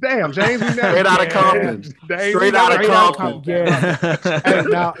 Mile. Damn, James. Straight out of Compton. Straight out of Compton. Yeah. Hey,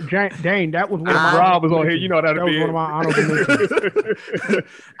 now, Dane, that was one of my. Rob was on here. You know that was one of my honorable mentions.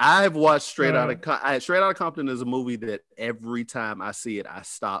 I've watched Straight Out of Compton is a movie that every time I see it, I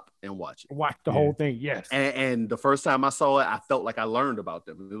stop and watch it. Watch the whole thing, yes. And the first time I saw it, I felt like I learned about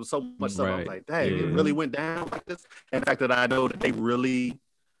them. There was so much stuff. I was like, dang, it really went down like this. And the fact that I know that they really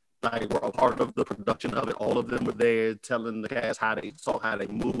were a part of the production of it. All of them were there telling the cast how they saw, how they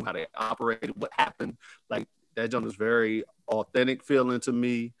moved, how they operated, what happened. Like that joint is very authentic feeling to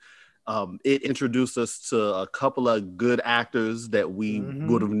me. It introduced us to a couple of good actors that we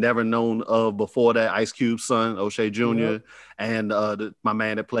would have never known of before that. Ice Cube's son, O'Shea Jr., and my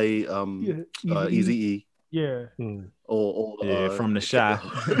man that played Eazy-E. Yeah. From The Chi.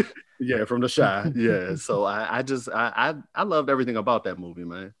 Yeah, from The Chi. Yeah. So I loved everything about that movie,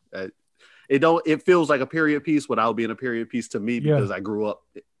 man. It feels like a period piece without being a period piece to me because I grew up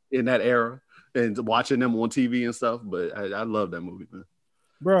in that era and watching them on TV and stuff. But I love that movie, man.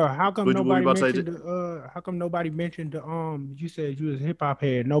 Bro, how come nobody mentioned the you said you was a hip hop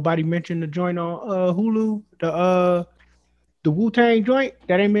head. Nobody mentioned the joint on Hulu, the Wu-Tang joint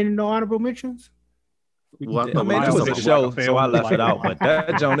that ain't made no honorable mentions? Well, I mean, it was a show, so I left it out. But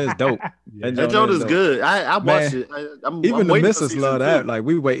that joint is dope. That joint is good. I watched it. Even the missus love that. Like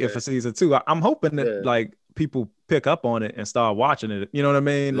we waiting for season 2. I'm hoping that like people pick up on it and start watching it. You know what I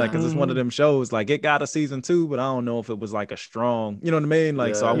mean? Like, cause it's one of them shows. Like it got a season 2, but I don't know if it was like a strong. You know what I mean?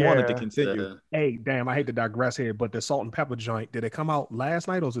 Like, so I wanted to continue. Yeah. Hey, damn! I hate to digress here, but the Salt and Pepper joint, did it come out last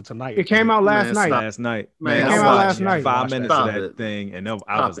night or was it tonight? It came out last night. Last night. Man, it came out last night. 5 minutes of that thing, and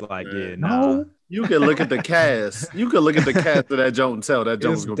I was like, yeah, nah. No. You can look at the cast. You can look at the cast of that joint and tell that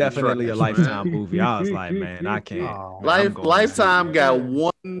joint was definitely a Lifetime movie. I was like, man, I can't. Lifetime got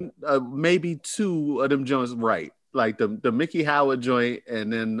one, maybe 2 of them joints right. like the Mickey Howard joint,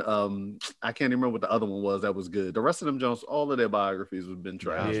 and then I can't even remember what the other one was that was good. The rest of them Jones, all of their biographies have been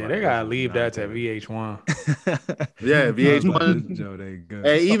trash. Yeah, they gotta leave that to VH1. Yeah, VH1. Joe, they good.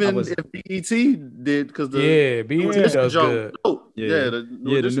 And even if BET did, because BET does good. The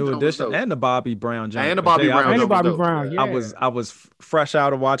new edition and the Bobby Brown joint. And the Bobby Brown. I was fresh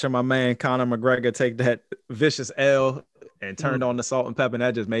out of watching my man Conor McGregor take that vicious L and turned on the salt and pepper, and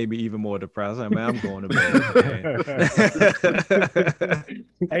that just made me even more depressed. Like, man, I'm going to bed.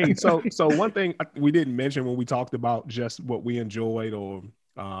 Hey, so one thing we didn't mention when we talked about just what we enjoyed or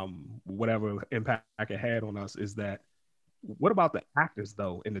whatever impact it had on us is that what about the actors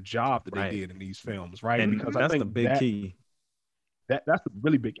though and the job that they did in these films, right? And because that's I think the big key. That's a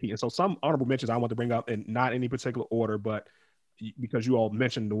really big key. And so some honorable mentions I want to bring up, in not any particular order, but because you all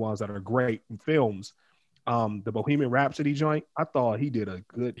mentioned the ones that are great in films. The Bohemian Rhapsody joint, I thought he did a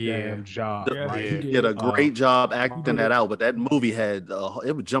good damn job. He did a great job acting that out, but that movie had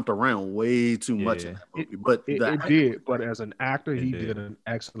it jumped around way too much in that movie. But it did. But as an actor, he did an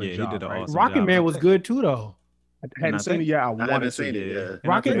excellent job. He did an awesome Rocket job. Man was good too, though. I hadn't seen it yet. I wanted to see it. Yeah.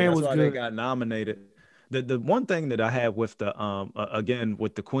 Rocket Man was good. They got nominated. The one thing that I had with the again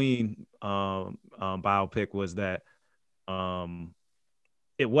with the Queen biopic was that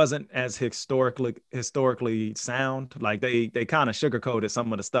it wasn't as historically sound. Like they kind of sugarcoated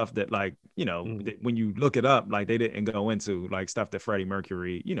some of the stuff that, like, you know, when you look it up, like they didn't go into like stuff that Freddie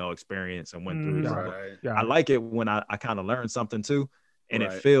Mercury, you know, experienced and went through. Right. I like it when I kind of learned something too. And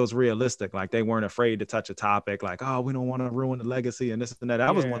it feels realistic. Like they weren't afraid to touch a topic like, oh, we don't want to ruin the legacy and this and that.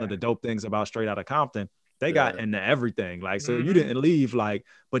 That was one of the dope things about Straight Outta Compton. They got into everything. Like, so you didn't leave like,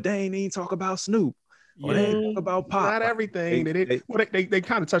 but they ain't even talk about Snoop. Or they ain't talk about Pop. Not everything. They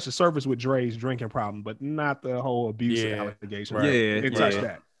kind of touched the surface with Dre's drinking problem, but not the whole abuse allegation. Right. They touched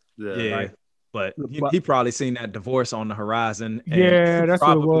that. Yeah. Right? But he probably seen that divorce on the horizon. And that's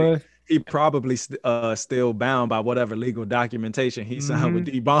what it was. He probably still bound by whatever legal documentation he signed with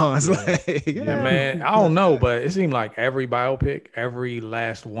D Bonds. Man, I don't know, but it seemed like every biopic, every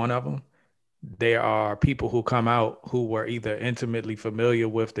last one of them, there are people who come out who were either intimately familiar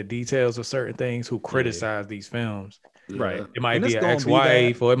with the details of certain things who criticize these films. Right. It might be an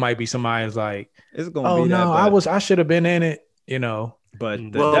ex-wife, or it might be somebody who's like, it's gonna be that. I should have been in it, you know. But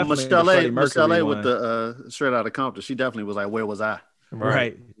Michelle with the Straight Outta Compton, she definitely was like, where was I?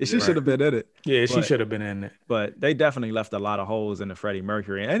 Right. She should have been in it. Yeah, she should have been in it. But they definitely left a lot of holes in the Freddie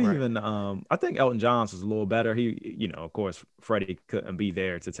Mercury. And even I think Elton John's was a little better. He, you know, of course, Freddie couldn't be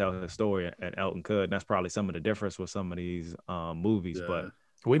there to tell his story, and Elton could. And that's probably some of the difference with some of these movies. Yeah. But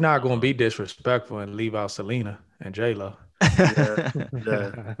we're not going to be disrespectful and leave out Selena and J-Lo. That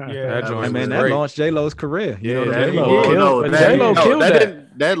launched J-Lo's career. J-Lo killed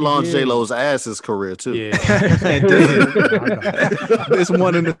that launched J-Lo's ass's career too. Yeah. And it's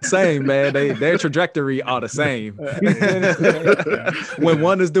one and the same, man. Their trajectory are the same. When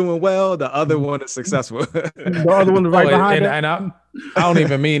one is doing well, the other one is successful. The other one is right behind it. And I don't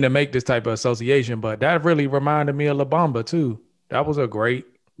even mean to make this type of association, but that really reminded me of La Bamba too. That was a great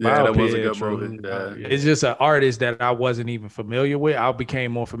that was a good movie. It's just an artist that I wasn't even familiar with. I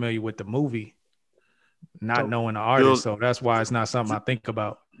became more familiar with the movie, not knowing the artist. So that's why it's not something I think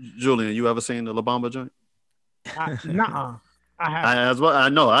about. Julian, you ever seen the La Bamba joint? Nuh-uh. I have. I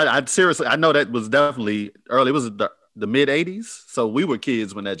know. I seriously, I know that was definitely early. It was the mid '80s, so we were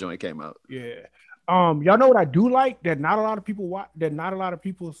kids when that joint came out. Yeah. Y'all know what I do like that not a lot of people watch, that not a lot of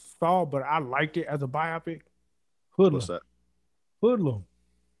people saw, but I liked it as a biopic. Hoodlum. What's that? Hoodlum.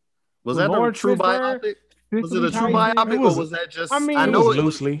 Was that a true biopic? Was it a true biopic, or was that just? I mean, it was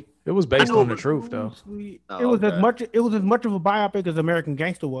loosely. It was based on the truth, though. It was as much. It was as much of a biopic as American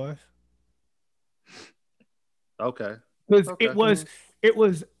Gangster was. Okay. Because it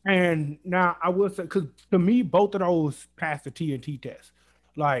was, and now I will say, because to me, both of those passed the TNT test.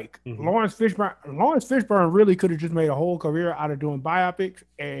 Like Lawrence Fishburne really could have just made a whole career out of doing biopics,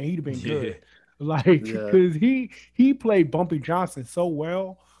 and he'd have been good. Like, because he played Bumpy Johnson so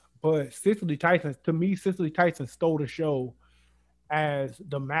well. But Cicely Tyson stole the show as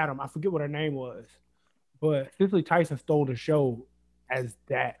the madam. I forget what her name was, but Cicely Tyson stole the show as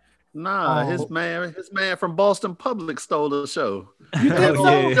that. Nah, his man from Boston Public stole the show. You think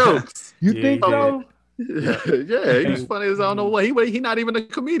so? Jokes. You think so? Yeah, he's funny as I don't know what. He not even a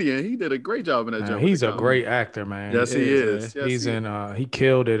comedian. He did a great job in that job. He's a great actor, man. Yes, he is. Yes, he's in. He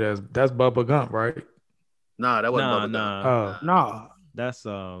killed it as that's Bubba Gump, right? Nah, that wasn't Bubba Gump. Nah. That's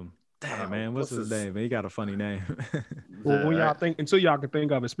damn, man, what's his name? Man, he got a funny name. Well, when y'all think, until y'all can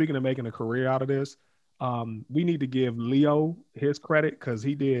think of it, speaking of making a career out of this, we need to give Leo his credit because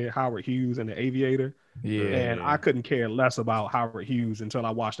he did Howard Hughes and The Aviator. Yeah. And I couldn't care less about Howard Hughes until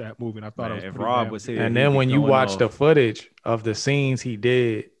I watched that movie. And I thought it was if pretty Rob damn was good. here, And he'd then be when you going watch off. the footage of the scenes he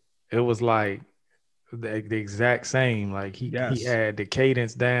did, it was like the exact same. Like he had the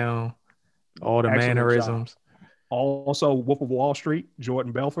cadence down, all the Excellent mannerisms. Also, Wolf of Wall Street,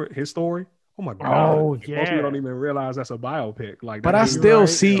 Jordan Belfort, his story. Oh my God. Oh, Most yeah. people don't even realize that's a biopic. Like, But that I dude, still right?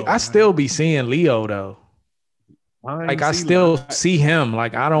 see, Yo, I still be seeing Leo though. Like I still see him.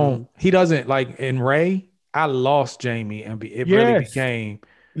 Like I don't. He doesn't like in Ray. I lost Jamie, and it really Yes. became.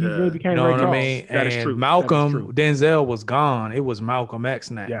 He really became You know Ray what I Charles. mean? That is And true. That is Malcolm true. Denzel was gone. It was Malcolm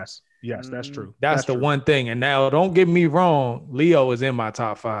X now. Yes, that's true. That's the true. one thing. And now, don't get me wrong, Leo is in my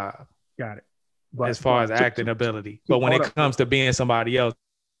top 5 Got it. as far as acting ability. But when it comes to being somebody else,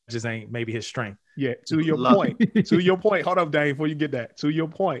 it just ain't maybe his strength. Yeah, to your point. Hold up, Dave, before you get that. To your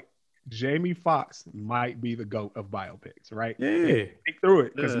point, Jamie Foxx might be the GOAT of biopics, right? Yeah. Think through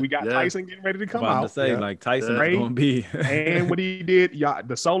it because we got Tyson getting ready to come about out. to say like Tyson Right? is going to be. And what he did,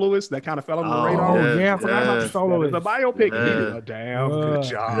 the Soloist, that kind of fell on the radar. Oh, yeah, I forgot about the Soloist. The biopic, he did a damn good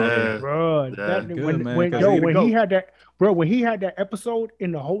job. Bro, when he had that episode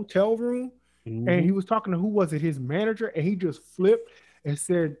in the hotel room and he was talking to who was it, his manager, and he just flipped and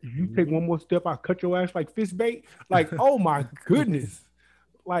said, "If you take one more step, I'll cut your ass like fist bait." Like, oh my goodness.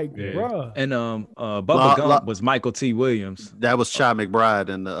 Like, bruh. And Bubba Gump was Michael T. Williams. That was Shy McBride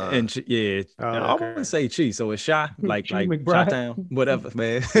and I wouldn't say Chi, so it's Shy, like McBride. Chi-Town, whatever,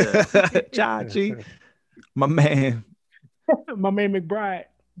 man. Chi, my man McBride.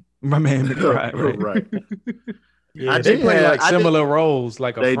 right. Yeah, they play like similar roles,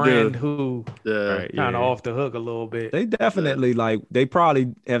 like a friend who kind of off the hook a little bit. They definitely they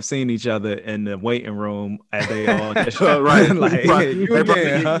probably have seen each other in the waiting room as they all right. Like, Right. you They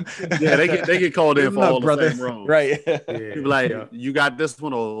again, huh? they get called in for all brother. the same roles. Right. People like, you got this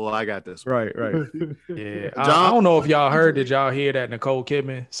one or I got this one. Right. Yeah. John? I don't know if y'all heard. Did y'all hear that Nicole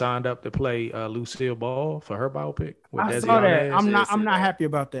Kidman signed up to play Lucille Ball for her biopic? I saw that. I'm not happy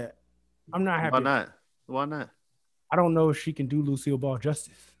about that. I'm not happy. Why not? I don't know if she can do Lucille Ball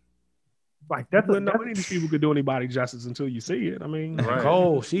justice. Like none of these people could do anybody justice until you see it. I mean,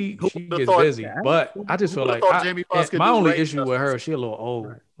 Nicole, she gets busy, but I just feel like my only issue with her, she a little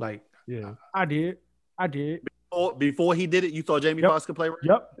old. Like, I did. Before he did it, you thought Jamie Foxx could play Ray?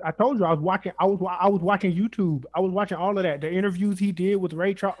 Yep, I told you I was watching watching YouTube. I was watching all of that. The interviews he did with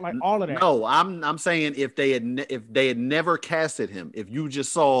Ray Charles, like all of that. No, I'm saying if they had never casted him, if you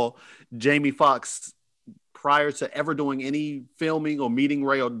just saw Jamie Foxx prior to ever doing any filming or meeting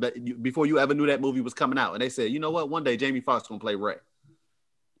Ray, or before you ever knew that movie was coming out, and they said, you know what, one day Jamie Foxx gonna play Ray.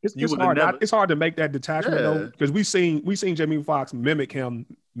 It's hard. It's hard to make that detachment though, because we've seen Jamie Foxx mimic him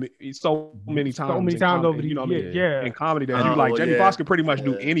so many times. So many times over the years. In comedy that you like Jamie Foxx could pretty much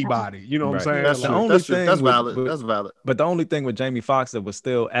do anybody. You know what I'm saying? That's the only thing. That's valid. That's valid. But the only thing with Jamie Foxx that was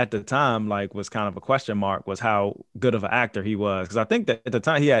still at the time was kind of a question mark was how good of an actor he was, because I think that at the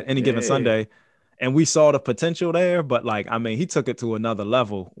time he had Any Given Sunday. And we saw the potential there, but he took it to another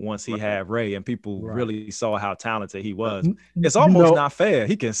level once he had Ray, and people really saw how talented he was. It's almost not fair.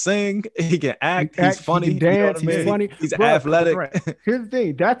 He can sing, he can act, he's funny, he can dance, he's funny, he's athletic. Right. Here's the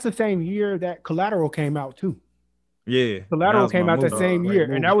thing: that's the same year that Collateral came out too. Yeah, Collateral came out the same year,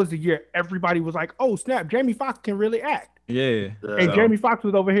 and that was the year everybody was like, "Oh snap, Jamie Foxx can really act." Yeah, and Jamie Foxx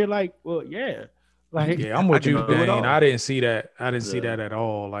was over here like, "Well, yeah." Like, I'm with you, Dane. I didn't see that. I didn't see that at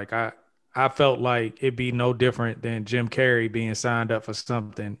all. Like I felt like it'd be no different than Jim Carrey being signed up for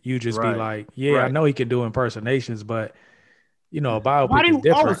something. You just be like, I know he can do impersonations, but a biopic is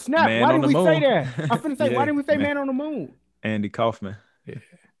different. Oh snap! Why didn't we say that? I'm finna say, why didn't we say Man on the Moon? Andy Kaufman.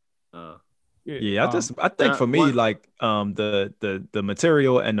 Yeah. I think for me, the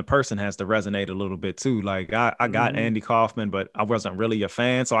material and the person has to resonate a little bit too. Like I got Andy Kaufman, but I wasn't really a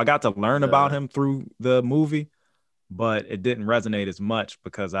fan, so I got to learn about him through the movie. But it didn't resonate as much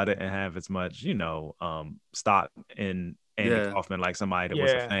because I didn't have as much, stock in Andy Kaufman like somebody that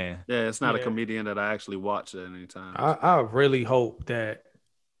was a fan. Yeah, it's not a comedian that I actually watch at any time. I really hope that.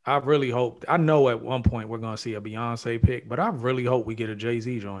 I know at one point we're gonna see a Beyonce pick, but I really hope we get a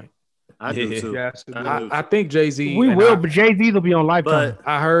Jay-Z joint. I do too. Yes, I think Jay-Z. We will, but Jay-Z will be on Lifetime.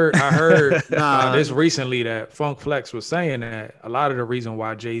 I heard this recently that Funk Flex was saying that a lot of the reason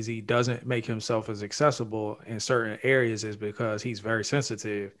why Jay-Z doesn't make himself as accessible in certain areas is because he's very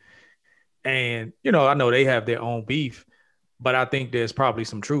sensitive. And, I know they have their own beef, but I think there's probably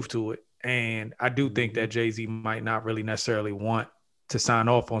some truth to it. And I do think that Jay-Z might not really necessarily want to sign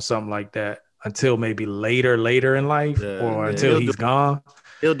off on something like that until maybe later in life or until he's gone.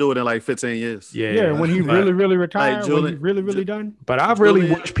 He'll do it in like 15 years. Yeah, when he really retired, when he really done. But I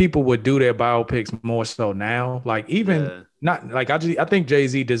really wish people would do their biopics more so now. Like even not like I think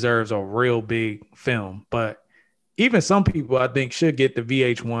Jay-Z deserves a real big film, but even some people I think should get the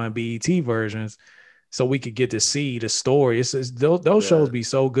VH1 BET versions so we could get to see the story. It's those shows be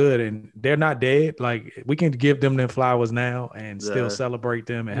so good and they're not dead. Like we can give them their flowers now and still celebrate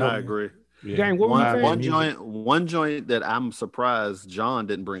them and help. I agree. Yeah. Gang, one joint that I'm surprised John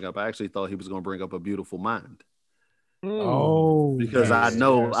didn't bring up. I actually thought he was going to bring up A Beautiful Mind. Oh, because I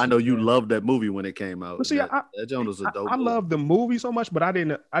know you loved that movie when it came out. But see, that joint was a dope. I love the movie so much, but I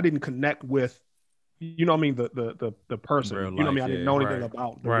didn't connect with, you know what I mean, the person. Real life, you know what I mean? I didn't know anything right.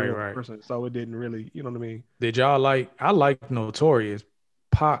 about the real person, so it didn't really, you know what I mean. Did y'all like? I liked Notorious.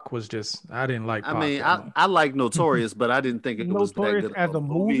 Pac was just I didn't like Pac. I mean, I like Notorious, but I didn't think it was that good as a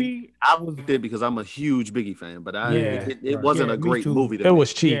movie. I liked it because I'm a huge Biggie fan, but it wasn't a great movie. It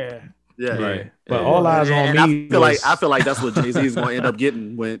was cheap. Yeah. Right. But All Eyes on Me. I feel like that's what Jay-Z is going to end up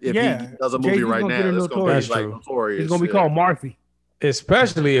getting if he does a movie Jay-Z's right now. It's going to be like Notorious. It's going to be called Marcy.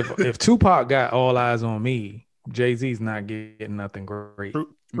 Especially if Tupac got All Eyes on Me, Jay-Z's not getting nothing great.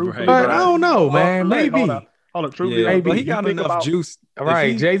 But I don't know, man. Maybe. Hold up, truly, maybe he got enough juice.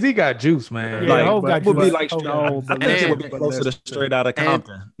 Right, Jay-Z got juice, man. It would be like I think it would be closer to Straight Outta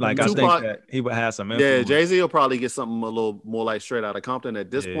Compton. Like I think that he would have some influence. Yeah, Jay-Z will probably get something a little more like Straight Outta Compton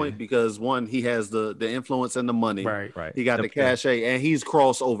at this point because one, he has the influence and the money. Right. He got the cachet and he's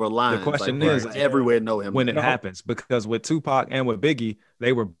crossed over lines. The question is everywhere know him when it happens, because with Tupac and with Biggie,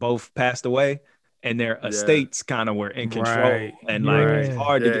 they were both passed away. And their estates kind of were in control, and like it's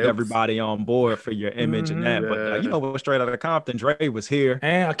hard to get everybody on board for your image and that. But you know, with Straight Outta Compton, Dre was here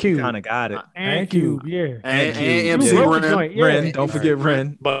and Cube kind of got it, and Cube, and MC Ren. Don't forget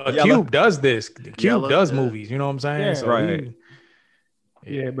Ren. But Cube does this. Cube does movies. You know what I'm saying? Yeah. So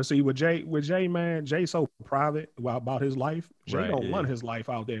right. But see, with Jay, man, Jay's so private about his life. Jay don't run his life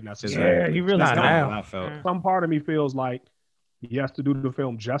out there, and that's he really not now. I felt some part of me feels like. Yes, to do the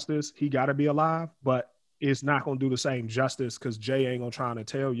film justice, he got to be alive, but it's not going to do the same justice because Jay ain't going to try to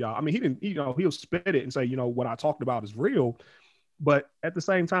tell y'all. I mean, he didn't, he'll spit it and say, what I talked about is real. But at the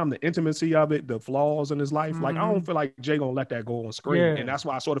same time, the intimacy of it, the flaws in his life, like, I don't feel like Jay going to let that go on screen. And that's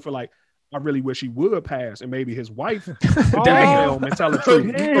why I sort of feel like I really wish he would pass and maybe his wife film and tell the truth.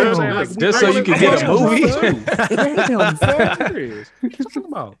 You know what I'm saying? Like, just so you can get a movie. What you talking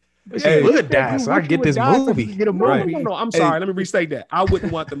about? He would die, so I get this movie. No, I'm sorry. Let me restate that. I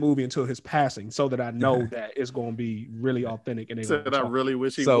wouldn't want the movie until his passing, so that I know that it's going to be really authentic. And I really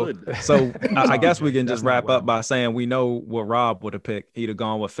wish he would. So I guess we can just wrap up by saying we know what Rob would have picked. He'd have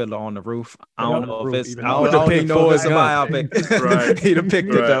gone with Fiddler on the Roof. I don't know if it's. I don't even know if it's a biopic. He'd have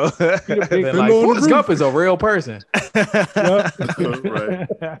picked it though. Like Forrest Gump is a real person.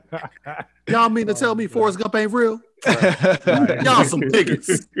 Y'all mean to tell me Forrest Gump ain't real? Y'all some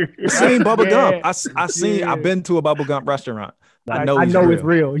bigots. I seen Bubba Gump. I've been to a Bubba Gump restaurant. I know it's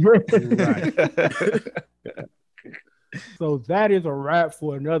real. So that is a wrap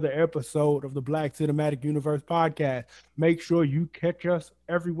for another episode of the Black Cinematic Universe podcast. Make sure you catch us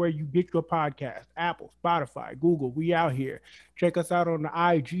everywhere you get your podcast. Apple, Spotify, Google. We out here. Check us out on the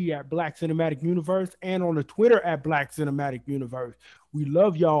IG at Black Cinematic Universe and on the Twitter at Black Cinematic Universe. We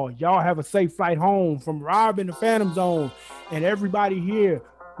love y'all. Y'all have a safe flight home from Rob in the Phantom Zone and everybody here.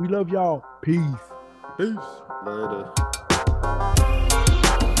 We love y'all. Peace. Later.